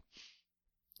Swamp Thing.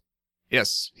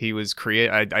 Yes, he was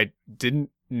created. I didn't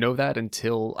know that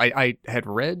until I had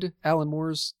read Alan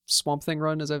Moore's Swamp Thing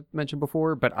run, as I've mentioned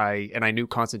before, but I knew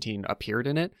Constantine appeared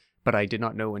in it, but I did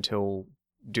not know until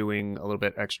doing a little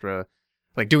bit extra,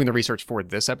 like doing the research for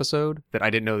this episode, that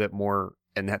I didn't know that Moore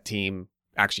and that team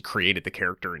actually created the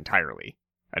character entirely.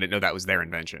 I didn't know that was their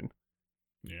invention.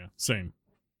 Yeah, same.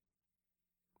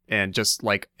 And just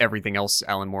like everything else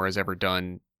Alan Moore has ever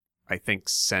done, I think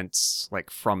since like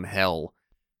From Hell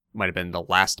might have been the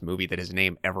last movie that his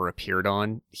name ever appeared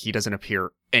on. He doesn't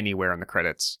appear anywhere in the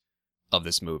credits of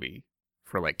this movie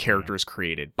for like characters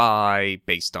created by,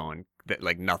 based on, that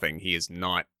like nothing. He is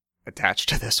not attached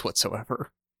to this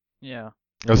whatsoever. Yeah.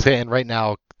 I was saying right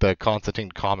now the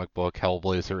Constantine comic book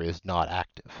Hellblazer is not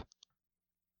active.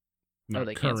 Not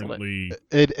they canceled it. currently.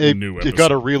 It New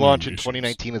got a episode, relaunch new in issues.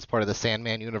 2019 as part of the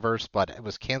Sandman universe, but it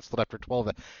was canceled after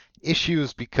 12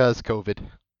 issues because COVID.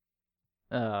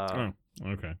 Oh,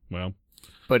 okay. Well,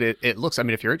 But it looks, I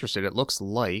mean, if you're interested, it looks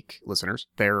like, listeners,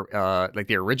 they're like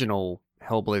the original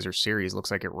Hellblazer series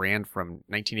looks like it ran from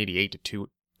 1988 to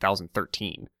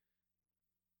 2013.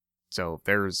 So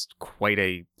there's quite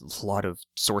a lot of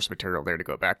source material there to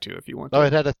go back to if you want to. Oh,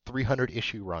 it had a 300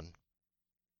 issue run.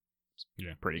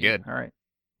 Pretty good. All right.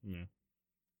 yeah.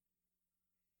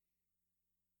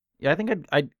 Yeah, I think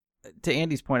to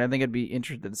Andy's point, I think I'd be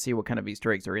interested to see what kind of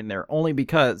Easter eggs are in there. Only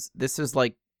because this is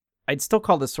like, I'd still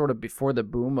call this sort of before the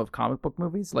boom of comic book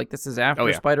movies. Like this is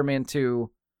after Spider-Man 2,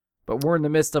 but we're in the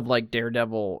midst of like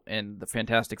Daredevil and the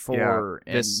Fantastic Four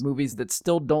and movies that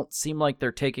still don't seem like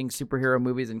they're taking superhero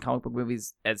movies and comic book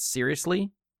movies as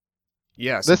seriously.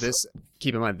 Yeah, so this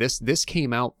keep in mind, this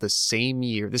came out the same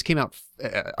year. This came out,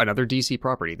 another DC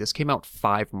property. This came out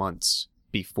 5 months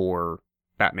before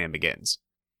Batman Begins.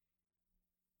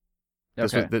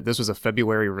 This was a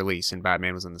February release, and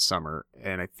Batman was in the summer,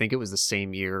 and I think it was the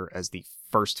same year as the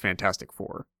first Fantastic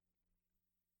Four.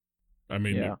 I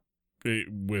mean,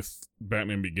 with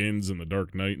Batman Begins and The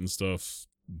Dark Knight and stuff,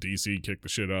 DC kicked the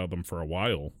shit out of them for a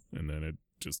while, and then it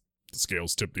just, the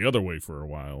scales tipped the other way for a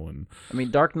while. And I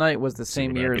mean, Dark Knight was the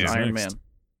same year as Iron Man.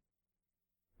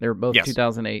 They were both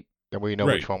 2008. And we know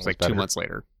which one was like better. 2 months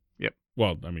later. Yep.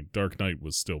 Well, I mean, Dark Knight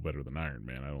was still better than Iron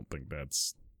Man. I don't think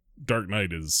that's... Dark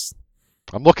Knight is...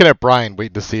 I'm looking at Brian,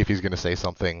 waiting to see if he's going to say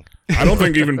something. I don't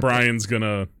think even Brian's going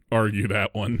to argue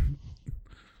that one.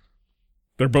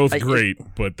 They're both great,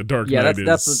 but the Dark Knight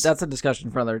is... that's a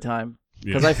discussion for another time.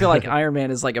 Because I feel like Iron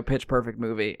Man is like a pitch perfect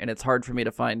movie, and it's hard for me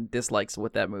to find dislikes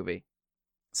with that movie.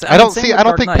 So, I don't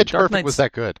think Pitch Perfect was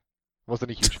that good. Wasn't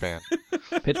a huge fan.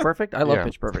 Pitch Perfect? I love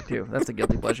Pitch Perfect too. That's a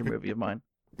guilty pleasure movie of mine.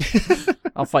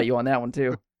 I'll fight you on that one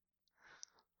too.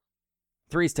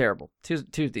 3's terrible. 2's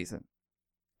decent.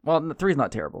 Well, 3's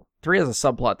not terrible. 3 has a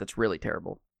subplot that's really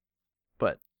terrible.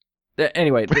 But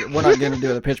anyway, we're not going to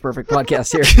do the Pitch Perfect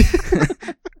podcast here.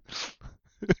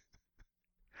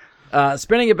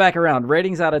 Spinning it back around,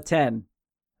 ratings out of 10.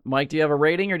 Mike, do you have a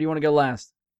rating or do you want to go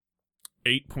last?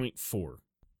 8.4.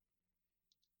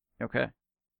 Okay. Do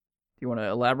you want to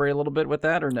elaborate a little bit with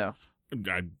that or no?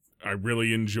 I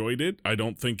really enjoyed it. I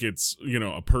don't think it's,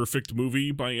 a perfect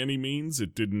movie by any means.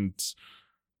 It didn't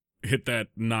hit that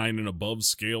 9 and above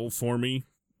scale for me.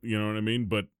 You know what I mean?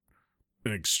 But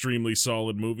an extremely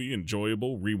solid movie,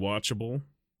 enjoyable, rewatchable.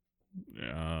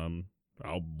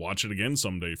 I'll watch it again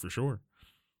someday for sure.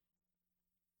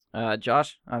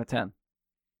 Josh, out of 10.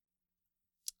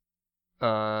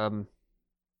 I'm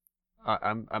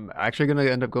actually going to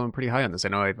end up going pretty high on this. I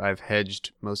know I've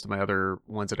hedged most of my other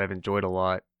ones that I've enjoyed a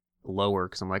lot lower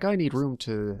because I'm like, I need room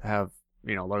to have,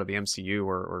 a lot of the MCU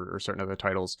or certain other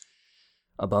titles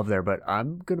above there. But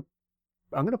I'm gonna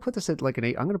put this at like an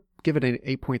 8. I'm gonna give it an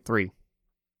 8.3.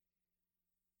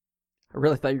 I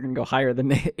really thought you were gonna go higher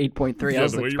than 8.3. I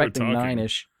was expecting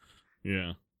 9-ish.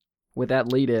 Yeah. With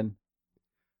that lead in.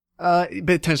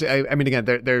 Potentially, I mean, again,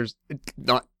 there's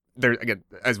not. There again,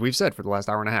 as we've said for the last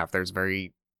hour and a half, there's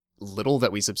very little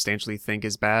that we substantially think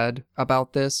is bad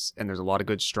about this, and there's a lot of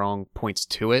good, strong points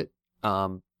to it.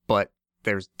 But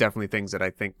there's definitely things that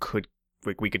I think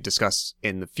we could discuss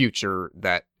in the future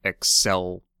that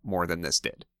excel more than this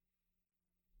did.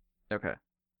 Okay.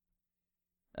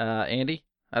 Andy,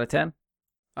 out of 10?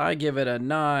 I give it a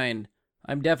 9.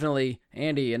 I'm definitely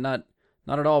Andy and not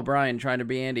at all Brian trying to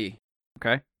be Andy.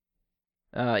 Okay.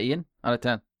 Ian, out of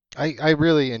 10. I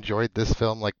really enjoyed this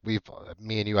film. Like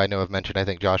me and you, I know have mentioned. I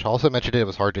think Josh also mentioned it. It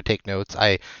was hard to take notes.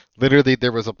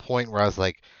 There was a point where I was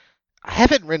like, I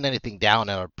haven't written anything down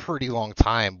in a pretty long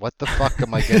time. What the fuck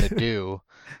am I gonna do?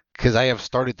 Because I have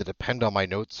started to depend on my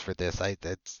notes for this.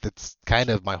 That's kind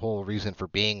of my whole reason for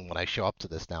being when I show up to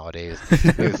this nowadays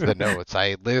is the notes.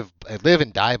 I live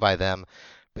and die by them.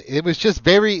 But it was just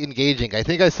very engaging. I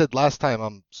think I said last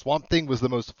time, Swamp Thing was the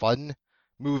most fun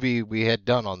movie we had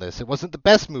done on this. It wasn't the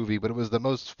best movie, but it was the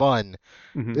most fun.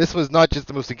 Mm-hmm. This was not just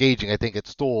the most engaging. I think it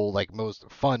stole like most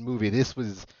fun movie. This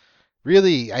was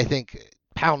really, I think,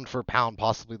 pound for pound,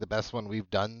 possibly the best one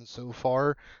we've done so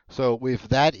far. So with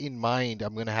that in mind,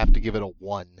 I'm gonna have to give it a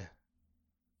 1.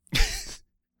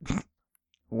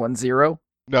 1-0?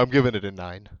 No, I'm giving it a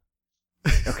 9.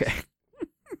 Okay.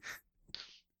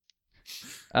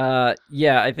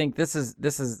 Yeah, I think this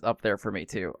is up there for me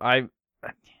too.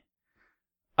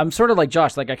 I'm sort of like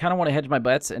Josh, like I kind of want to hedge my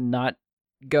bets and not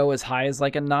go as high as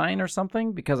like a 9 or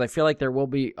something because I feel like there will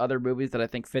be other movies that I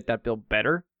think fit that bill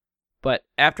better. But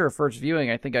after a first viewing,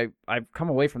 I think I've come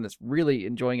away from this really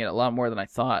enjoying it a lot more than I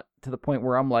thought, to the point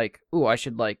where I'm like, ooh, I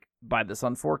should like buy this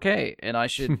on 4K and I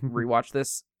should rewatch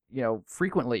this,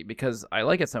 frequently because I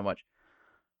like it so much.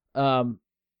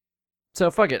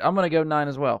 So fuck it, I'm gonna go 9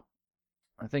 as well.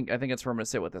 I think it's where I'm gonna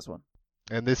sit with this one.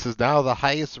 And this is now the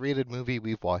highest rated movie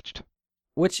we've watched.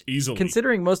 Which, easily,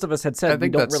 considering most of us had said we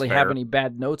don't really have any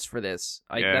bad notes for this,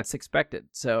 that's expected.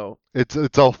 So it's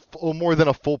more than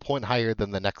a full point higher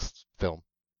than the next film.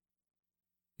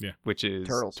 Yeah, which is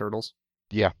Turtles.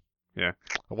 Yeah. I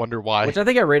wonder why. Which I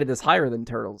think I rated this higher than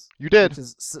Turtles. You did. Which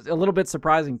is a little bit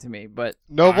surprising to me, but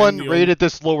No I'm one the rated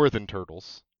this lower than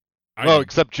Turtles. I Oh, did.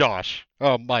 except Josh.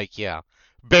 Oh, Mike, yeah.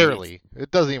 Barely. It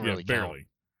doesn't even Yeah, really count.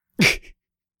 barely.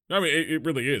 I mean, it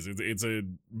really is. It's a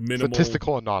minimal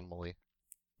Statistical anomaly.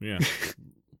 Yeah,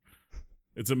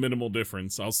 it's a minimal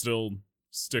difference. I'll still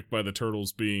stick by the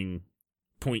Turtles being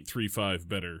 0.35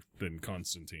 better than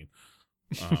Constantine,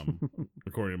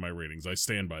 according to my ratings. I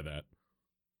stand by that.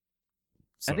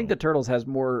 I think So, the Turtles has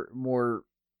more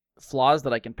flaws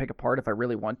that I can pick apart if I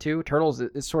really want to. Turtles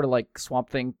is sort of like Swamp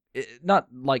Thing, not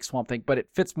like Swamp Thing, but it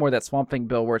fits more that Swamp Thing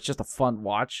bill where it's just a fun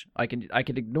watch. I can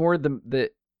ignore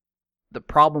the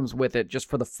problems with it just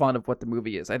for the fun of what the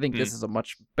movie is. I think this is a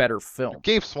much better You film.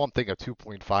 gave Swamp Thing a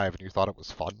 2.5 and you thought it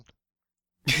was fun.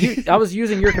 I was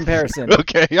using your comparison.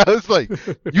 Okay, I was like,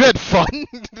 you had fun?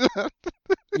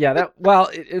 Yeah,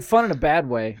 it's fun in a bad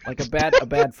way, like a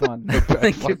bad fun. I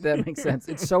think if that makes sense.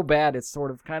 It's so bad, it's sort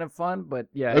of kind of fun, but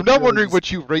yeah. I'm it not really wondering just-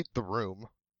 what you rate The Room.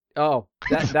 Oh,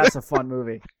 that's a fun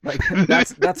movie. Like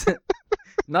that's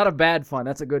not a bad fun.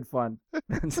 That's a good fun.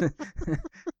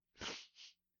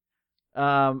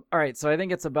 All right, so I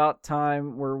think it's about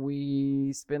time where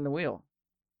we spin the wheel.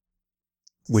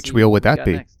 to Which see wheel what would we that got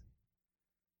be? next.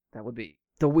 That would be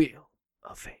the Wheel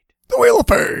of Fate. The Wheel of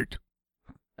Fate.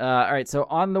 All right, so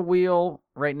on the wheel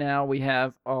right now we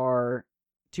have our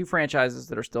two franchises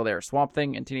that are still there: Swamp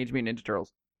Thing and Teenage Mutant Ninja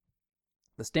Turtles.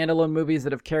 The standalone movies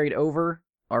that have carried over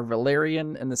are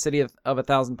Valerian and the City of a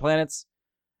Thousand Planets,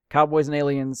 Cowboys and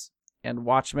Aliens, and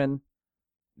Watchmen.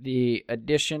 The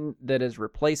addition that is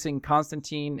replacing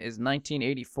Constantine is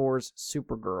 1984's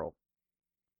Supergirl.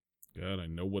 God, I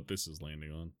know what this is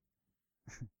landing on.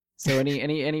 So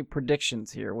any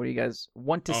predictions here? What do you guys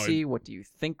want to Oh, see? What do you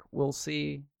think we'll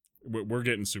see? We're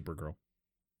getting Supergirl.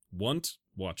 Want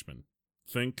Watchmen.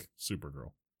 Think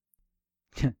Supergirl.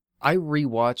 I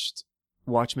rewatched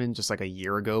Watchmen just like a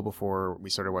year ago before we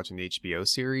started watching the HBO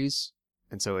series,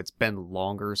 and so it's been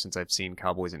longer since I've seen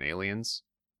Cowboys and Aliens.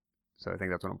 So I think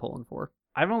that's what I'm pulling for.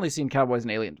 I've only seen Cowboys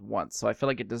and Aliens once, so I feel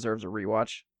like it deserves a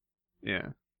rewatch. Yeah.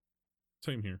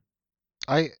 Same here.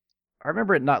 I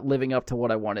remember it not living up to what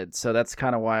I wanted, so that's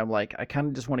kind of why I'm like, I kind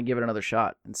of just want to give it another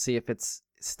shot and see if it's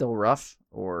still rough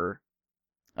or.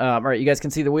 All right, you guys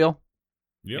can see the wheel.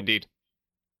 Yep. Indeed.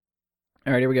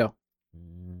 All right, here we go.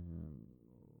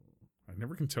 I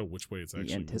never can tell which way it's The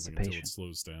actually moving until anticipation. it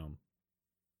slows down.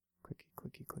 Clicky,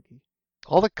 clicky, clicky.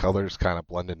 all the colors kind of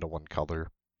blend into one color.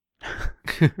 I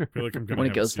feel like I'm gonna When it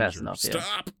have a goes fast seizure. enough, yeah.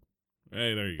 Stop.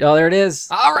 Hey, there you go. Oh, there it is.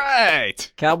 All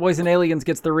right. Cowboys and Aliens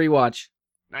gets the rewatch.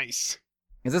 Nice.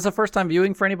 Is this a first time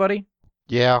viewing for anybody?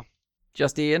 Yeah,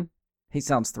 Just Ian? He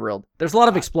sounds thrilled. There's a lot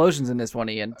of explosions in this one,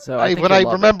 Ian. So I think when you'll I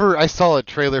love it. remember I saw a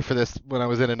trailer for this when I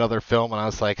was in another film, and I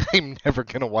was like, I'm never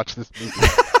gonna watch this movie.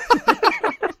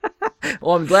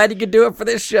 Well, I'm glad you could do it for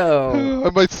this show. I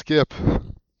might skip.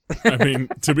 I mean,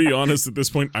 to be honest, at this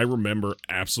point, I remember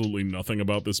absolutely nothing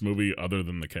about this movie other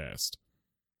than the cast.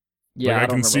 Yeah, like, I don't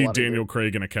can remember a see lot either. Daniel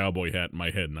Craig in a cowboy hat in my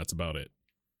head, and that's about it.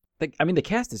 I mean, the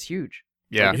cast is huge.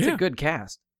 Yeah. It's Yeah. a good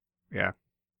cast. Yeah.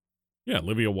 Yeah,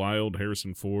 Olivia Wilde,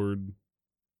 Harrison Ford.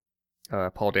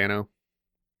 Paul Dano.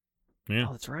 Yeah.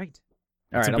 Oh, that's right.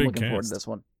 All It's right, a I'm big looking forward to cast. this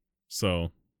one.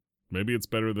 So maybe it's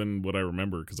better than what I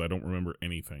remember because I don't remember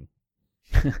anything.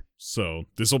 So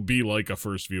this will be like a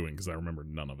first viewing because I remember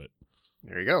none of it.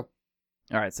 There you go.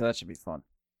 All right, so that should be fun.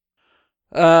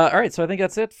 All right, so I think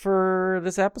that's it for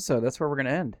this episode. That's where we're going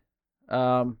to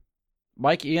end.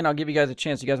 Mike, Ian, I'll give you guys a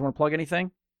chance. You guys want to plug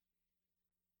anything?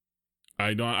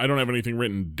 I don't have anything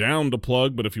written down to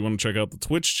plug, but if you want to check out the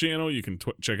Twitch channel, you can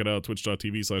check it out,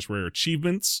 twitch.tv/Rare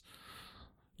Achievements.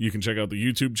 You can check out the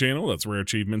YouTube channel. That's Rare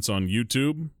Achievements on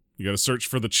YouTube. You got to search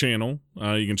for the channel.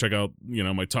 You can check out,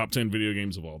 my top 10 video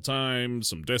games of all time,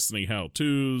 some Destiny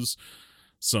how-tos,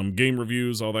 some game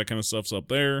reviews, all that kind of stuff's up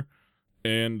there.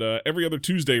 And every other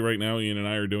Tuesday right now, Ian and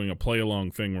I are doing a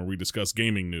play-along thing where we discuss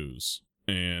gaming news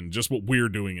and just what we're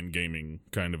doing in gaming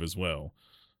kind of as well.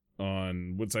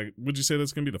 On, would you say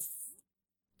that's going to be the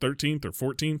 13th or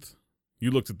 14th? You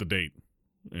looked at the date.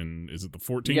 And is it the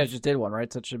 14th? You guys just did one,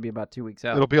 right? So it should be about 2 weeks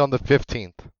out. It'll be on the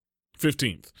 15th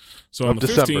 15th. So on of the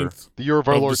December, 15th, the year of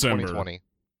our of Lord December. 2020.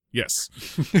 yes,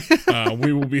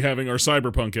 we will be having our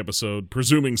Cyberpunk episode,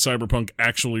 presuming Cyberpunk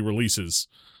actually releases.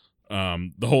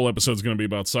 The whole episode is going to be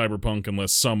about Cyberpunk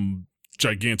unless some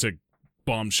gigantic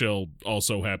bombshell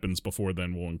also happens before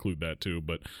then. We'll include that too.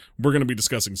 But we're going to be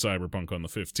discussing Cyberpunk on the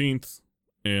 15th,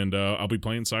 and I'll be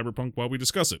playing Cyberpunk while we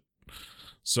discuss it.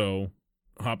 So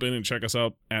hop in and check us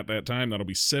out at that time. That'll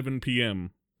be 7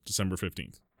 p.m. December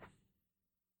 15th.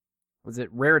 Was it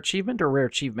Rare Achievement or Rare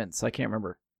Achievements? I can't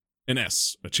remember. An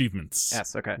S. Achievements.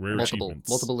 S. Okay. Rare achievements.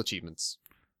 Multiple achievements.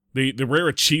 The rare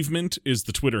achievement is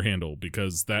the Twitter handle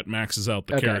because that maxes out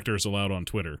the Okay. characters allowed on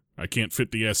Twitter. I can't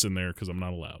fit the S in there because I'm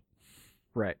not allowed.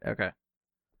 Right. Okay.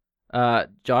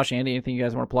 Josh, Andy, anything you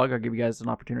guys want to plug? I'll give you guys an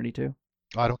opportunity to.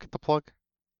 I don't get the plug.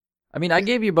 I mean, I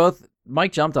gave you both.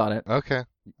 Mike jumped on it. Okay,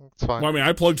 that's fine. Well, I mean,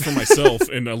 I plugged for myself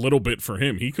and a little bit for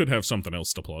him. He could have something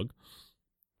else to plug.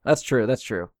 That's true. That's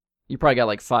true. You probably got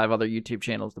like 5 other YouTube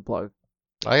channels to plug.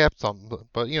 I have some,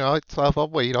 but I'll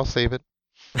wait. I'll save it.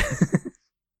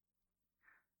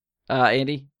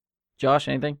 Andy, Josh,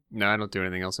 anything? No, I don't do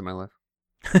anything else in my life.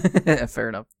 Fair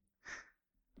enough.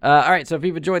 All right, so if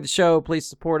you've enjoyed the show, please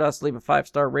support us. Leave a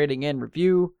 5-star rating and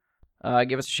review.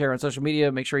 Give us a share on social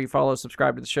media. Make sure you follow,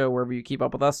 subscribe to the show wherever you keep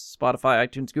up with us. Spotify,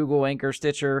 iTunes, Google, Anchor,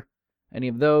 Stitcher, any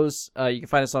of those. You can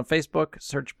find us on Facebook.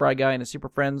 Search Bry Guy and his Super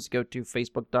Friends. Go to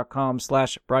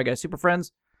facebook.com/Bry Guy Super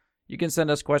Friends. You can send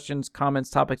us questions, comments,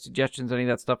 topic suggestions, any of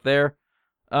that stuff there.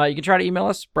 You can try to email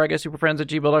us,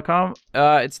 bryguysuperfriends@gmail.com.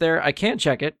 It's there. I can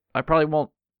check it. I probably won't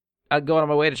go out of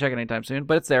my way to check it anytime soon,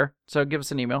 but it's there. So give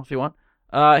us an email if you want.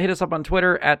 Hit us up on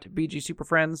Twitter at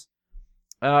BGSuperFriends.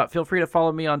 Feel free to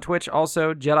follow me on Twitch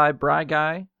also, Jedi Bry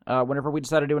Guy. Whenever we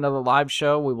decide to do another live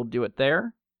show, we will do it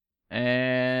there.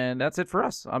 And that's it for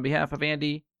us. On behalf of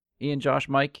Andy, Ian, Josh,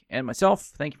 Mike, and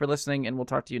myself, thank you for listening, and we'll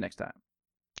talk to you next time.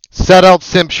 Set out,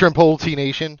 Simp Shrimp Hole T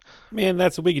Nation. Man,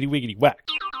 that's a wiggity wiggity whack.